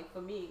off.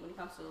 For me, when it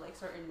comes to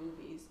certain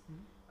movies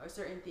or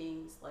certain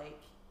things,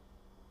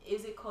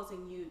 is it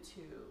causing you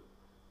to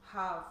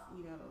have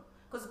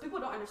because people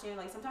don't understand,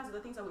 sometimes the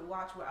things that we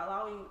watch, we're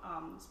allowing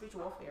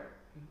spiritual warfare.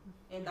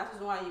 And that is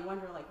why you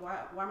wonder,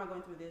 why am I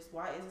going through this?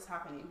 Why is this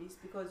happening? It's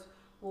because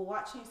we're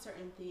watching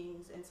certain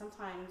things, and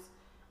sometimes,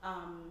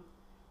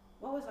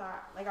 what was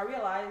that? I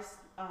realized,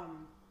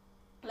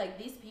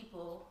 these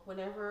people,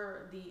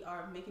 whenever they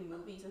are making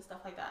movies and stuff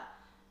like that,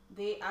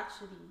 they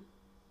actually,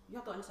 you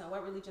have to understand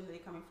what religion are they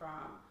coming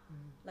from.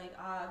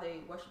 Are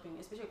they worshiping,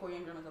 especially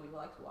Korean dramas that we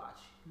like to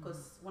watch?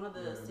 Because one of the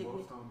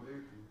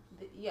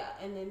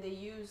and then they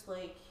use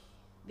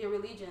their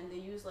religion. They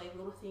use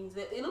little things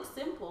that it looks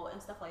simple and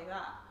stuff like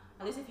that.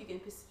 At least if you can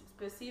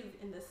perceive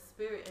in the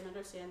spirit and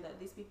understand that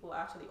these people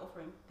are actually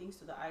offering things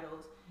to the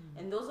idols,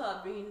 and those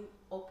are bringing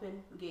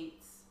open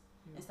gates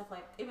and stuff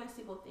even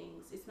simple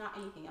things. It's not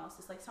anything else.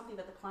 It's something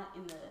that they plant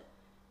in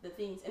the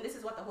things, and this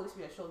is what the Holy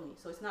Spirit showed me.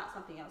 So it's not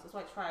something else. That's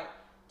why I try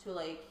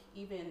to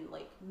even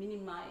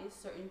minimize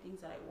certain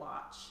things that I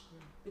watch,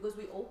 because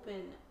we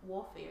open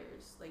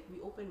warfares, we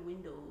open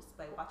windows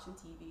by watching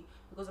TV,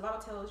 because the Bible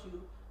tells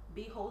you,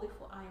 be holy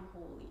for I am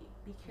holy.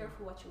 Be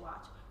careful what you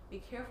watch. Be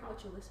careful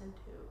what you listen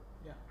to.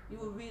 Yeah. You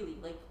will really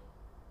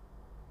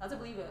as a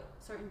believer,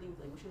 certain things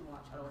we shouldn't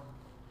watch at all.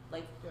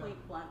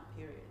 Point blank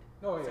period.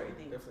 Oh yeah, certain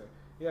things. definitely.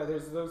 Yeah,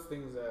 there's those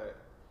things that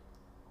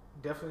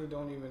definitely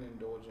don't even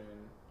indulge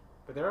in,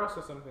 but there are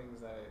also some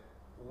things that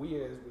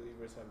we as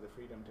believers have the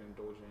freedom to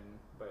indulge in,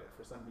 but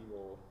for some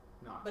people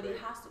not. But right?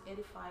 it has to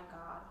edify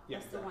God. Yeah,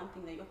 That's the one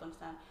thing that you have to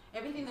understand.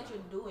 Everything that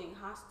you're doing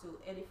has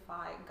to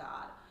edify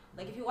God.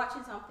 If you're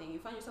watching something, you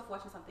find yourself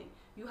watching something,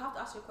 you have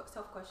to ask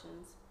yourself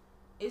questions.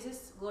 Is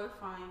this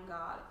glorifying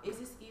God? Is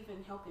this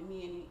even helping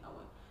me in any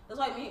way? That's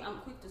why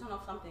I'm quick to turn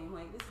off something.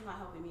 This is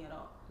not helping me at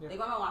all. Yeah.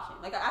 When I'm watching,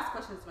 I ask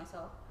questions to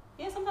myself.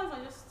 Yeah, sometimes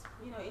I just,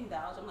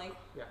 indulge. I'm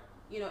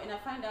and I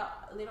find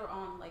out later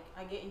on,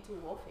 I get into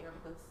warfare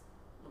because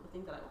of the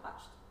things that I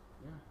watched.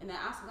 Yeah. And I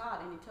ask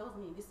God, and He tells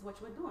me, this is what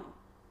you were doing.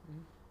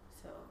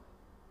 So.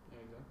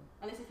 Yeah, exactly.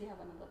 Unless if you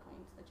have another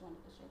point that you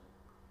wanted to share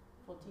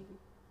for TV.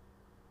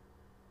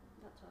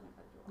 That's what I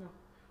got you. No.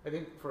 I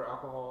think for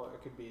alcohol, it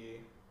could be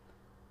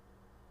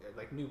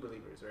new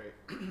believers, right?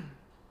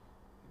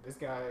 This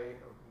guy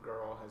or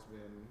girl has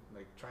been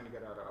trying to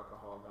get out of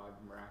alcohol. God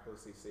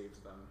miraculously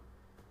saves them,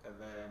 and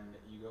then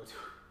you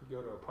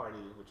go to a party,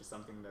 which is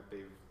something that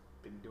they've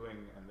been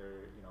doing, and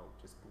they're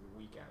just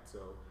weak at.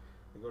 So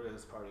they go to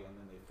this party, and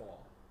then they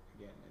fall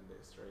again in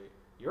this, right?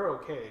 You're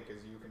okay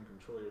because you can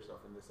control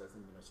yourself, and this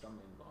hasn't been a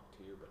stumbling block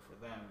to you. But for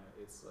them,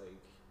 it's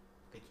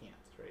they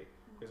can't, right?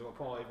 Because what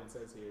Paul even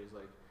says here is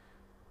like,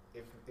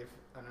 if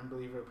an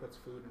unbeliever puts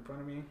food in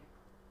front of me,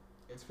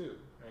 it's food,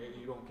 right?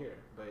 You don't care.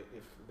 But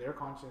if their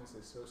conscience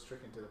is so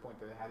stricken to the point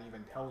that they had to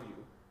even tell you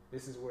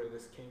this is where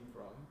this came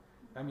from,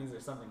 that means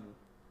there's something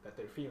that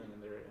they're feeling in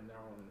their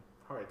own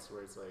hearts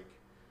where it's like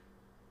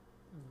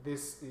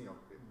this,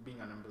 being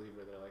an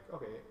unbeliever, they're like,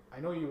 okay, I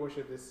know you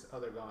worship this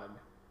other God,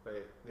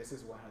 but this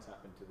is what has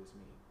happened to this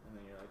me. And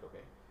then you're like,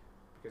 okay,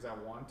 because I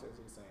want, as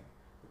he's saying,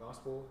 the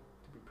gospel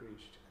to be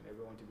preached and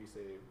everyone to be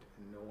saved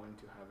and no one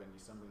to have any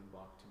stumbling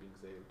block to being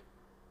saved,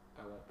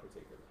 I won't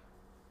partake of that.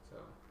 So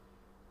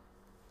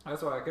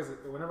that's why, because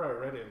whenever I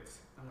read it,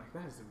 I'm like,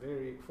 that is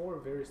four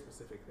very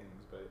specific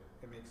things, but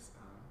it makes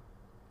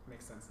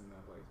sense in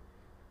that way.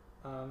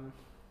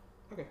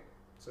 Okay,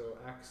 so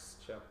Acts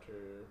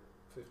chapter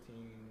 15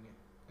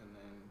 and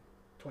then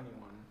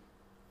 21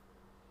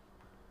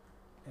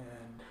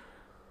 and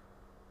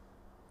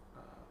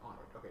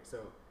onward. Okay, so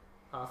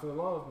for the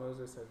law of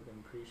Moses has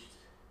been preached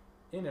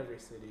in every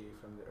city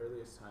from the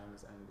earliest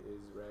times and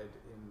is read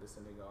in the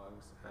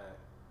synagogues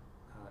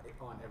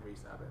on every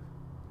Sabbath.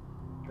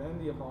 Then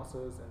the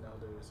apostles and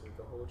elders of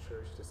the whole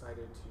church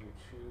decided to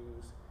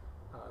choose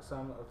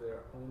some of their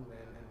own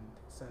men and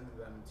send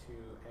them to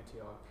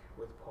Antioch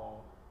with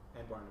Paul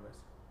and Barnabas.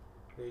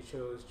 They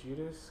chose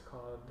Judas,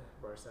 called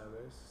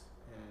Barsabbas,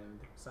 and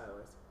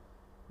Silas,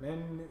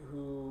 men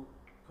who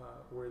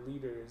were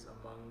leaders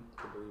among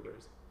the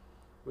believers.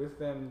 With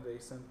them they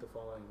sent the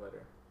following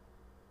letter.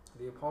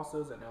 The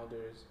apostles and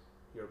elders,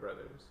 your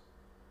brothers,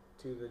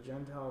 to the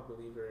Gentile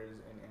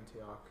believers in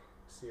Antioch,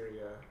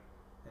 Syria,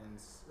 and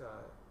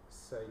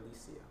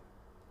Cilicia,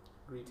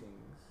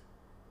 greetings.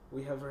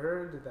 We have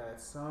heard that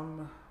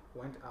some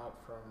went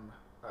out from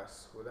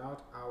us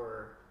without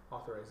our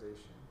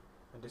authorization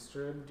and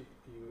disturbed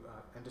you,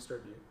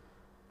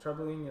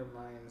 troubling your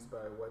minds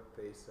by what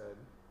they said.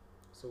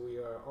 So we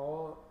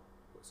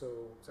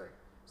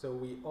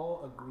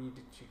all agreed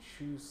to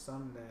choose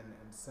some men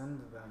and send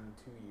them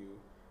to you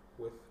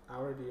with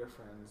our dear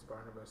friends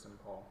Barnabas and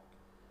Paul,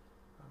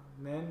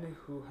 men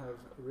who have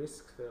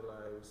risked their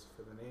lives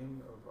for the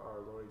name of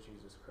our Lord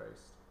Jesus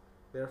Christ.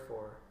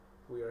 Therefore,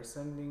 we are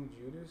sending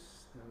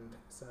Judas and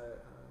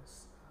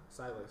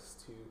Silas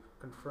to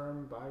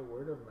confirm by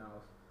word of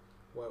mouth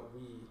what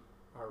we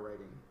are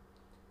writing.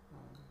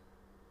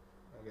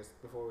 I guess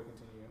before we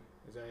continue,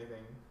 is there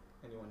anything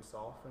anyone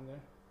saw from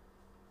there?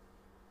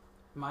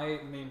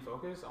 My main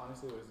focus,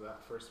 honestly, was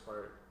that first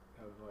part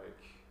of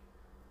like,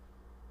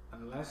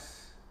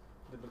 unless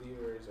the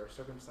believers are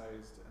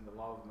circumcised and the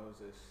law of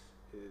Moses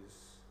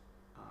is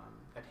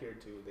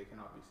adhered to, they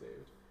cannot be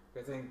saved.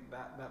 I think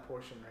that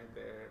portion right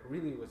there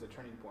really was a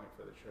turning point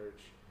for the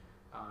church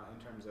in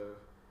terms of,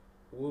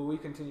 will we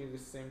continue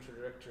this same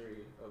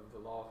trajectory of the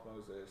law of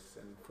Moses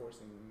and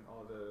forcing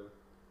all the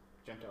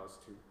Gentiles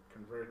to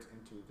convert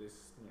into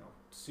this,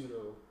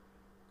 pseudo,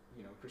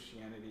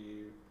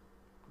 Christianity,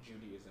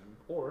 Judaism,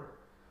 or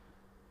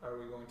are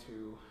we going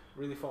to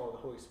really follow the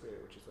Holy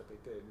Spirit, which is what they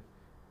did,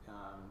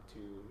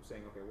 to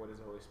saying, okay, what does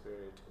the Holy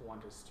Spirit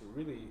want us to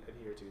really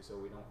adhere to so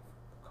we don't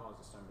cause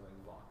a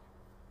stumbling block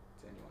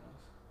to anyone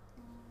else?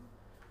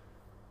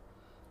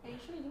 Are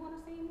you sure you want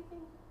to say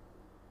anything?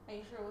 Are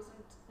you sure it wasn't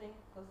a thing?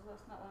 Because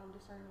that's not what I'm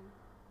discerning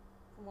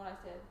from what I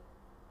said.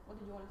 What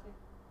did you want to say?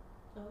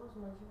 That was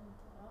my train of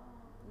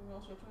thought. You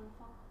lost your train of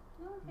thought?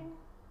 No, okay.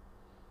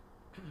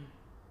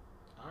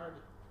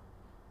 Alrighty.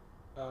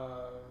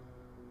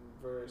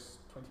 Verse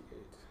 28.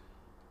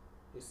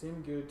 It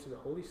seemed good to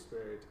the Holy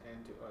Spirit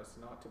and to us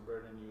not to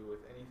burden you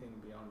with anything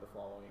beyond the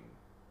following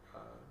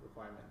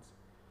requirements.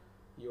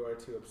 You are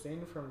to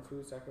abstain from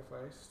food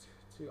sacrificed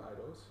to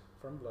idols,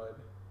 from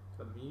blood,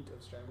 the meat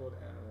of strangled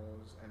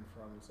animals, and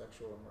from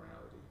sexual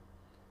immorality.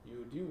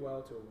 You do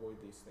well to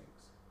avoid these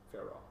things.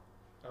 Farewell.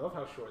 I love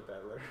how short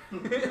that letter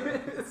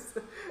is.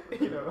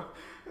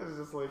 It's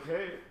just like,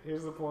 hey,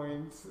 here's the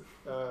point.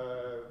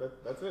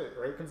 That's it,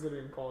 right?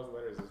 Considering Paul's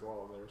letters as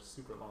well, they're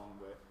super long,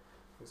 but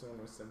this one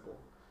was simple.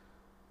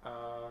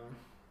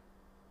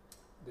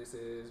 This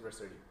is verse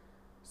 30.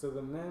 So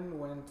the men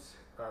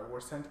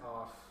were sent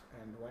off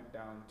and went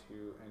down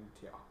to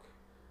Antioch,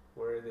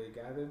 where they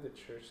gathered the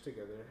church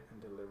together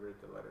and delivered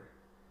the letter.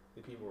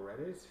 The people read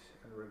it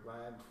and were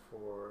glad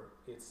for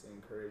its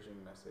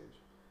encouraging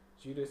message.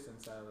 Judas and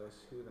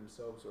Silas, who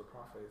themselves were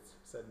prophets,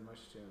 said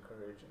much to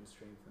encourage and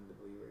strengthen the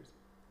believers.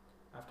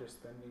 After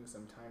spending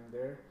some time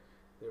there,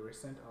 they were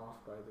sent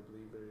off by the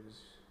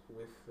believers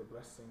with the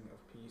blessing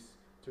of peace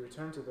to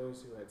return to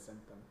those who had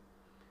sent them.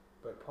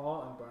 But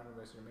Paul and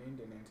Barnabas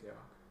remained in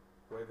Antioch,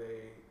 where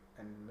they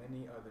and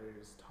many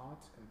others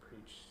taught and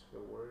preached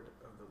the word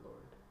of the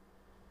Lord.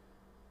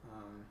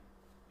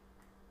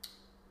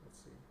 Let's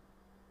see.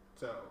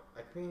 So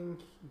I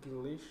think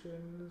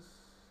Galatians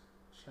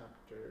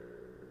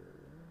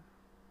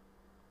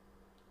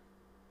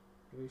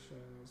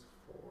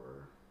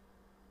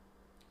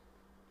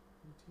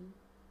 4:18.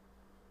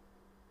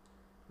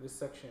 This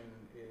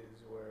section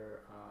is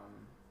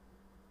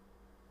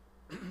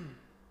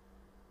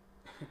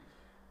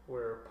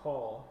where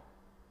Paul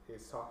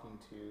is talking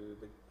to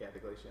the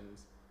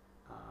Galatians.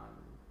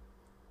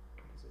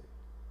 What is it?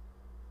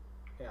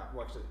 Yeah,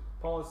 well, actually,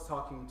 Paul is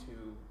talking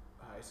to.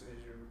 Is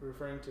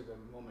referring to the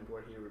moment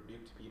where he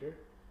rebuked Peter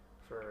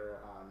for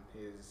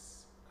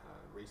his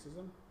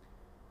racism,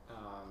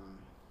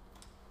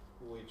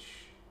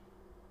 which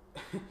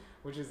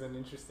which is an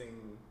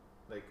interesting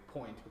like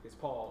point because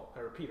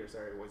Peter,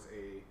 was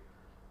a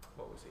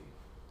what was he?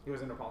 He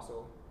was an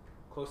apostle,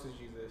 close to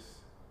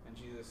Jesus, and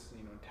Jesus,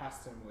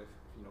 tasked him with,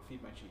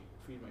 feed my sheep,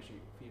 feed my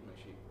sheep, feed my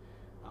sheep.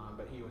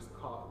 But he was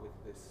caught with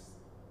this,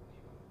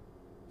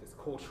 this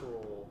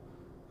cultural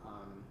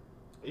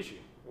issue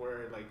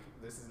where like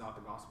this is not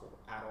the gospel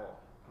at all.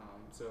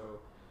 So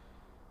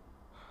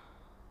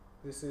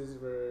this is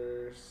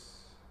verse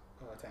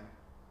 10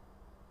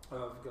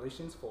 of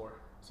Galatians 4.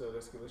 So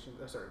that's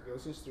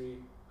Galatians 3,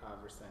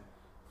 verse 10.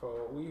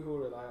 For we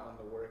who rely on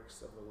the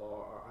works of the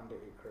law are under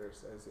a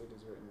curse, as it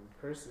is written,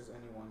 "Cursed is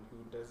anyone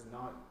who does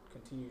not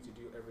continue to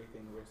do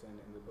everything written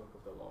in the book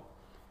of the law."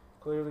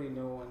 Clearly,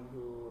 no one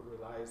who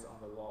relies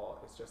on the law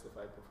is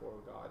justified before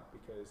God,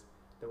 because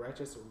the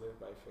righteous will live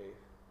by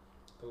faith.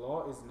 The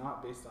law is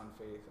not based on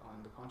faith.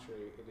 On the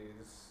contrary,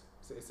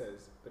 it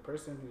says, "The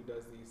person who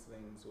does these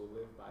things will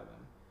live by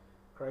them."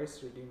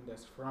 Christ redeemed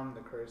us from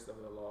the curse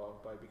of the law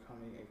by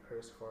becoming a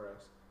curse for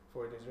us.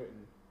 For it is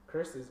written,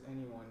 "Cursed is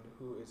anyone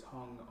who is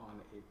hung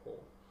on a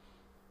pole."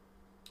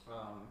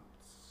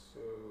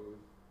 So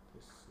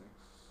this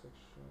next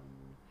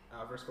section,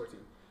 verse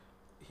 14.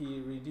 He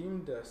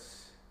redeemed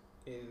us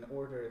in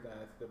order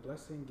that the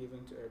blessing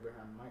given to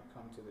Abraham might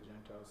come to the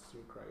Gentiles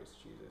through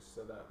Christ Jesus,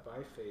 so that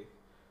by faith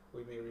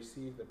we may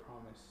receive the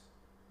promise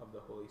of the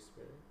Holy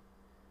Spirit.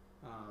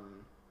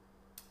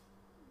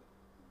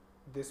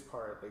 This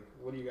part, like,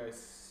 what do you guys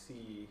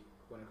see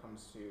when it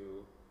comes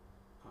to,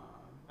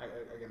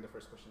 again, the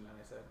first question that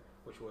I said,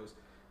 which was,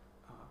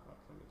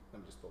 let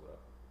me just pull it up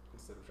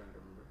instead of trying to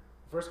remember.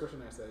 The first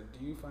question I said,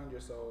 do you find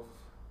yourself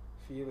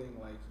feeling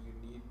like you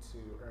need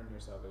to earn your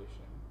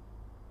salvation?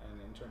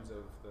 And in terms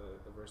of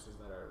the verses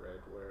that I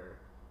read where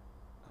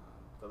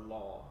the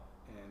law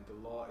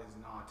is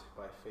not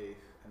by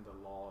faith, and the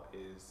law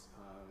is,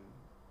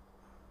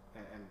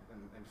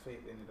 and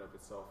faith in and of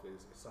itself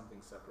is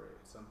something separate.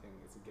 It's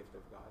a gift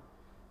of God.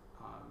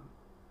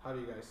 How do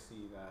you guys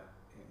see that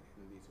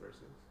in these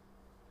verses?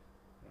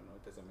 I don't know.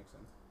 Does that make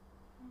sense?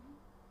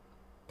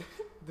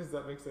 Mm-hmm. Does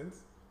that make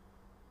sense?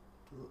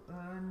 To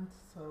earn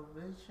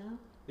salvation?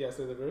 Yeah.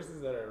 So the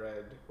verses that I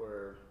read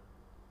were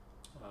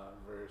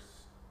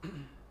verse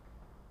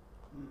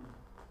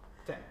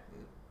 10.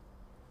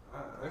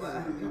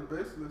 I see it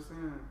basically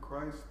saying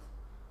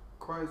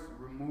Christ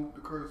removed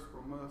the curse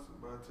from us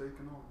by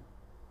taking on.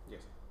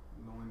 Yes.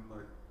 Knowing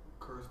like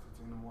cursed is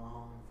anyone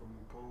hung from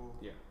the pole.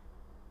 Yeah.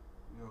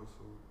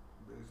 So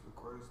basically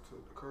Christ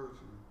took the curse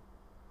and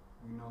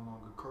we no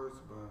longer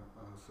cursed by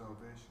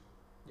salvation.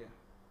 Yeah.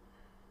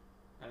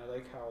 And I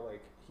like how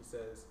like he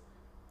says,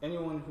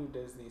 anyone who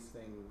does these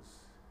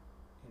things,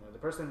 the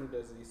person who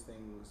does these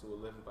things will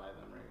live by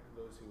them, right?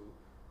 Those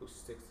who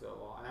stick to the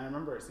law. And I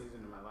remember a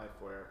season in my life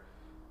where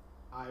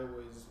I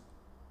was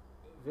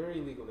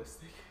very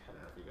legalistic. I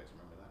don't know if you guys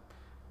remember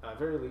that.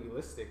 Very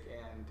legalistic,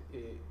 and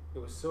it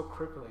was so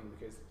crippling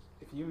because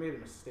if you made a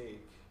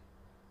mistake,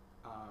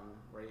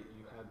 right,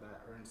 you had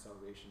that earned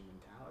salvation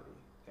mentality,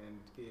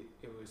 and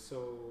it was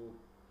so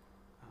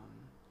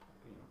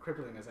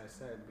crippling, as I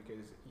said,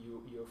 because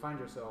you find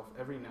yourself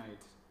every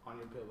night on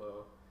your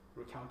pillow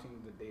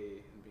recounting the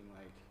day and being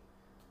like,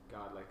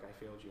 God, like, I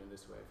failed you in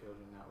this way, I failed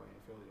you in that way, I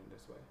failed you in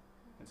this way.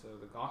 And so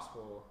the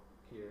gospel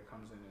here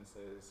comes in and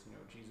says,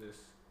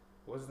 Jesus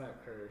was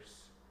that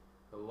curse.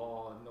 The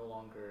law no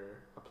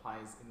longer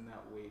applies in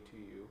that way to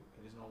you.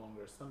 It is no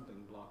longer a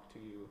stumbling block to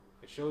you.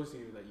 It shows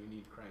you that you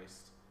need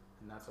Christ,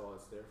 and that's all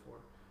it's there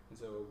for. And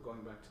so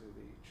going back to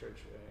the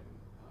church in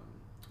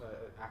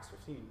Acts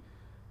 15,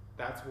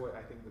 that's what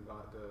I think the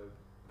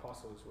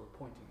apostles were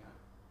pointing at,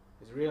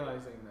 is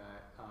realizing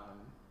that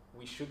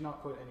we should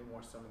not put any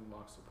more stumbling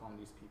blocks upon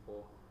these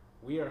people.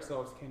 We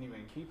ourselves can't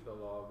even keep the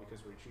law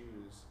because we're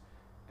Jews,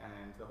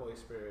 and the Holy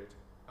Spirit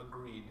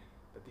agreed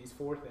that these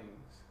 4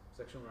 things,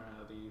 sexual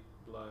immorality,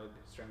 blood,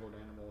 strangled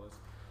animals,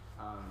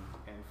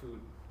 and food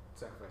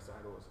sacrificed to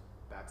idols,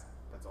 that's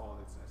all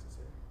that's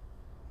necessary.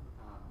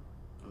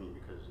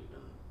 Because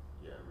even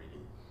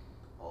reading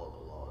all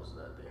the laws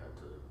that they had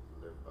to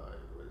live by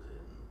was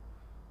in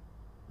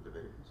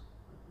Leviticus.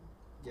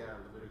 Yeah,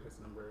 Leviticus,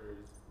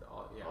 Numbers,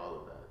 all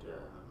of that.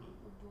 Yeah,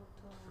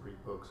 3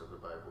 But, books of the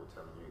Bible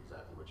telling you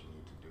exactly what you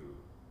need to do,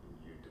 and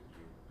you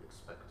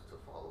expect to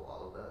follow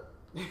all of that.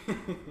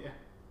 Yeah.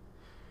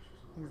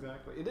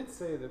 Exactly. It did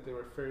say that there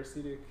were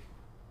Pharisaic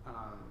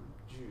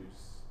Jews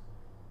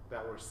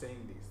that were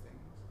saying these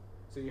things.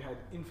 So you had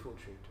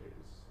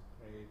infiltrators,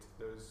 right?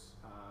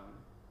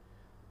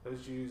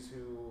 Those Jews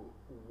who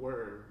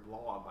were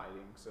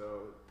law-abiding.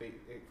 So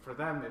for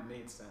them it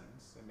made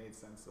sense. It made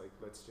sense. Like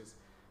let's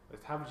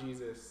have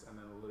Jesus and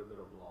then a little bit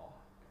of law,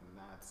 and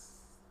that's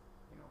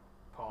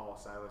Paul,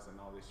 Silas, and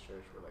all these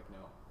church were like,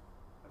 no,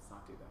 let's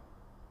not do that.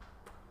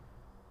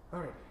 All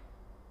right.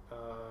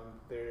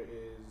 there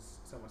is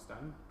almost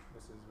done.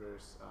 This is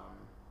verse.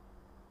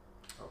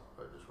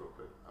 Just real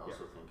quick. I Yeah,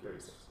 also think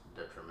 36. it's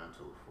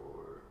detrimental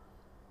for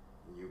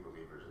new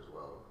believers as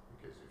well,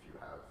 because if you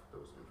have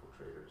those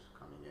infiltrators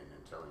coming in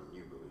and telling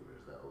new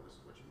believers that, oh, this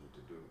is what you need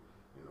to do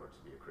in order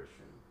to be a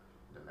Christian,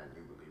 then that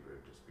new believer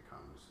just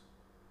becomes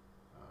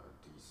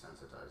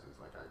desensitizing.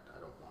 It's like, I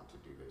don't want to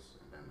do this,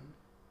 and then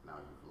now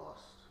you've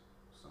lost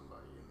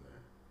somebody in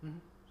there.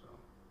 Mm-hmm. So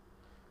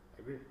I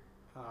agree.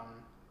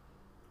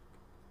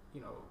 You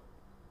know,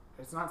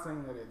 it's not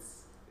saying that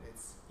it's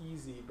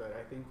easy, but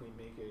I think we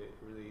make it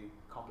really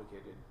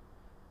complicated.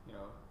 You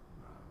know,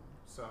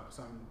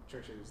 some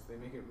churches, they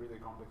make it really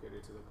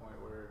complicated to the point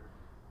where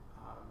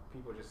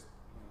people just,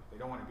 they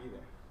don't want to be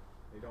there.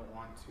 They don't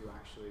want to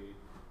actually.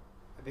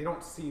 They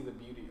don't see the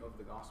beauty of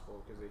the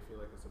gospel because they feel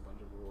like it's a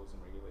bunch of rules and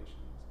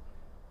regulations.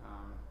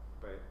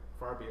 But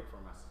far be it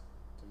from us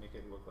to make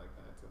it look like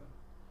that to them.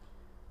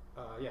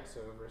 So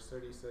verse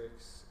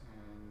 36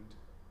 and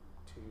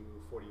to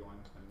 41,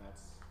 and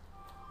that's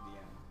the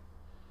end.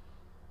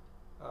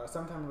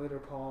 Sometime later,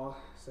 Paul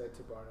said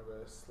to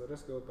Barnabas, "Let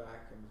us go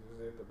back and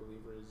visit the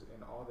believers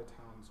in all the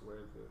towns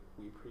where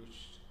we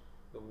preached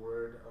the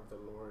word of the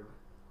Lord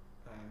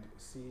and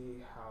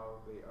see how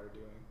they are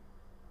doing."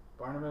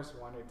 Barnabas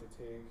wanted to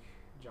take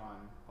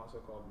John, also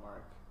called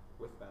Mark,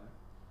 with them,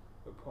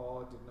 but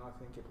Paul did not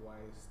think it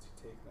wise to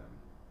take him,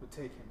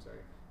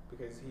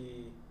 because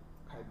he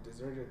had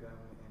deserted them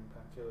in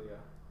Pamphylia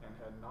and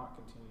had not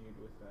continued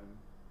with them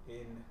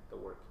in the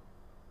work.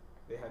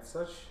 They had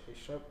such a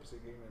sharp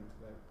disagreement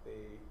that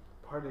they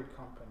parted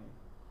company.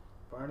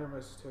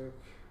 Barnabas took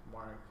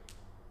Mark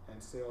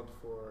and sailed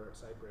for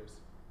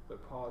Cyprus,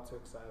 but Paul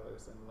took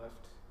Silas and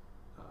left.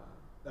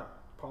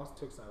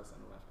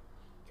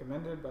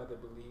 Commended by the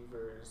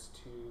believers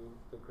to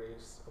the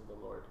grace of the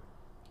Lord,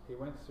 he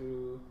went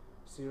through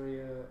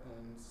Syria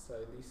and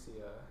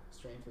Cilicia,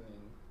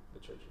 strengthening the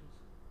churches.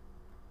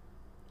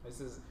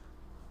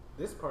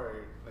 This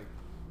part like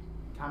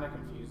kind of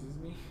confuses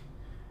me,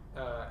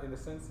 in the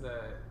sense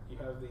that you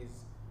have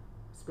these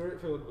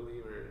spirit-filled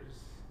believers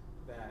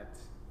that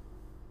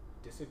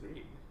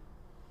disagreed.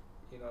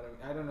 You know what I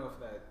mean? I don't know if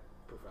that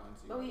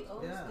profounds you. But we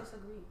always Yeah.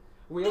 disagree.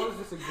 We always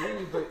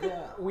disagree, but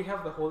Yeah. we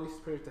have the Holy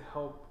Spirit to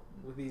help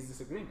with these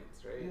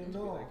disagreements, right? You And to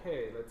know. be like,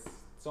 hey, let's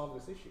solve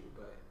this issue.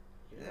 But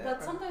Yeah.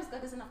 But sometimes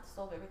God doesn't have to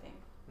solve everything.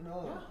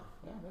 No,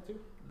 yeah, that too.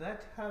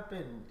 that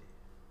happened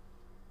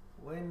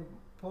when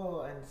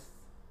Paul and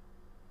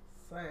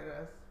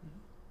Cyrus,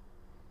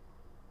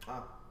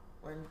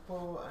 when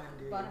Paul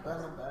and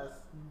Barnabas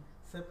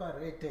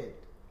separated.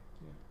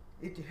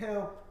 It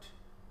helped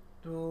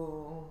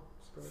to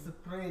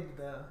spread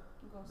the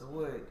Gospel.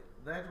 word.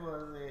 That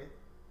was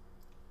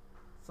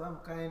some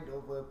kind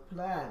of a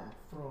plan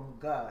from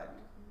God.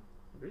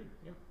 Agreed.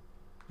 Yeah.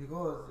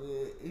 Because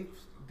if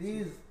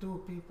these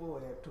two people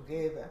were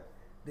together,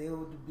 they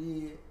would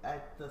be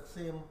at the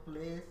same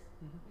place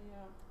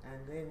Yeah.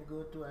 and then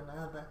go to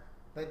another.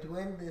 But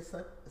when they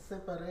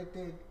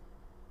separated,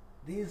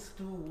 these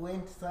two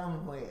went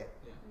somewhere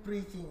Yeah.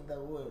 preaching the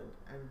word,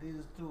 and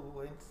these two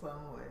went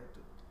somewhere.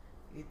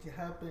 It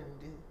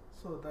happened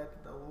so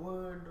that the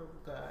word of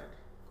God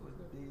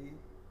could be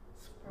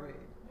spread.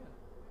 Yeah.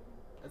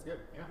 That's good.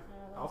 Yeah.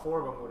 Yeah, All four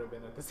of them would have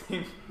been at the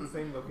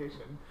same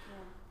location. Yeah.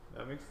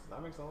 That makes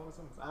a lot of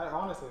sense. I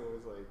honestly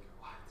was like,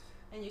 what?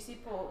 And you see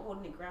Paul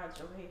holding a grudge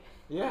over here.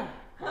 Yeah.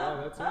 Yeah,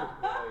 that's it.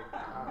 Like,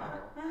 wow.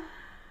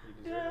 You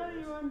deserve Yeah,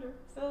 this. you wonder.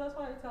 So that's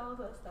why it tells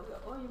us that we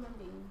are all human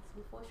beings.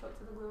 We fall short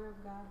to the glory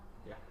of God.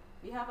 Yeah.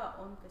 We have our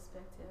own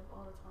perspective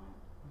all the time,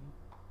 Mhm.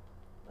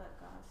 but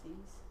God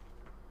sees.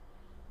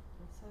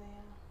 So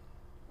yeah,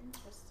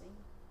 interesting.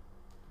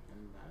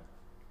 And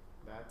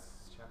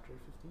that's chapter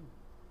 15.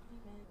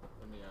 Amen.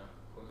 Let me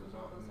close this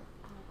out and Yeah.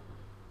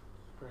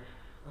 pray.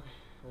 Okay,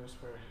 let us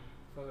pray.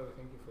 Father, we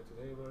thank you for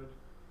today, Lord.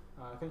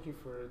 Thank you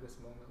for this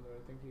moment,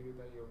 Lord. Thank you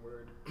that your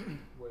word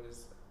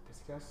was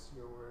discussed,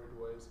 your word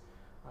was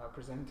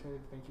presented.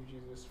 Thank you,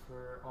 Jesus,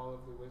 for all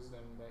of the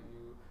wisdom that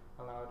you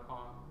allowed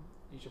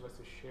each of us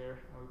to share.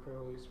 And we pray,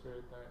 Holy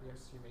Spirit, that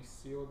yes, you may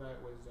seal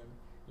that wisdom,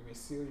 you may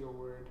seal your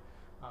word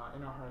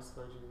in our hearts,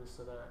 Lord Jesus,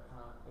 so that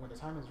when the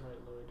time is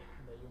right, Lord,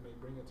 that you may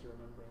bring it to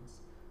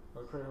remembrance.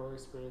 Lord, we pray, Holy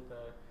Spirit,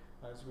 that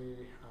as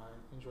we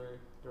enjoy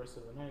the rest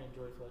of the night,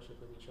 enjoy fellowship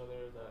with each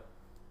other, that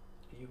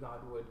you,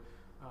 God, would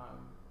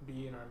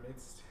be in our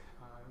midst.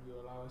 You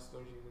allow us,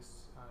 Lord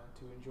Jesus,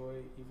 to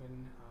enjoy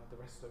even the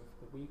rest of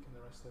the week and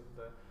the rest of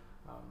the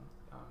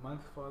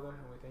month, Father.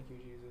 And we thank you,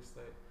 Jesus,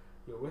 that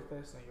you're with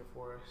us and you're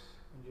for us.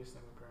 In Jesus'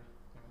 name we pray.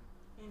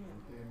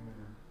 Amen.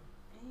 Amen.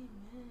 Amen.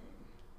 Amen.